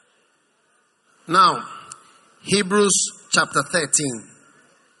 Now, Hebrews chapter 13.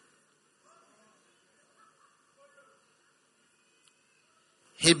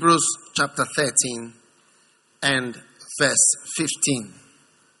 Hebrews chapter 13 and verse 15.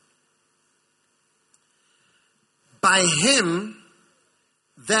 By him,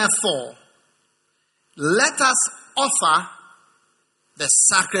 therefore, let us offer the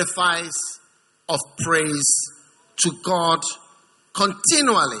sacrifice of praise to God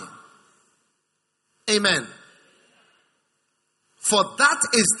continually. Amen. For that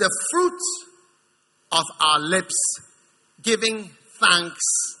is the fruit of our lips, giving thanks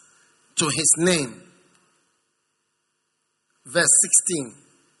to his name. Verse 16.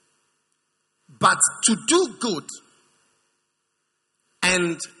 But to do good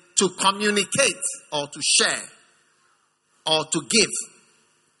and to communicate or to share or to give,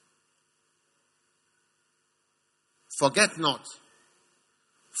 forget not,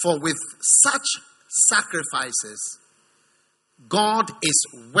 for with such sacrifices God is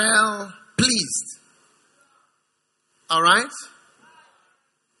well pleased. All right?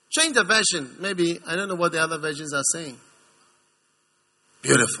 Change the version. Maybe, I don't know what the other versions are saying.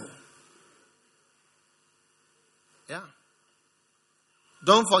 Beautiful. Yeah.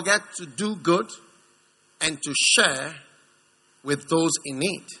 Don't forget to do good and to share with those in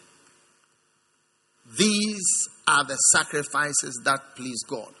need. These are the sacrifices that please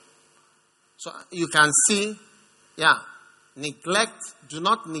God. So you can see, do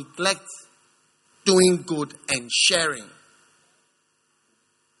not neglect doing good and sharing,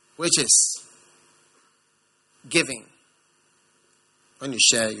 which is giving. When you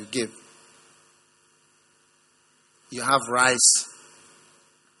share, you give. You have rice,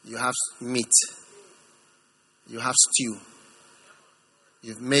 you have meat, you have stew.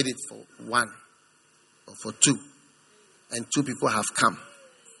 You've made it for one or for two, and two people have come.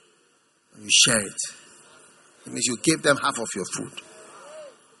 You share it. It means you give them half of your food.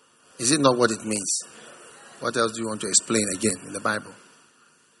 Is it not what it means? What else do you want to explain again in the Bible?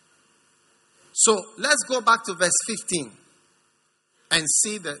 So let's go back to verse 15 and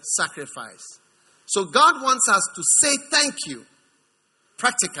see the sacrifice. So God wants us to say thank you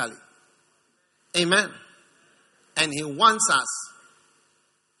practically. Amen. And he wants us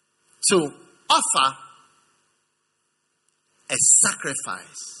to offer a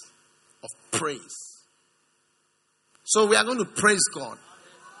sacrifice of praise. So we are going to praise God.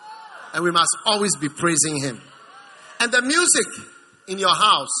 And we must always be praising him. And the music in your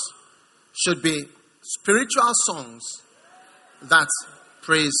house should be spiritual songs that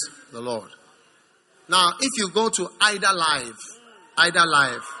praise the Lord. Now, if you go to Ida Live,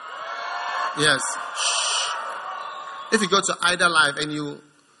 yes. If you go to Ida Live and you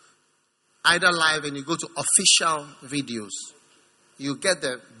go to official videos, you get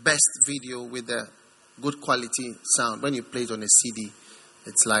the best video with the good quality sound. When you play it on a CD,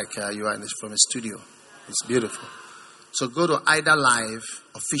 it's like you are from a studio. It's beautiful. So go to Ida Live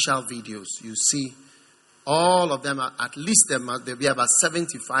official videos. You see all of them, at least there'll be about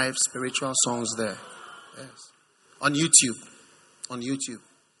 75 spiritual songs there. Yes. On YouTube.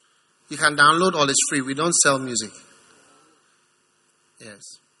 You can download all, it's free. We don't sell music.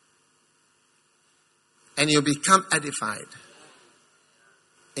 Yes. And you become edified.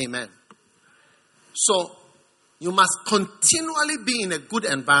 Amen. So, you must continually be in a good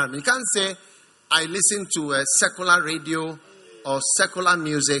environment. You can't say, I listen to a secular radio or secular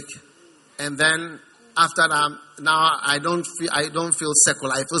music, and then after that, now I don't feel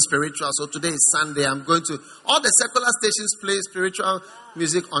secular. I feel spiritual. So today is Sunday. I'm going to all the secular stations play spiritual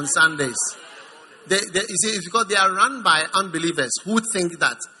music on Sundays. You see, it's because they are run by unbelievers who think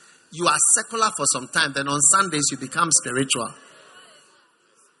that you are secular for some time, then on Sundays you become spiritual.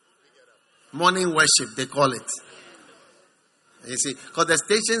 Morning worship, they call it. You see, because the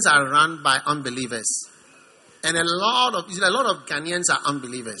stations are run by unbelievers, and a lot of Ghanaians are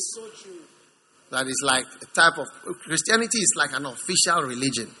unbelievers. that is like a type of Christianity is like an official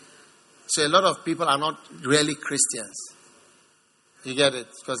religion. So a lot of people are not really Christians. You get it?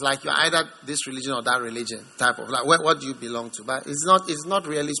 Because like you're either this religion or that religion type of like what do you belong to? But it's not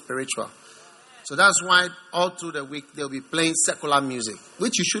really spiritual. So that's why all through the week they'll be playing secular music,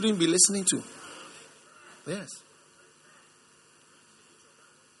 which you shouldn't be listening to. Yes.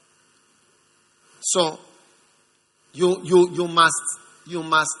 So you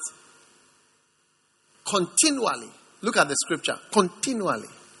must continually look at the scripture, continually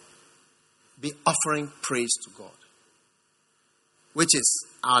be offering praise to God, which is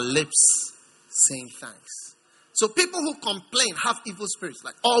our lips saying thanks. So people who complain have evil spirits,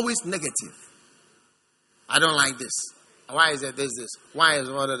 like always negative. I don't like this. Why is it this? Why is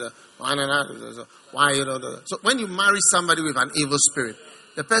why you know? So when you marry somebody with an evil spirit,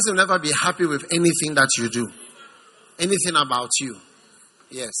 the person will never be happy with anything that you do, anything about you.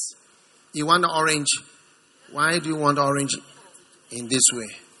 Yes, you want the orange. Why do you want orange in this way?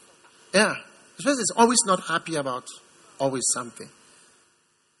 Yeah, the person is always not happy about always something.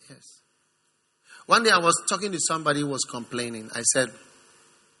 Yes. One day I was talking to somebody who was complaining. I said,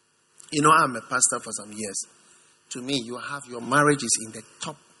 you know, I'm a pastor for some years. To me, your marriage is in the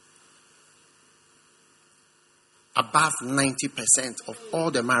top, above 90% of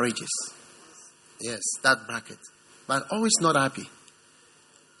all the marriages. Yes, that bracket. But always not happy.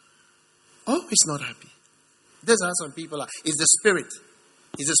 Always not happy. That's how some people are. It's the spirit.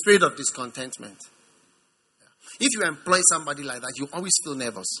 It's the spirit of discontentment. If you employ somebody like that, you always feel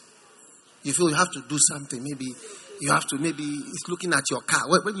nervous. You feel you have to do something. Maybe he's looking at your car.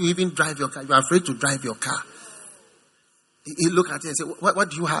 When you even drive your car, you're afraid to drive your car. He look at it and say, what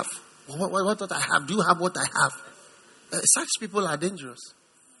do you have? What do I have? Do you have what I have? Such people are dangerous.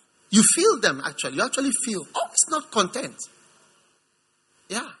 You feel them actually. You actually feel, it's not content.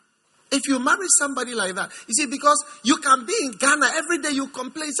 Yeah. If you marry somebody like that, you see, because you can be in Ghana every day, you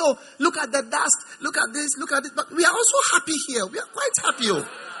complain, so look at the dust, look at this, look at it. But we are also happy here. We are quite happy.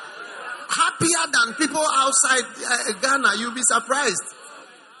 Happier than people outside Ghana. You'll be surprised.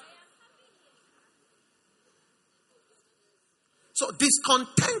 So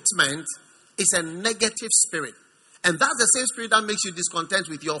discontentment is a negative spirit. And that's the same spirit that makes you discontent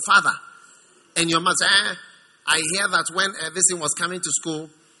with your father. And your mother, I hear that when this thing was coming to school,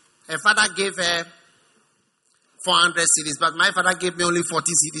 her father gave her 400 cedis, but my father gave me only 40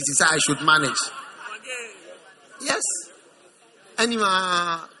 cedis. He said I should manage. Yes. And you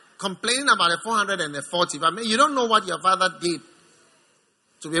are complaining about the 400 and the 40, but you don't know what your father did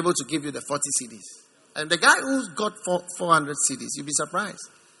to be able to give you the 40 cedis. And the guy who's got 400 cedis, you'll be surprised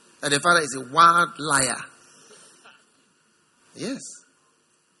that the father is a wild liar. Yes.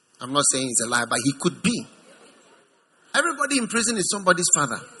 I'm not saying he's a liar, but he could be. Everybody in prison is somebody's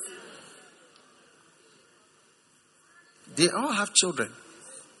father. They all have children.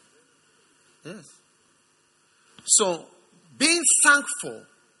 Yes. So, being thankful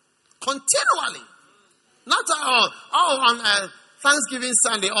continually, not on Thanksgiving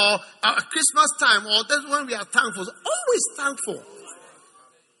Sunday or Christmas time, or that's when we are thankful. Always thankful.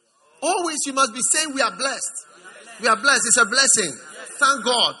 Always you must be saying we are blessed. We are blessed. It's a blessing. Thank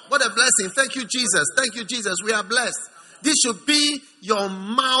God. What a blessing. Thank you, Jesus. Thank you, Jesus. We are blessed. This should be your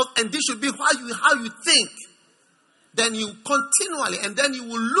mouth, and this should be how you think. Then you continually, and then you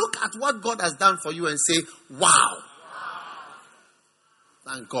will look at what God has done for you and say, wow.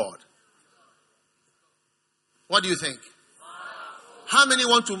 Thank God. What do you think? How many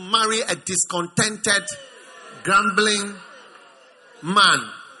want to marry a discontented, grumbling man?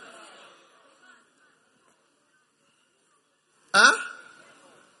 Huh?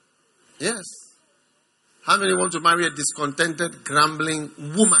 Yes. How many want to marry a discontented, grumbling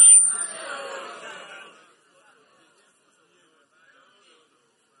woman?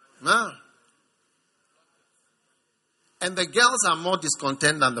 No. And the girls are more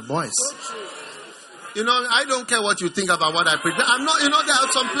discontent than the boys. You know, I don't care what you think about what I preach. I'm not, there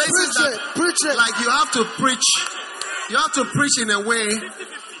are some places preach it. Like you have to preach in a way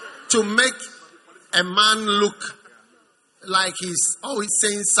to make a man look like he's always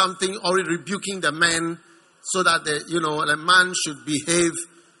saying something or rebuking the men so that the man should behave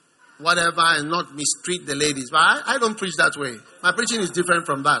whatever and not mistreat the ladies. But I don't preach that way. My preaching is different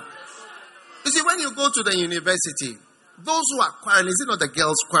from that. You see, when you go to the university, those who are quarreling, is it not the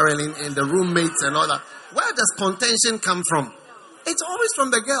girls quarreling and the roommates and all that? Where does contention come from? It's always from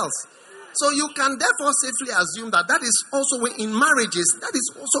the girls. So you can therefore safely assume that is also in marriages, that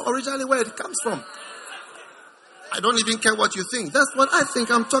is also originally where it comes from. I don't even care what you think. That's what I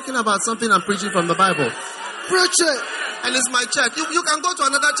think. I'm talking about something I'm preaching from the Bible. Preach it. And it's my church. You can go to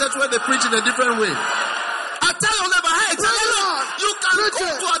another church where they preach in a different way. I tell your neighbor, hey, you can go to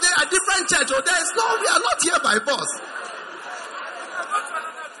a different church. Or there is no, we are not here by force.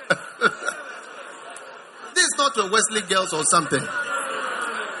 This is not a Wesley Girls or something.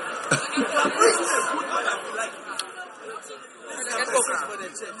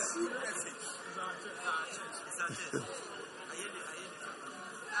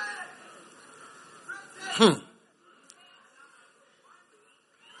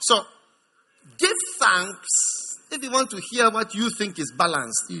 So, give thanks. If you want to hear what you think is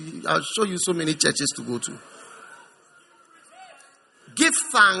balanced, I'll show you so many churches to go to. Give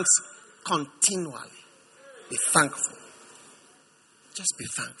thanks continually. Be thankful. Just be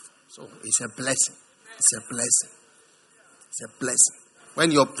thankful. So, it's a blessing. It's a blessing. It's a blessing.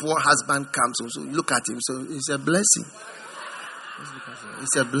 When your poor husband comes, also look at him. So, it's a blessing.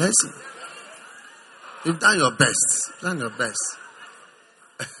 It's a blessing. You've done your best. Done your best.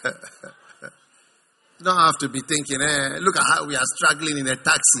 You don't have to be thinking, look at how we are struggling in a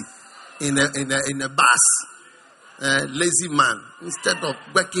taxi, in a bus. Lazy man. Instead of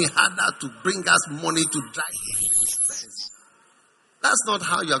working harder to bring us money to drive. That's not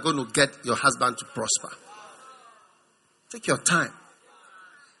how you are going to get your husband to prosper. Take your time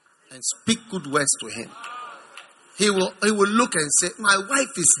and speak good words to him. He will look and say, my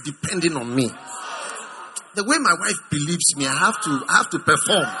wife is depending on me. The way my wife believes me, I have to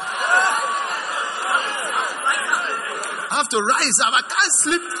perform. I have to rise up. I can't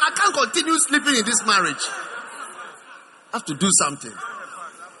sleep. I can't continue sleeping in this marriage. I have to do something.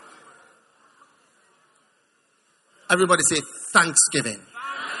 Everybody say thanksgiving.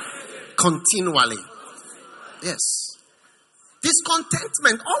 Continually. Yes.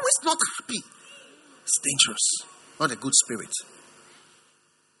 Discontentment, always not happy. It's dangerous. Not a good spirit.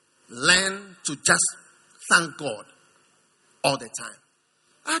 Learn to just thank God all the time.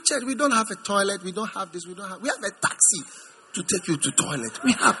 Our church, we don't have a toilet. We don't have this. We have a taxi to take you to toilet.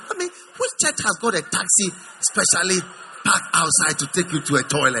 We have. Which church has got a taxi specially parked outside to take you to a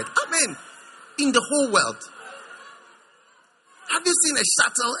toilet? In the whole world. Have you seen a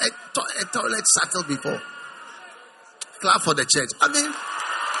shuttle, a toilet shuttle before? Clap for the church.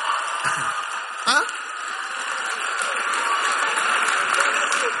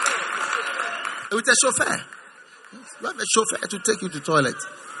 With a chauffeur. You have a chauffeur to take you to toilet.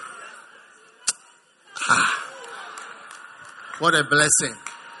 What a blessing.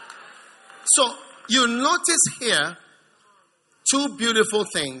 So, you notice here two beautiful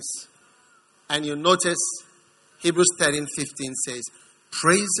things. And you notice Hebrews 13:15 says,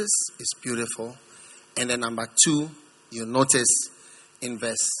 praises is beautiful. And then number 2, you notice in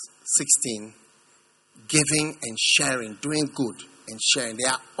verse 16, giving and sharing, doing good and sharing. They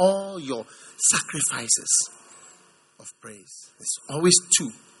are all your sacrifices of praise. It's always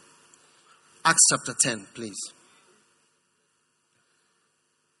 2. Acts chapter 10, please.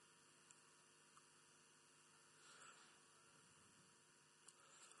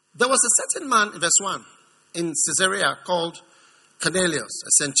 There was a certain man, verse 1, in Caesarea called Cornelius,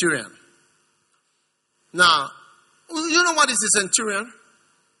 a centurion. Now, you know what is a centurion?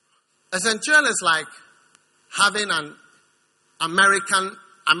 A centurion is like having an American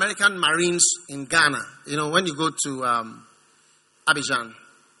Marines in Ghana. You know, when you go to Abidjan,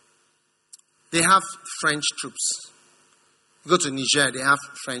 they have French troops. You go to Niger, they have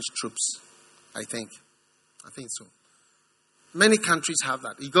French troops, I think so. Many countries have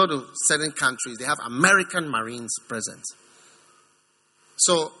that. You go to certain countries, they have American Marines present.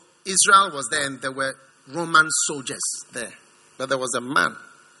 So Israel was there and there were Roman soldiers there. But there was a man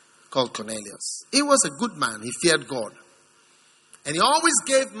called Cornelius. He was a good man. He feared God. And he always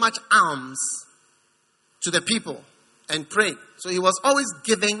gave much alms to the people and prayed. So he was always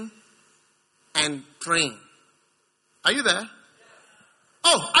giving and praying. Are you there?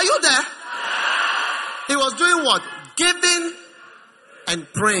 Oh, are you there? He was doing what? Giving and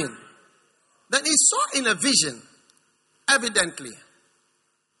praying. Then he saw in a vision, evidently,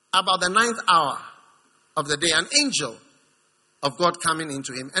 about the 9th hour of the day, an angel of God coming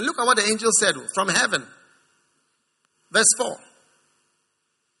into him. And look at what the angel said from heaven. Verse 4.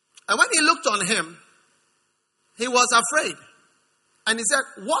 And when he looked on him, he was afraid. And he said,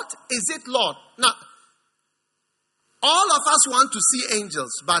 what is it, Lord? Now, all of us want to see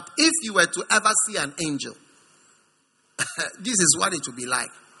angels, but if you were to ever see an angel, this is what it would be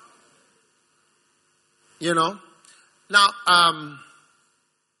like. You know? Now,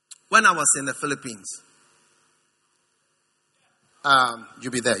 when I was in the Philippines,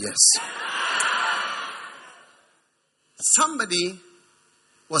 you'll be there, yes. Somebody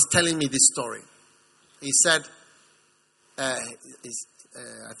was telling me this story. He said,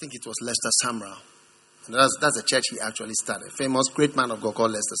 I think it was Lester Sumrall. And that's the church he actually started. A famous great man of God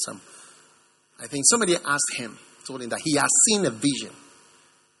called Lester Sumrall. I think somebody asked him, told him that he has seen a vision.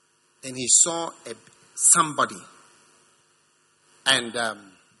 And he saw somebody. And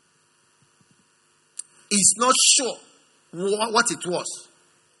he's not sure what it was.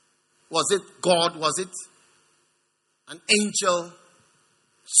 Was it God? Was it an angel?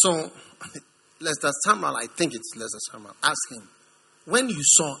 So Lester Sumrall, I think it's Lester Sumrall, asked him, when you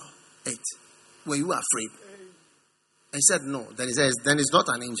saw it, were you afraid? And he said, no. Then he says, then it's not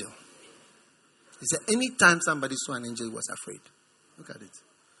an angel. He said, anytime somebody saw an angel, he was afraid. Look at it.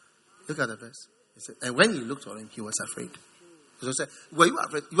 Look at the verse. He said, and when he looked at him, he was afraid. So he said, were you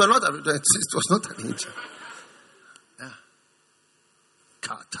afraid? You were not afraid. It was not an angel. Yeah.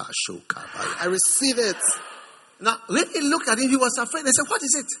 I receive it. Now, when he looked at him, he was afraid. I said, what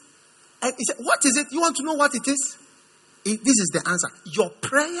is it? And he said, what is it? You want to know what it is? This is the answer. Your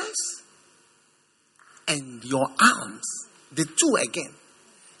prayers and your alms. The two again.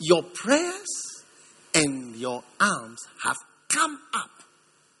 Your prayers and your alms have come up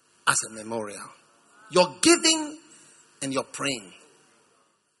as a memorial. Your giving and your praying.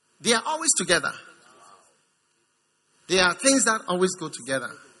 They are always together. There are things that always go together.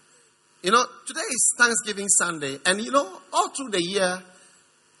 You know, today is Thanksgiving Sunday. And you know, all through the year,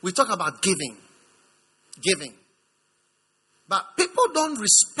 we talk about giving. Giving. But people don't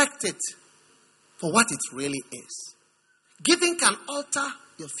respect it for what it really is. Giving can alter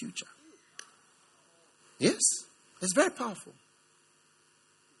your future. Yes, it's very powerful.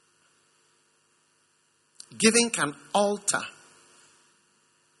 Giving can alter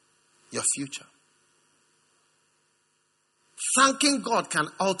your future. Thanking God can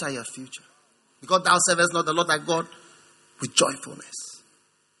alter your future. Because thou servest not the Lord thy God with joyfulness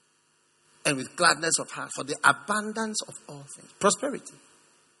and with gladness of heart, for the abundance of all things. Prosperity.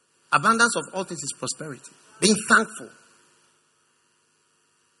 Abundance of all things is prosperity. Being thankful.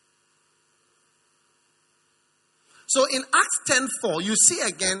 So in Acts 10:4, you see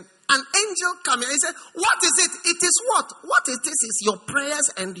again an angel coming. He said, what is it? It is what? What it is your prayers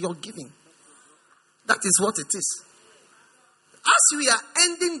and your giving. That is what it is. As we are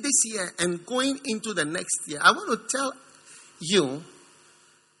ending this year and going into the next year, I want to tell you,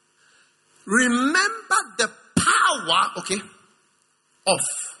 remember the power, of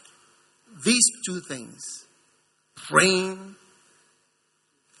these two things. Praying,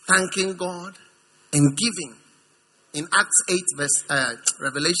 thanking God, and giving. In Acts 8,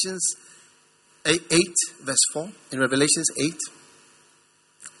 Revelations 8, verse 4, in Revelations 8,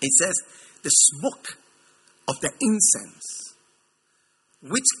 it says, the smoke of the incense,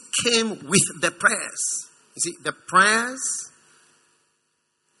 which came with the prayers. You see, the prayers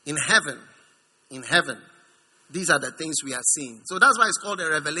in heaven, these are the things we are seeing. So that's why it's called a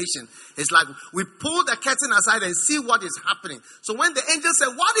revelation. It's like we pull the curtain aside and see what is happening. So when the angel said,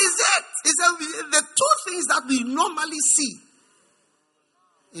 what is it? He said, the two things that we normally see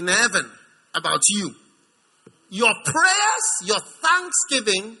in heaven about you. Your prayers, your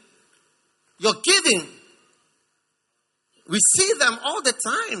thanksgiving, your giving. We see them all the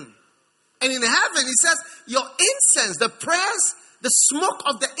time. And in heaven, it says, your incense, the prayers, the smoke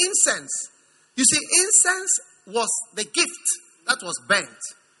of the incense. You see, incense was the gift that was burnt.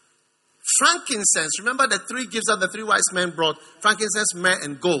 Frankincense, remember the three gifts that the three wise men brought? Frankincense, myrrh,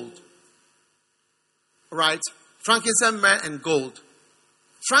 and gold. Right? Frankincense, myrrh, and gold.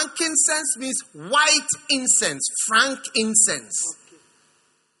 Frankincense means white incense. Frankincense.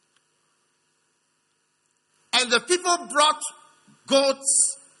 And the people brought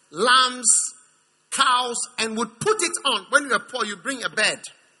goats, lambs, cows, and would put it on. When you are poor, you bring a bed.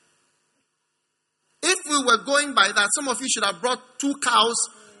 If we were going by that, some of you should have brought 2 cows.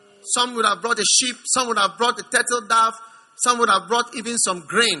 Some would have brought a sheep. Some would have brought a turtle dove. Some would have brought even some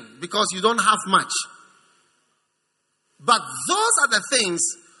grain because you don't have much. But those are the things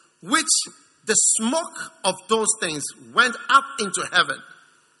which the smoke of those things went up into heaven.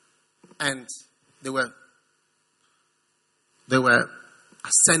 And they were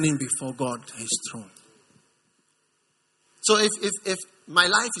ascending before God, his throne. So if my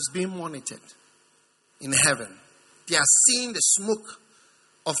life is being monitored in heaven, they are seeing the smoke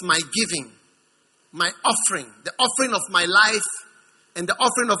of my giving, my offering, the offering of my life, and the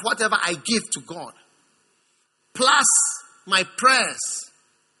offering of whatever I give to God. Plus my prayers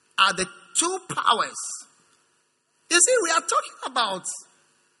are the two powers. You see, we are talking about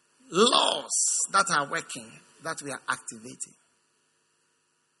laws that are working, that we are activating.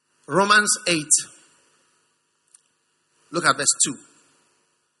 Romans 8. Look at verse 2.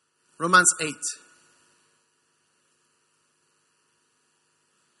 Romans 8.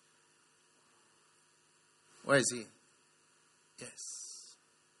 Where is he? Yes.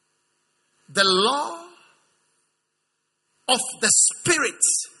 The law of the spirit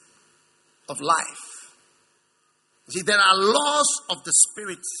of life. See, there are laws of the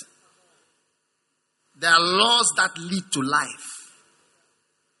spirit. There are laws that lead to life.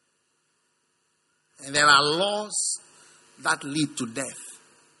 And there are laws that lead to death.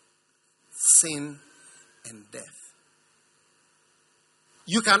 Sin and death.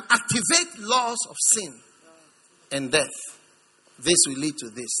 You can activate laws of sin and death. This will lead to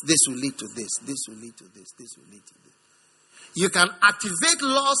this. This will lead to this. This will lead to this. This will lead to this. You can activate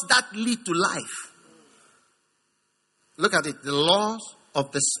laws that lead to life. Look at it. The laws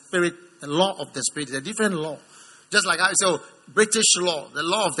of the spirit. The law of the spirit is a different law. Just like I say, British law, the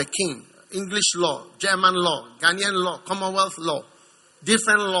law of the king, English law, German law, Ghanaian law, Commonwealth law.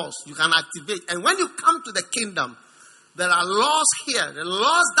 Different laws you can activate. And when you come to the kingdom, there are laws here. The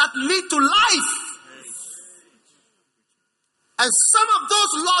laws that lead to life. And some of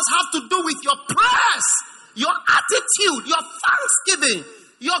those laws have to do with your prayers, your attitude, your thanksgiving,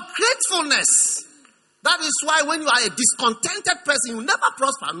 your gratefulness. That is why when you are a discontented person, you never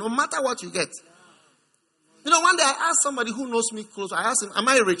prosper, no matter what you get. You know, one day I asked somebody who knows me close. I asked him, am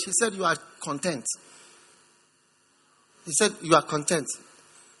I rich? He said, you are content. He said, you are content.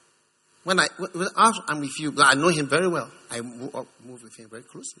 When I'm with you, I know him very well. I move with him very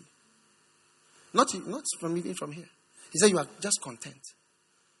closely. Not from even from here. He said, you are just content.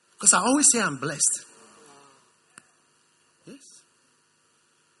 Because I always say I'm blessed. Yes.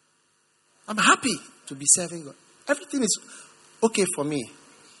 I'm happy to be serving God. Everything is okay for me.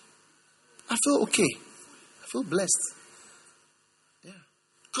 I feel okay. I feel blessed. Yeah.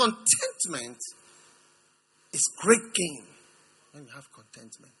 Contentment is great gain when you have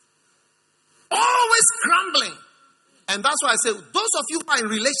contentment. Always grumbling. And that's why I say, those of you who are in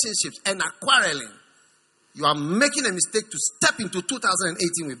relationships and are quarreling, you are making a mistake to step into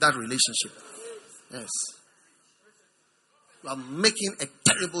 2018 with that relationship. Yes. You are making a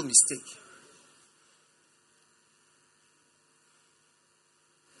terrible mistake.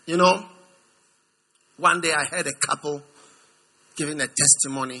 You know, one day I heard a couple giving a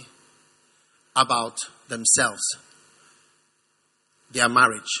testimony about themselves, their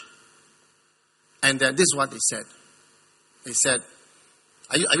marriage. And this is what they said. They said,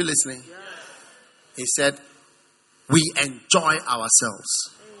 are you listening? Yes. He said, we enjoy ourselves.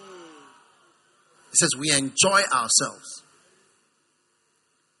 He says, we enjoy ourselves.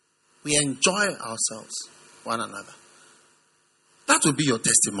 We enjoy ourselves, one another. That will be your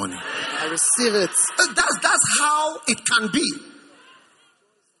testimony. I receive it. That's how it can be.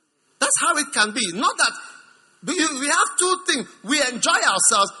 That's how it can be. Not that we have two things. We enjoy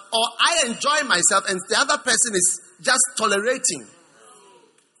ourselves, or I enjoy myself, and the other person is just tolerating.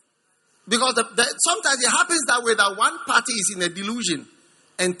 Because sometimes it happens that way, that one party is in a delusion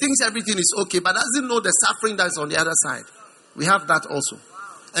and thinks everything is okay, but doesn't know the suffering that's on the other side. We have that also.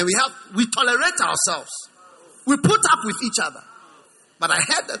 And we tolerate ourselves. We put up with each other. But I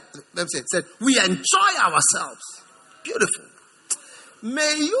heard them said, we enjoy ourselves. Beautiful.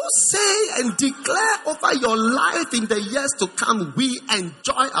 May you say and declare over your life in the years to come, we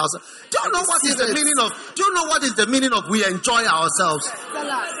enjoy ourselves. Do you know what is the meaning of? Do you know what is the meaning of we enjoy ourselves?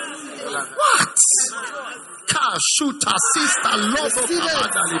 What? Kashuta sister lobo.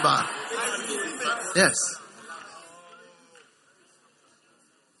 Yes.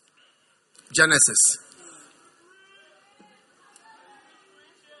 Genesis.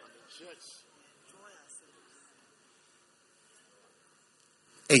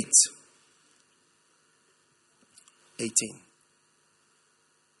 Eight.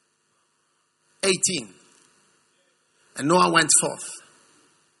 18. And Noah went forth,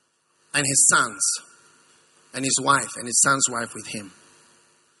 and his sons, and his wife, and his son's wife with him.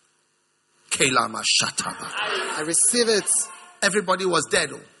 I receive it. Everybody was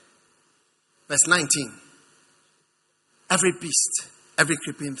dead. Verse 19. Every beast, every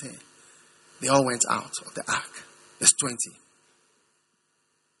creeping thing, they all went out of the ark. Verse 20.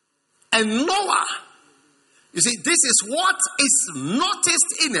 And Noah, you see, this is what is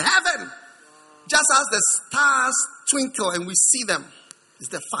noticed in heaven. Just as the stars twinkle and we see them, it's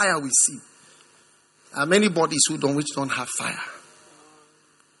the fire we see. There are many bodies which don't have fire.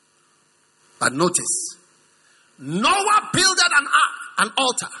 But notice, Noah builded an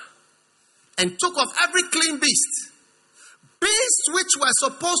altar, and took of every clean beast, beasts which were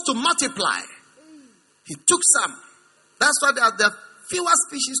supposed to multiply. He took some. That's why there are fewer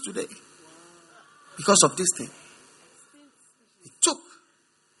species today. Because of this thing. He took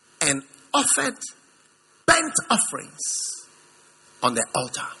and offered burnt offerings on the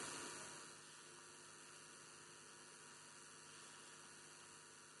altar.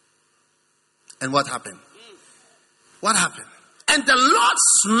 And what happened? What happened? And the Lord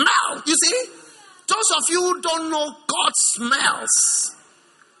smelled. You see, those of you who don't know, God smells.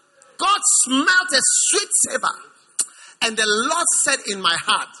 God smelled a sweet savor. And the Lord said in my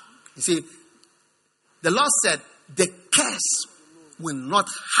heart, you see, the Lord said, the curse will not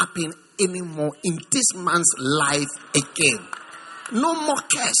happen anymore in this man's life again. No more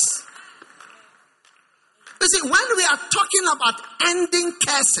curse. You see, when we are talking about ending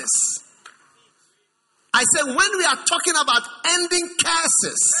curses, I said, when we are talking about ending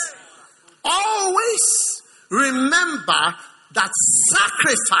curses, always remember that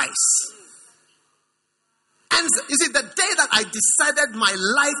sacrifice. And you see, the day that I decided my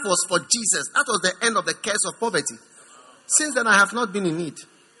life was for Jesus, that was the end of the curse of poverty. Since then, I have not been in need.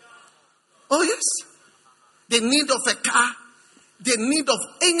 Oh, yes. The need of a car, the need of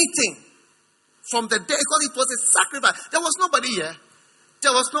anything. From the day, because it was a sacrifice. There was nobody here.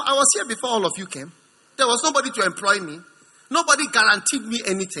 I was here before all of you came. There was nobody to employ me. Nobody guaranteed me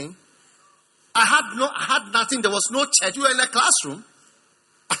anything. I had nothing. There was no church. We were in a classroom.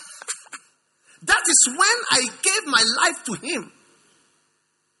 That is when I gave my life to him.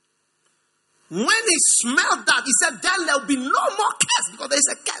 When he smelled that, he said, then there will be no more curse. Because there is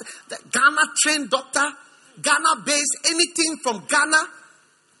a curse. The Ghana trained doctor, Ghana based, anything from Ghana.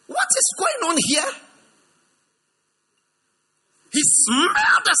 What is going on here? He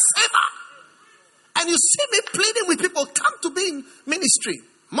smelled the savor. And you see me pleading with people, come to be in ministry.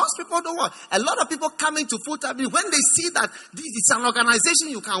 Most people don't want. A lot of people come into full-time when they see that this is an organization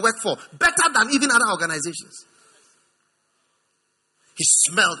you can work for, better than even other organizations. He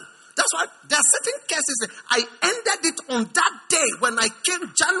smelled it. That's why there are certain cases. I ended it on that day when I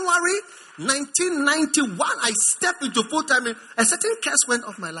came January 1991. I stepped into full-time. A certain curse went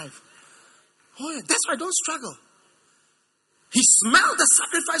off my life. Oh, yeah. That's why I don't struggle. He smelled the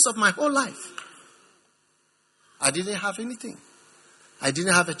sacrifice of my whole life. I didn't have anything. I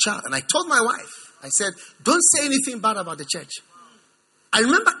didn't have a child. And I told my wife, I said, don't say anything bad about the church. I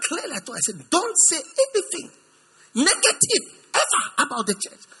remember clearly, I said, don't say anything negative ever about the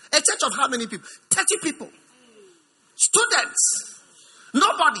church. A church of how many people? 30 people. Students.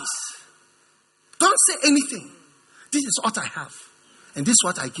 Nobodies. Don't say anything. This is what I have. And this is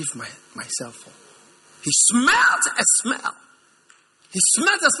what I give myself for. He smelled a smell. He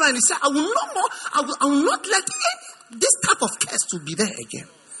smelled a smell and he said, I will no more, I will not let this type of curse to be there again.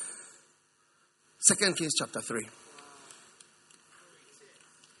 2 Kings chapter 3.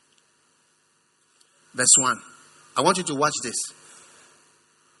 Verse 1. I want you to watch this.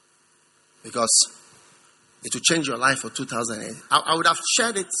 Because it will change your life for 2008. I would have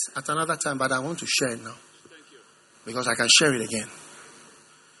shared it at another time, but I want to share it now. Because I can share it again.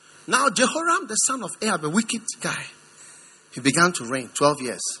 Now Jehoram, the son of Ahab, a wicked guy, he began to reign 12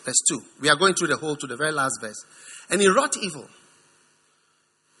 years. Verse 2. We are going through the whole to the very last verse. And he wrought evil.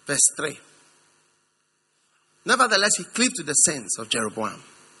 Verse 3. Nevertheless, he cleaved to the sins of Jeroboam.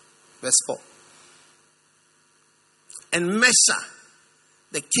 Verse 4. And Mesha,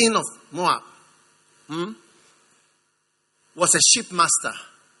 the king of Moab, was a shipmaster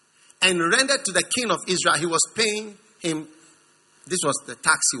and rendered to the king of Israel. He was paying him, this was the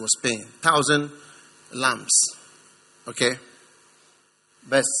tax he was paying, 1,000 lambs. Okay?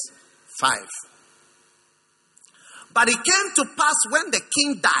 Verse 5. But it came to pass when the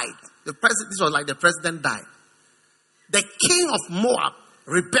king died, this was like the president died. The king of Moab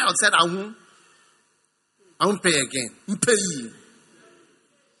rebelled, said, I won't pay again.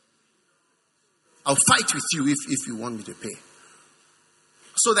 I'll fight with you if you want me to pay.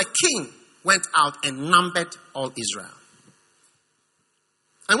 So the king went out and numbered all Israel.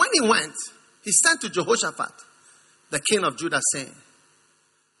 And when he went, he sent to Jehoshaphat, the king of Judah, saying,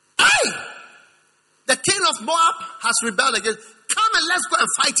 hey! The king of Moab has rebelled against. Come and let's go and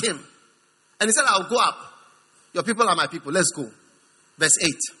fight him. And he said, I'll go up. Your people are my people. Let's go. Verse 8.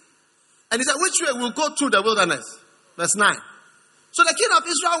 And he said, which way? We'll go through the wilderness. Verse 9. So the king of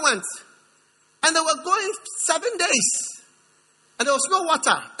Israel went. And they were going 7 days. And there was no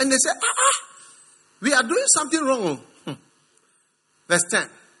water. And they said, we are doing something wrong. Verse 10.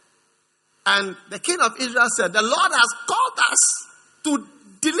 And the king of Israel said, the Lord has called us to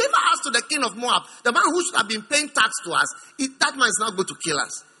deliver us to the king of Moab. The man who should have been paying tax to us. That man is not going to kill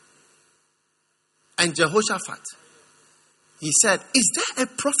us. And Jehoshaphat, he said, is there a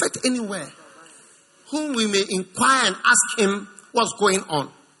prophet anywhere whom we may inquire and ask him what's going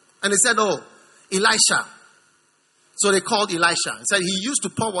on? And he said, oh, Elisha. So they called Elisha. He said he used to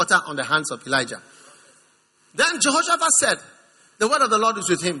pour water on the hands of Elijah. Then Jehoshaphat said, the word of the Lord is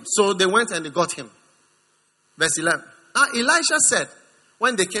with him. So they went and they got him. Verse 11. Now Elisha said,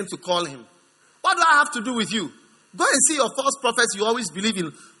 when they came to call him, What do I have to do with you? Go and see your false prophets. You always believe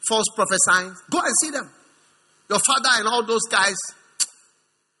in false prophesying. Go and see them. Your father and all those guys.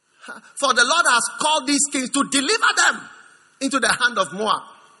 For the Lord has called these kings to deliver them into the hand of Moab.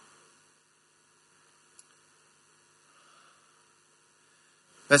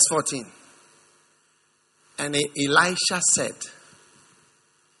 Verse 14. And Elisha said,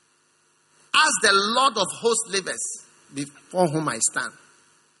 as the Lord of hosts liveth, before whom I stand,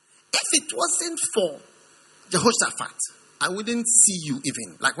 if it wasn't for Jehoshaphat, I wouldn't see you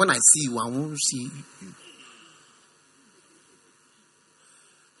even. Like when I see you, I won't see you.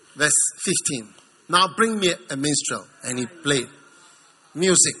 Verse 15. Now bring me a minstrel. And he played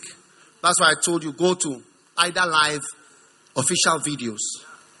music. That's why I told you, go to either live official videos.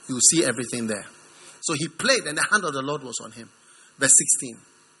 You will see everything there. So he played and the hand of the Lord was on him. Verse 16.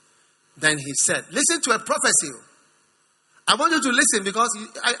 Then he said, listen to a prophecy. I want you to listen because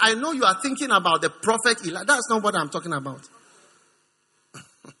I know you are thinking about the prophet Elijah. That's not what I'm talking about.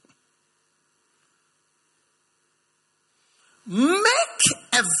 Make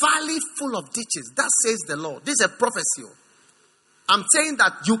a valley full of ditches. That says the Lord. This is a prophecy. I'm saying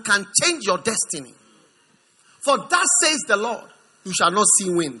that you can change your destiny. For that says the Lord. You shall not see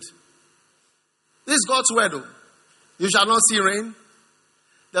wind. This is God's word. Though. You shall not see rain.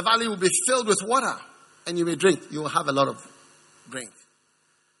 The valley will be filled with water. And you may drink. You will have a lot of drink.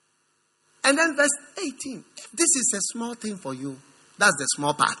 And then verse 18. If this is a small thing for you, that's the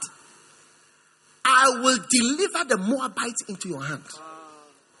small part. I will deliver the Moabites into your hand.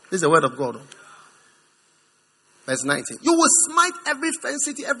 This is the word of God. Verse 19. You will smite every fenced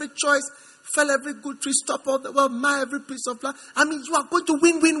city, every choice, fell every good tree, stop all the world, mar every piece of land. I mean, you are going to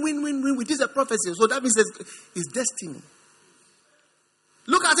win with this prophecy. So that means it's destiny.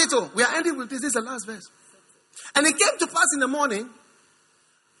 Look at it. Oh, we are ending with this. This is the last verse. And it came to pass in the morning,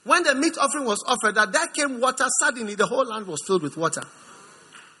 when the meat offering was offered, that there came water. Suddenly, the whole land was filled with water.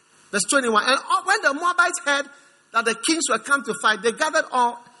 Verse 21. And when the Moabites heard that the kings were come to fight, they gathered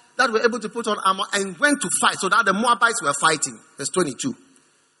all that were able to put on armor and went to fight. So that the Moabites were fighting. Verse 22.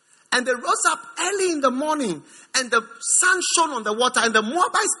 And they rose up early in the morning, and the sun shone on the water, and the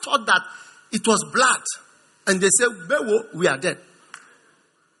Moabites thought that it was blood. And they said, we are dead.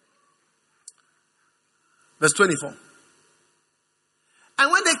 Verse 24.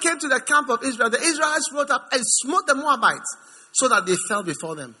 And when they came to the camp of Israel, the Israelites rose up and smote the Moabites, so that they fell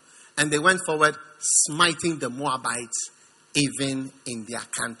before them. And they went forward, smiting the Moabites, even in their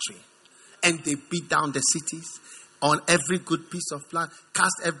country. And they beat down the cities on every good piece of land,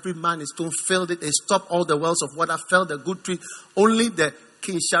 cast every man a stone, filled it, they stopped all the wells of water, felled the good tree. Only the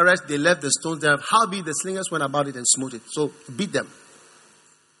king Sharesh, they left the stones there. Howbeit the slingers went about it and smote it. So beat them.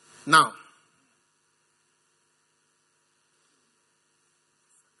 Now,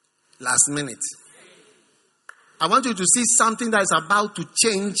 last minute. I want you to see something that is about to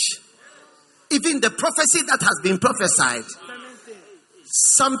change. Even the prophecy that has been prophesied.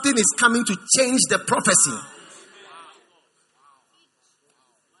 Something is coming to change the prophecy.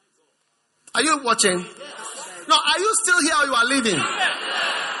 Are you watching? No, are you still here or you are leaving?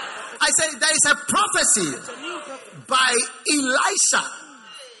 I say there is a prophecy by Elisha,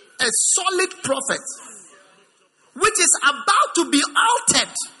 a solid prophet, which is about to be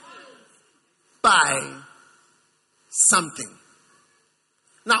altered by something.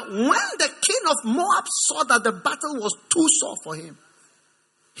 Now, when the king of Moab saw that the battle was too sore for him,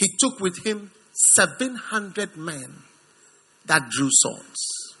 he took with him 700 men that drew swords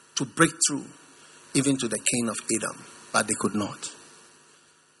to break through even to the king of Edom, but they could not.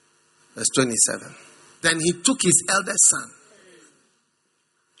 Verse 27. Then he took his eldest son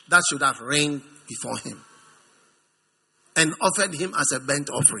that should have reigned before him and offered him as a burnt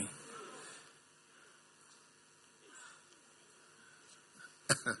offering.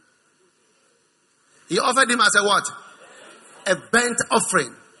 He offered him as a what? A burnt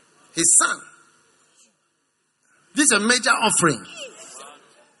offering. His son. This is a major offering.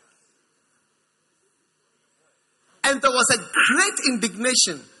 And there was a great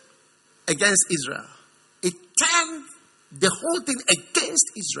indignation against Israel. It turned the whole thing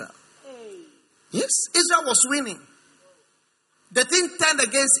against Israel. Yes, Israel was winning. The thing turned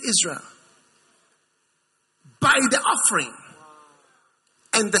against Israel by the offering.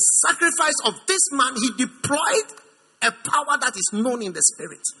 And the sacrifice of this man, he deployed a power that is known in the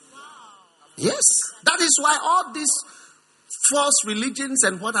spirit. Yes, that is why all these false religions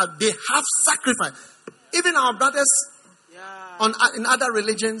and what have, they have sacrifice. Even our brothers in other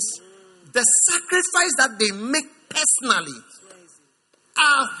religions, the sacrifice that they make personally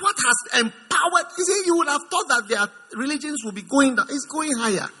are what has empowered. You see, you would have thought that their religions will be going down. It's going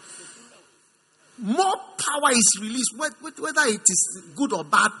higher. more power is released, whether it is good or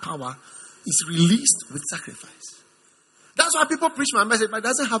bad power, is released with sacrifice. That's why people preach my message, but it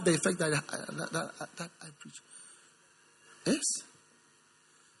doesn't have the effect that I preach. Yes.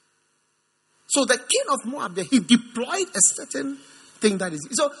 So the king of Moab, he deployed a certain thing that is.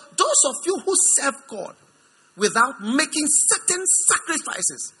 So those of you who serve God without making certain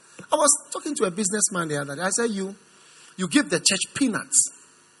sacrifices. I was talking to a businessman the other day. I said, you give the church peanuts.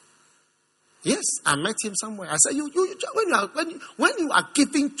 Yes, I met him somewhere. I said, when you are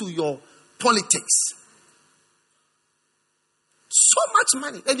giving to your politics so much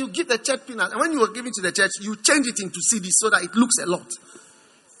money, then you give the church peanuts. And when you are giving to the church, you change it into CDs so that it looks a lot.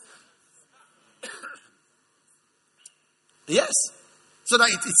 Yes, so that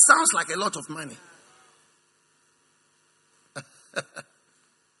it sounds like a lot of money.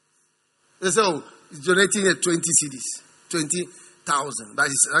 So, it's donating 20 CDs, 20,000. That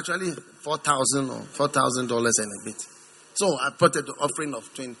is actually $4,000 or $4,000 and a bit. So, I put the offering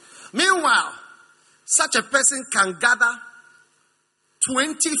of 20. Meanwhile, such a person can gather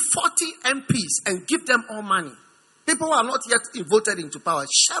 20, 40 MPs and give them all money. People who are not yet voted into power,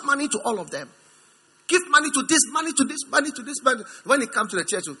 share money to all of them. Give money to this, money to this, money to this. Money. When it comes to the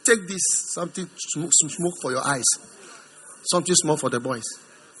church, you take this, something, smoke for your eyes. Something small for the boys.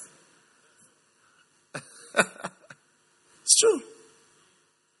 It's true.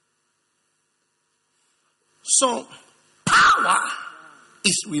 So, power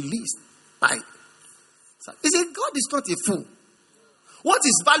is released by. You see, God is not a fool. What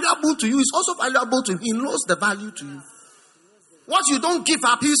is valuable to you is also valuable to him. He knows the value to you. What you don't give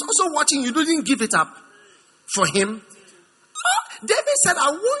up, he's also watching you. Didn't give it up for him. David said, I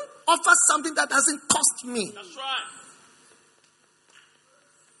won't offer something that doesn't cost me. That's right.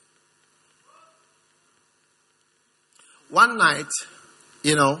 One night,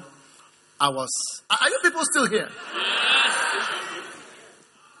 I was... Are you people still here?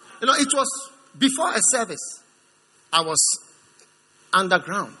 It was before a service. I was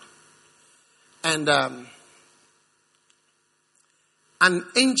underground. And an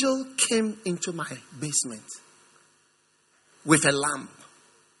angel came into my basement with a lamp.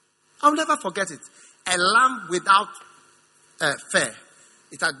 I'll never forget it. A lamp without fur.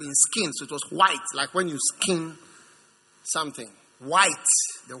 It had been skinned, so it was white, like when you skin something. White,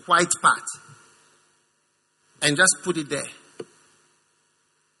 the white part. And just put it there.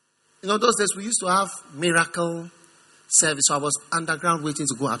 Those days we used to have miracle service, so I was underground waiting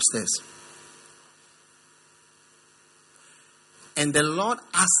to go upstairs. And the Lord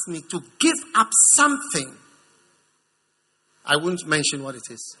asked me to give up something. I won't mention what it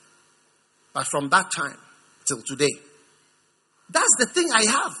is. But from that time till today, that's the thing I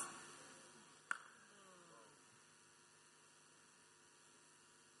have.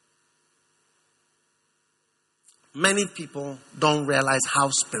 Many people don't realize how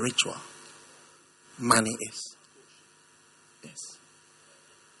spiritual money is. Yes.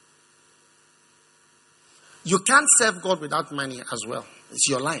 You can't serve God without money as well. It's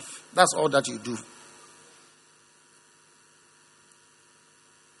your life. That's all that you do.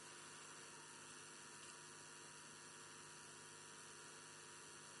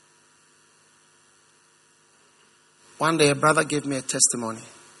 One day a brother gave me a testimony.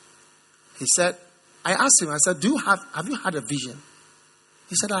 He said, I asked him, I said, have you had a vision?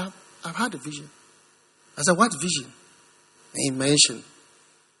 He said, I've had a vision. I said, what vision? And he mentioned.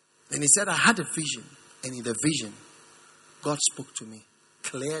 And he said, I had a vision. And in the vision, God spoke to me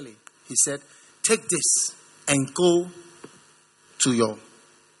clearly. He said, take this and go to your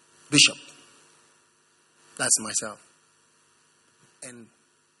bishop. That's myself. And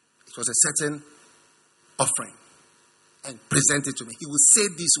it was a certain offering. And present it to me. He will say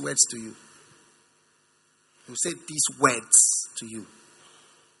these words to you. He will say these words to you.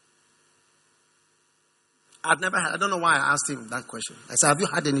 I don't know why I asked him that question. I said, have you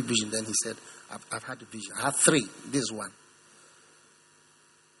had any vision? Then he said, I've had a vision. I have 3. This is one.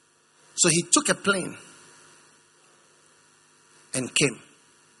 So he took a plane and came.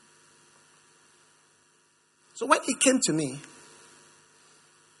 So when he came to me,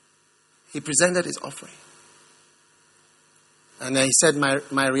 he presented his offering. And he said,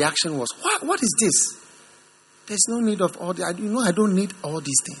 my reaction was, what is this? There's no need of all the... I don't need all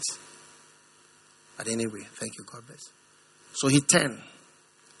these things. But anyway, thank you, God bless. So he turned.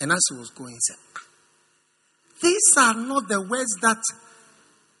 And as he was going, he said, these are not the words that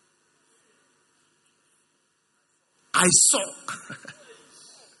I saw.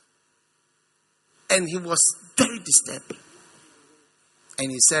 And he was very disturbed.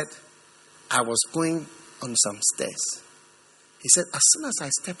 And he said, I was going on some stairs. He said, as soon as I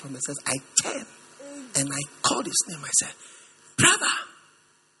step on the stairs, I turned And I called his name. I said, brother.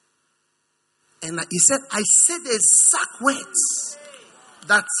 And he said, I said the exact words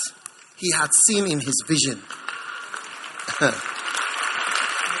that he had seen in his vision.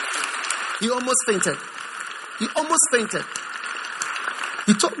 He almost fainted. He almost fainted.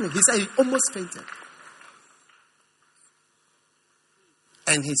 He told me, he said he almost fainted.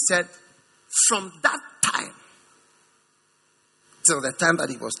 And he said, from that time till the time that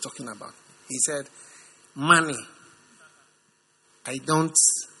he was talking about, he said, money. I don't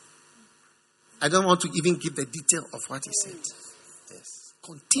want to even give the detail of what he said. Yes.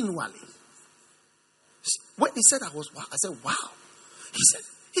 Continually. When he said I said, wow. He said,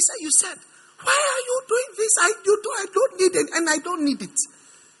 you said, why are you doing this? I don't need it, and I don't need it.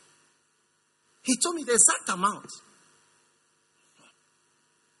 He told me the exact amount.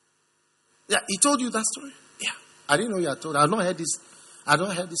 Yeah, he told you that story? Yeah. I didn't know you had told. I've not heard this. I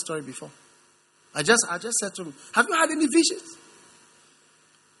don't heard this story before. I just said to him, have you had any visions?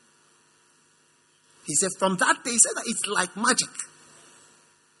 He said, from that day, he said that it's like magic.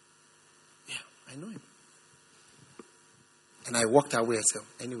 Yeah, I know him. And I walked away and said,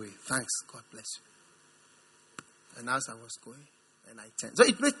 anyway, thanks. God bless you. And as I was going, and I turned. So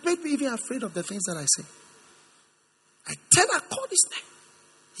it made me even afraid of the things that I say. I turned, I called his name.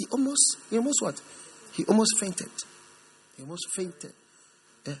 He almost what? He almost fainted. He almost fainted.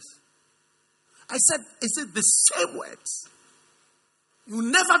 Yes. I said the same words. You'll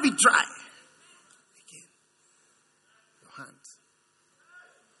never be dry. Again. Your hand.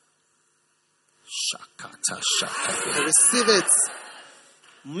 Shakata, shakata. I receive it.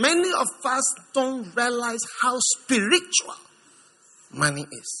 Many of us don't realize how spiritual money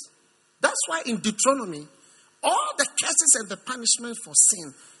is. That's why in Deuteronomy, all the curses and the punishment for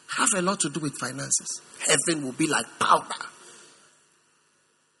sin have a lot to do with finances. Heaven will be like powder.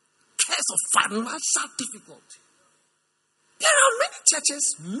 Curse of financial difficulty. There are many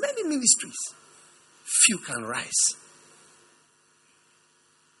churches, many ministries. Few can rise.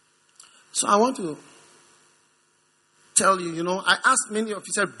 So I want to tell you, I asked many of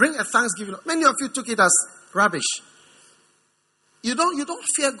you, said, bring a thanksgiving. Many of you took it as rubbish. You don't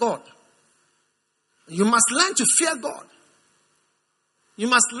fear God. You must learn to fear God. You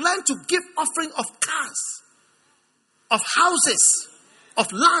must learn to give offering of cars, of houses,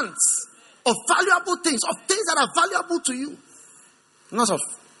 of lands, of valuable things, of things that are valuable to you. Not of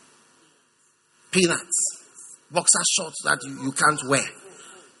peanuts, boxer shorts that you can't wear.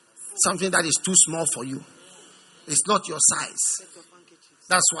 Something that is too small for you. It's not your size.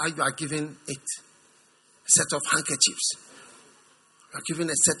 That's why you are given it. A set of handkerchiefs. You are given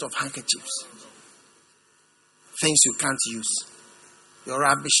a set of handkerchiefs. Things you can't use. Your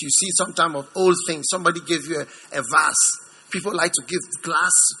rubbish. You see sometimes of old things. Somebody gave you a vase. People like to give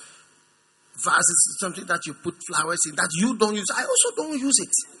glass vases, something that you put flowers in that you don't use. I also don't use it.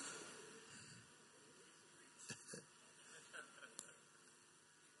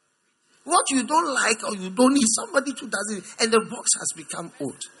 What you don't like or you don't need, somebody who does it, and the box has become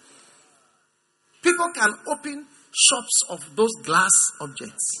old. People can open shops of those glass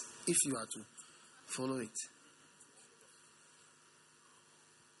objects if you are to follow it.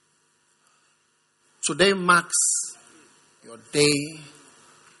 Today marks your day.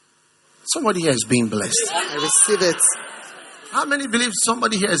 Somebody here is being blessed. I receive it. How many believe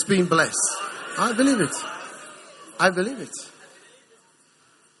somebody here is being blessed? I believe it. I believe it.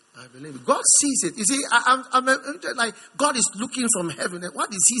 I believe it. God sees it. You see, I'm like, God is looking from heaven. What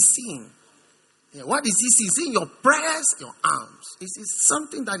is He seeing? Yeah, what is He seeing? He's seeing your prayers, your arms. It's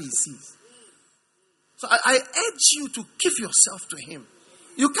something that He sees. So I urge you to give yourself to Him.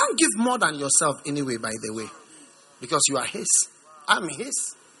 You can't give more than yourself anyway, by the way. Because you are His. I'm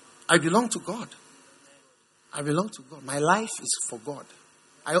His. I belong to God. I belong to God. My life is for God.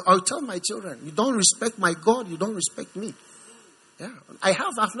 I'll tell my children, you don't respect my God, you don't respect me. Yeah,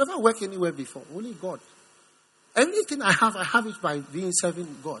 I've never worked anywhere before. Only God. Anything I have it by being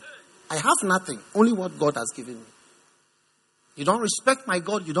serving God. I have nothing. Only what God has given me. You don't respect my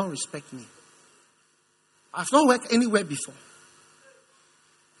God, you don't respect me. I've not worked anywhere before.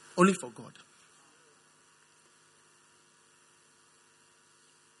 Only for God.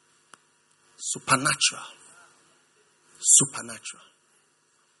 Supernatural. Supernatural.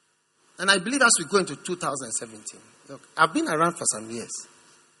 And I believe as we go into 2017, look, I've been around for some years.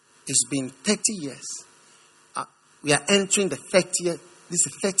 It's been 30 years. We are entering the 30th. This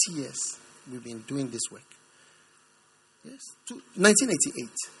is 30 years we've been doing this work. Yes, 1988.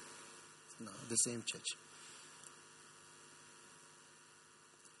 No, the same church.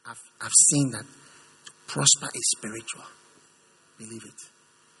 I've seen that to prosper is spiritual. Believe it.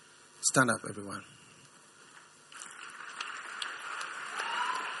 Stand up, everyone.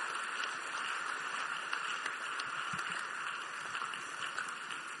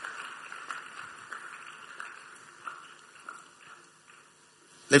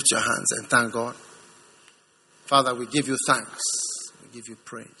 Lift your hands and thank God. Father, we give you thanks. We give you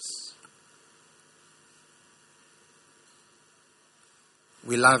praise.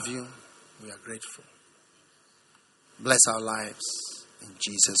 We love you. We are grateful. Bless our lives. In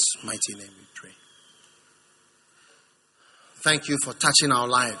Jesus' mighty name we pray. Thank you for touching our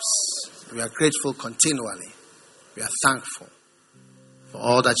lives. We are grateful continually. We are thankful for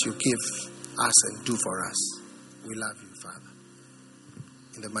all that you give us and do for us. We love you, Father.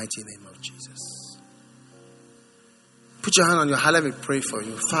 In the mighty name of Jesus. Put your hand on your heart. Let me pray for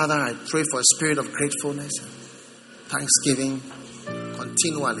you. Father, I pray for a spirit of gratefulness and thanksgiving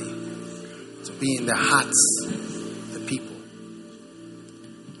continually to be in the hearts of the people.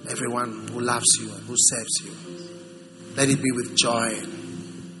 Everyone who loves you and who serves you. Let it be with joy.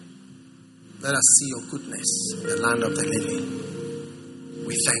 Let us see your goodness in the land of the living.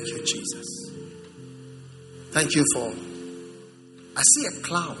 We thank you, Jesus. Thank you for, I see a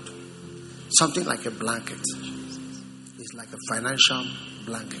cloud, something like a blanket. It's like a financial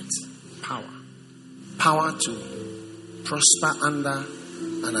blanket. Power. Power to prosper under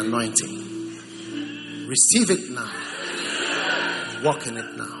an anointing. Receive it now. Walk in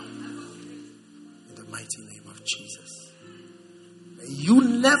it now. In the mighty name of Jesus. May you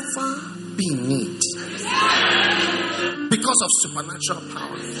never be in need because of supernatural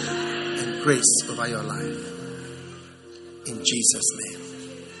power and grace over your life. In Jesus' name.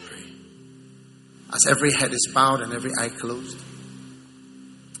 Pray. As every head is bowed and every eye closed,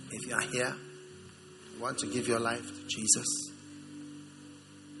 if you are here, you want to give your life to Jesus.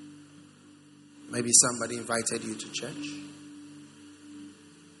 Maybe somebody invited you to church,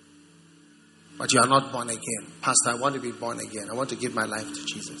 but you are not born again. Pastor, I want to be born again. I want to give my life to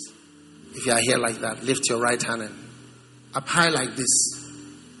Jesus. If you are here like that, lift your right hand and up high like this.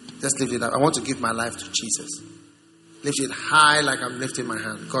 Just lift it up. I want to give my life to Jesus. Lift it high like I'm lifting my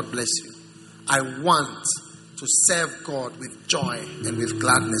hand. God bless you. I want to serve God with joy and with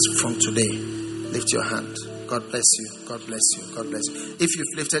gladness from today. Lift your hand. God bless you. God bless you. God bless you. If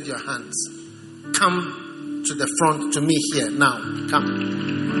you've lifted your hands, come to the front to me here now.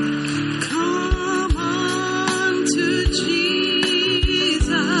 Come. Come on to Jesus.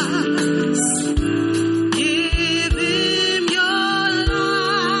 Give him your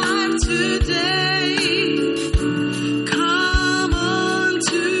life today. Come on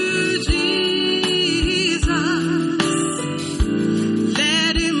to Jesus.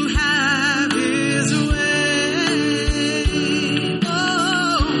 Let him have his way.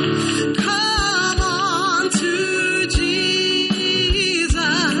 Oh, come on to Jesus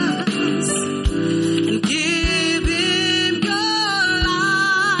and give him your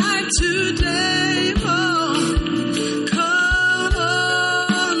life today. Oh, come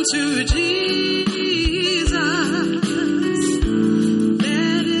on to Jesus.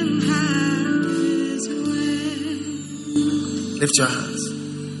 Let him have his way. Lift your hands.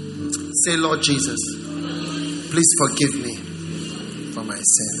 Say, Lord Jesus, please forgive me for my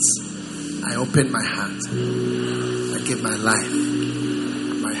sins. I open my heart. I give my life,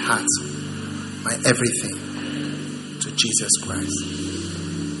 my heart, my everything to Jesus Christ.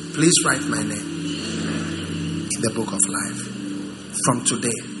 Please write my name in the book of life. From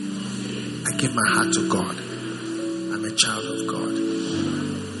today, I give my heart to God. I'm a child of God.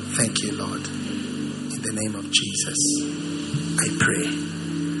 Thank you, Lord. In the name of Jesus, I pray.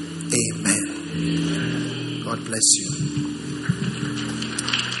 Amen. God bless you.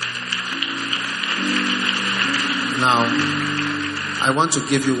 Now, I want to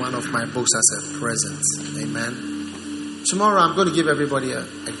give you one of my books as a present. Amen. Tomorrow, I'm going to give everybody a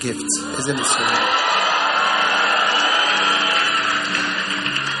gift. Isn't it so?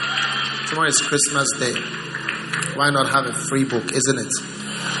 Tomorrow is Christmas Day. Why not have a free book, isn't it?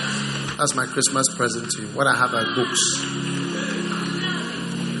 That's my Christmas present to you. What I have are books.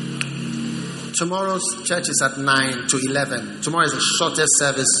 Tomorrow's church is at 9 to 11. Tomorrow is the shortest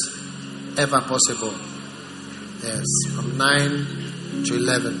service ever possible. Yes, from 9 to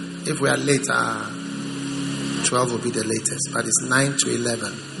 11. If we are later, 12 will be the latest. But it's 9 to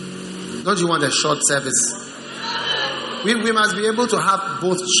 11. Don't you want a short service? We must be able to have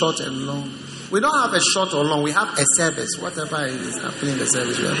both short and long. We don't have a short or long. We have a service. Whatever is happening in the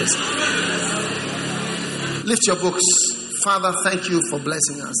service, we have a service. Lift your books. Father, thank you for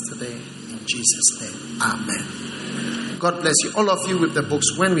blessing us today. In Jesus' name. Amen. God bless you. All of you with the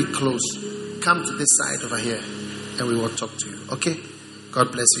books, when we close, come to this side over here and we will talk to you. Okay?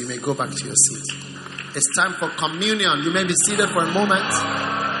 God bless you. You may go back to your seat. It's time for communion. You may be seated for a moment.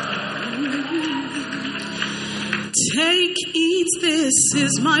 Take, eat, this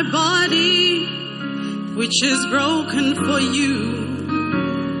is my body, which is broken for you.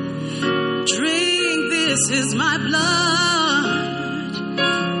 This is my blood,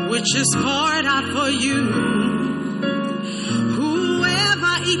 which is poured out for you.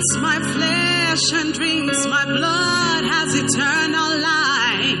 Whoever eats my flesh and drinks my blood has eternal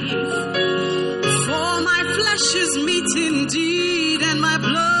life. For my flesh is meat indeed, and my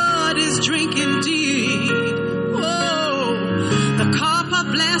blood is drink indeed. Oh, the cup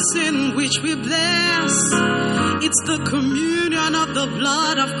of blessing which we bless, it's the communion of the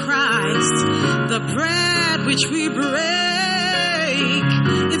blood of Christ. The bread which we break,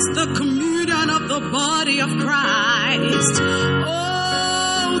 it's the communion of the body of Christ.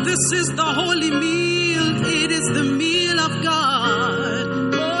 Oh, this is the holy meal. It is the meal of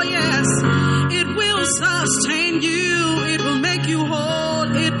God. Oh yes, it will sustain you. It will make you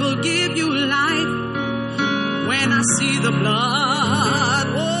whole. It will give you life. When I see the blood,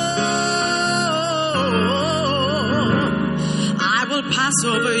 I will pass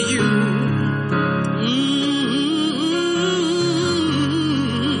over you.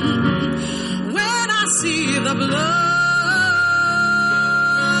 When I see the blood,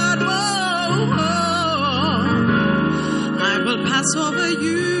 I will pass over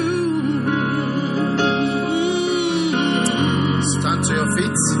you. Stand to your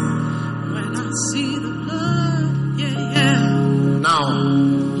feet. When I see the blood, yeah. Now,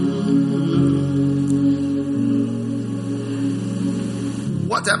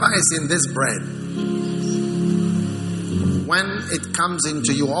 whatever is in this bread, when it comes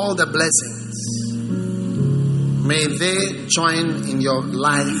into you, all the blessings, may they join in your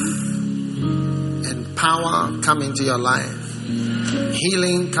life, and power come into your life,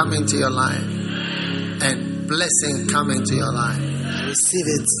 healing come into your life, and blessing come into your life. Receive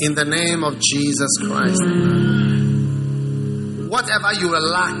it in the name of Jesus Christ. Whatever you will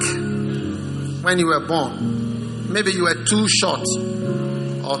lack when you were born, maybe you were too short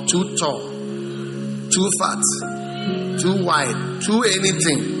or too tall, too fat, too wide, too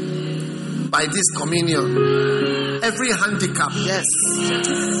anything. By this communion, every handicap, yes,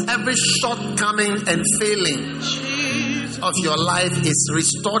 every shortcoming and failing of your life is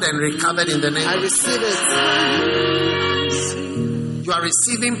restored and recovered in the name. I receive it. You are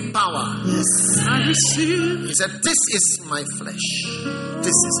receiving power. Yes, I receive. He said, "This is my flesh.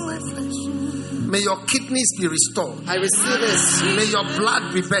 This is my flesh." May your kidneys be restored. I receive it. May your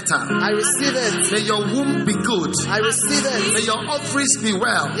blood be better. I receive it. May your womb be good. I receive it. May your ovaries be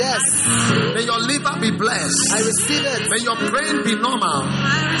well. Yes. May your liver be blessed. I receive it. May your brain be normal.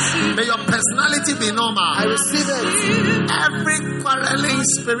 I receive it. May your personality be normal. I receive it. Every quarreling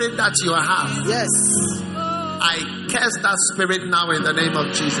spirit that you have. Yes. I curse that spirit now in the name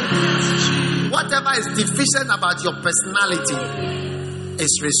of Jesus. Whatever is deficient about your personality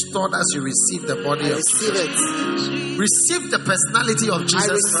is restored as you receive the body of Jesus. Receive the personality of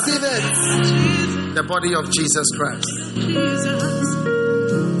Jesus Christ. The body of Jesus Christ.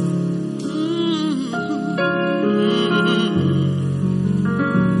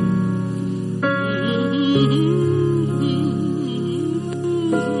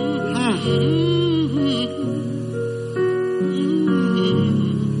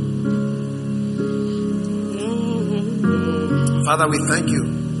 Father, we thank you.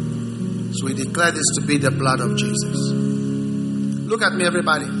 So we declare this to be the blood of Jesus. Look at me,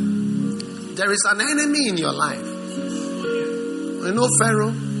 everybody. There is an enemy in your life. You know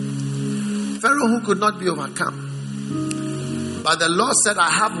Pharaoh? Pharaoh who could not be overcome. But the Lord said, I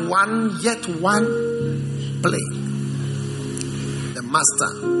have yet one plague. The master,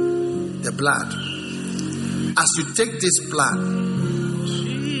 the blood. As you take this blood,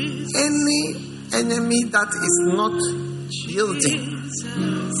 any enemy that is not yielding,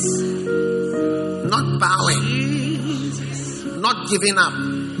 not bowing, not giving up,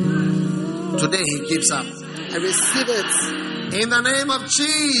 today he gives up. I receive it. In the name of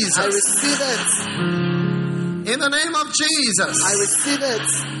Jesus. I receive it. In the name of Jesus. I receive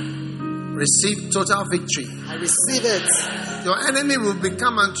it. Receive total victory. I receive it. Your enemy will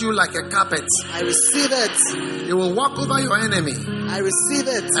become unto you like a carpet. I receive it. You will walk over your enemy. I receive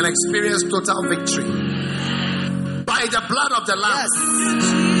it. And experience total victory. By the blood of the Lamb. Yes.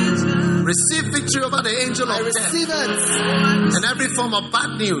 Receive victory over the angel of death. I receive it. And every form of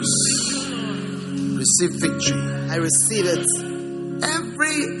bad news. Receive victory. I receive it.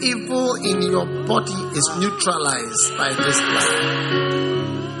 Every evil in your body is neutralized by this blood.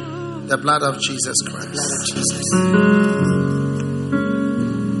 The blood of Jesus Christ. The blood of Jesus.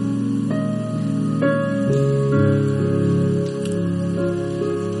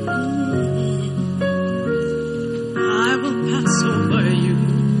 I will pass over you.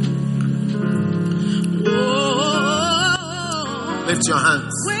 Oh, lift your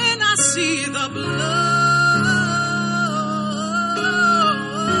hands. When I see the blood.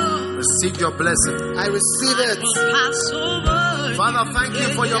 Receive your blessing. I receive it. Father, thank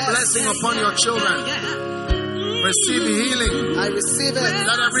you for your blessing upon your children. Receive healing. I receive it.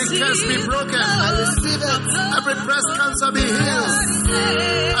 Let every curse be broken. I receive it. Every breast cancer be healed.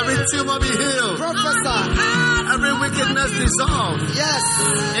 Every tumor be healed. Prophesy. Every wickedness dissolved. Yes.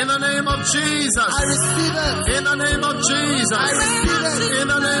 In the name of Jesus. I receive it. In the name of Jesus. I receive it.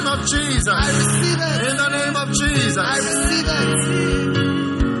 In the name of Jesus. I receive it. In the name of Jesus. I receive it.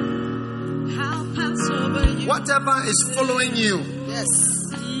 Whatever is following you. Yes.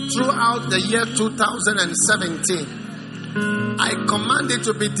 Throughout the year 2017, I command it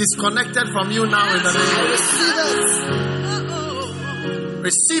to be disconnected from you now in the name of Jesus.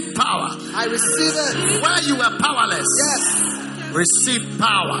 Receive power. I receive it. Where you were powerless, yes, receive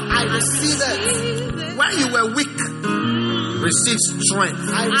power. I receive it. Where you were weak, receive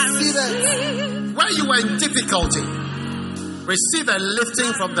strength. I receive it. Where you were in difficulty, receive a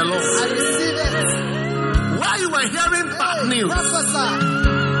lifting from the Lord. I receive it. Where you were hearing bad news, prophesy.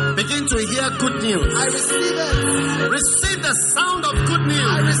 Begin to hear good news. I receive it. Receive the sound of good news.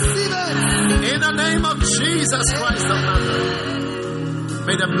 I receive it. In the name of Jesus Christ of Nazareth.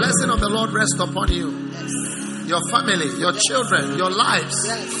 May the blessing of the Lord rest upon you. Yes. Your family, your children, your lives.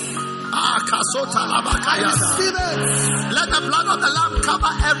 Yes. I receive it. Let the blood of the Lamb cover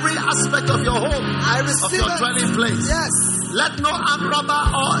every aspect of your home, of your dwelling place. Yes. Let no armed robber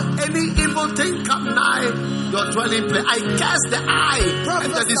or any evil thing come nigh your dwelling place. I curse the eye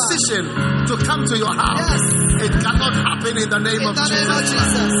and the decision to come to your house. Yes. It cannot happen in the name of Jesus.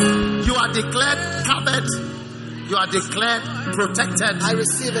 You are declared covered. You are declared protected. I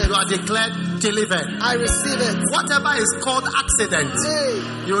receive it. You are declared delivered. I receive it. Whatever is called accident,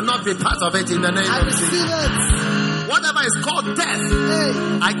 you will not be part of it in the name of Jesus. I receive it. Whatever is called death,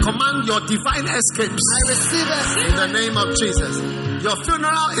 I command your divine escapes. I receive it. In the name of Jesus. Your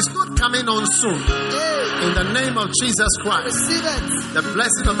funeral is not coming on soon. In the name of Jesus Christ. I receive it. The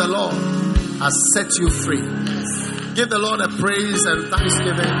blessing of the Lord has set you free. Give the Lord a praise and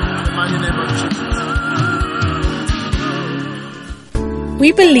thanksgiving in the mighty name of Jesus.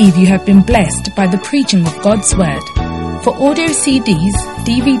 We believe you have been blessed by the preaching of God's Word. For audio CDs,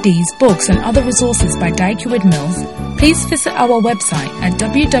 DVDs, books and other resources by Daikiwood Mills, please visit our website at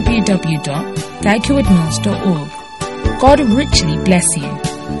www.daikiwoodmills.org. God richly bless you.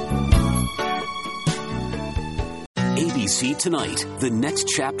 ABC Tonight, the next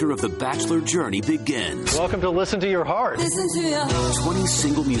chapter of the Bachelor journey begins. Welcome to Listen to Your Heart. Listen to your heart. 20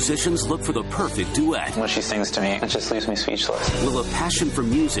 single musicians look for the perfect duet. When she sings to me, it just leaves me speechless. Will a passion for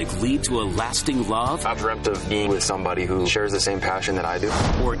music lead to a lasting love? I've dreamt of being with somebody who shares the same passion that I do.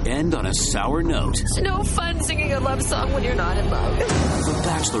 Or end on a sour note? It's no fun singing a love song when you're not in love. The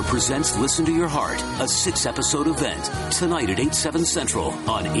Bachelor presents Listen to Your Heart, a 6-episode event, tonight at 8/7 Central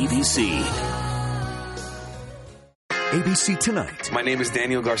on ABC. ABC Tonight. My name is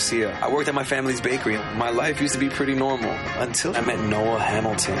Daniel Garcia. I worked at my family's bakery. My life used to be pretty normal until I met Noah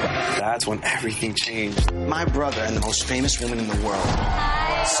Hamilton. That's when everything changed. My brother and the most famous woman in the world.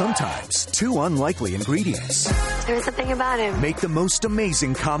 Sometimes two unlikely ingredients. There's something about him. Make the most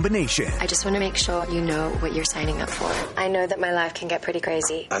amazing combination. I just want to make sure you know what you're signing up for. I know that my life can get pretty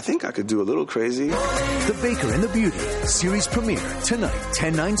crazy. I think I could do a little crazy. The Baker and the Beauty. Series premiere tonight,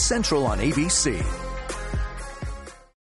 10/9 Central on ABC.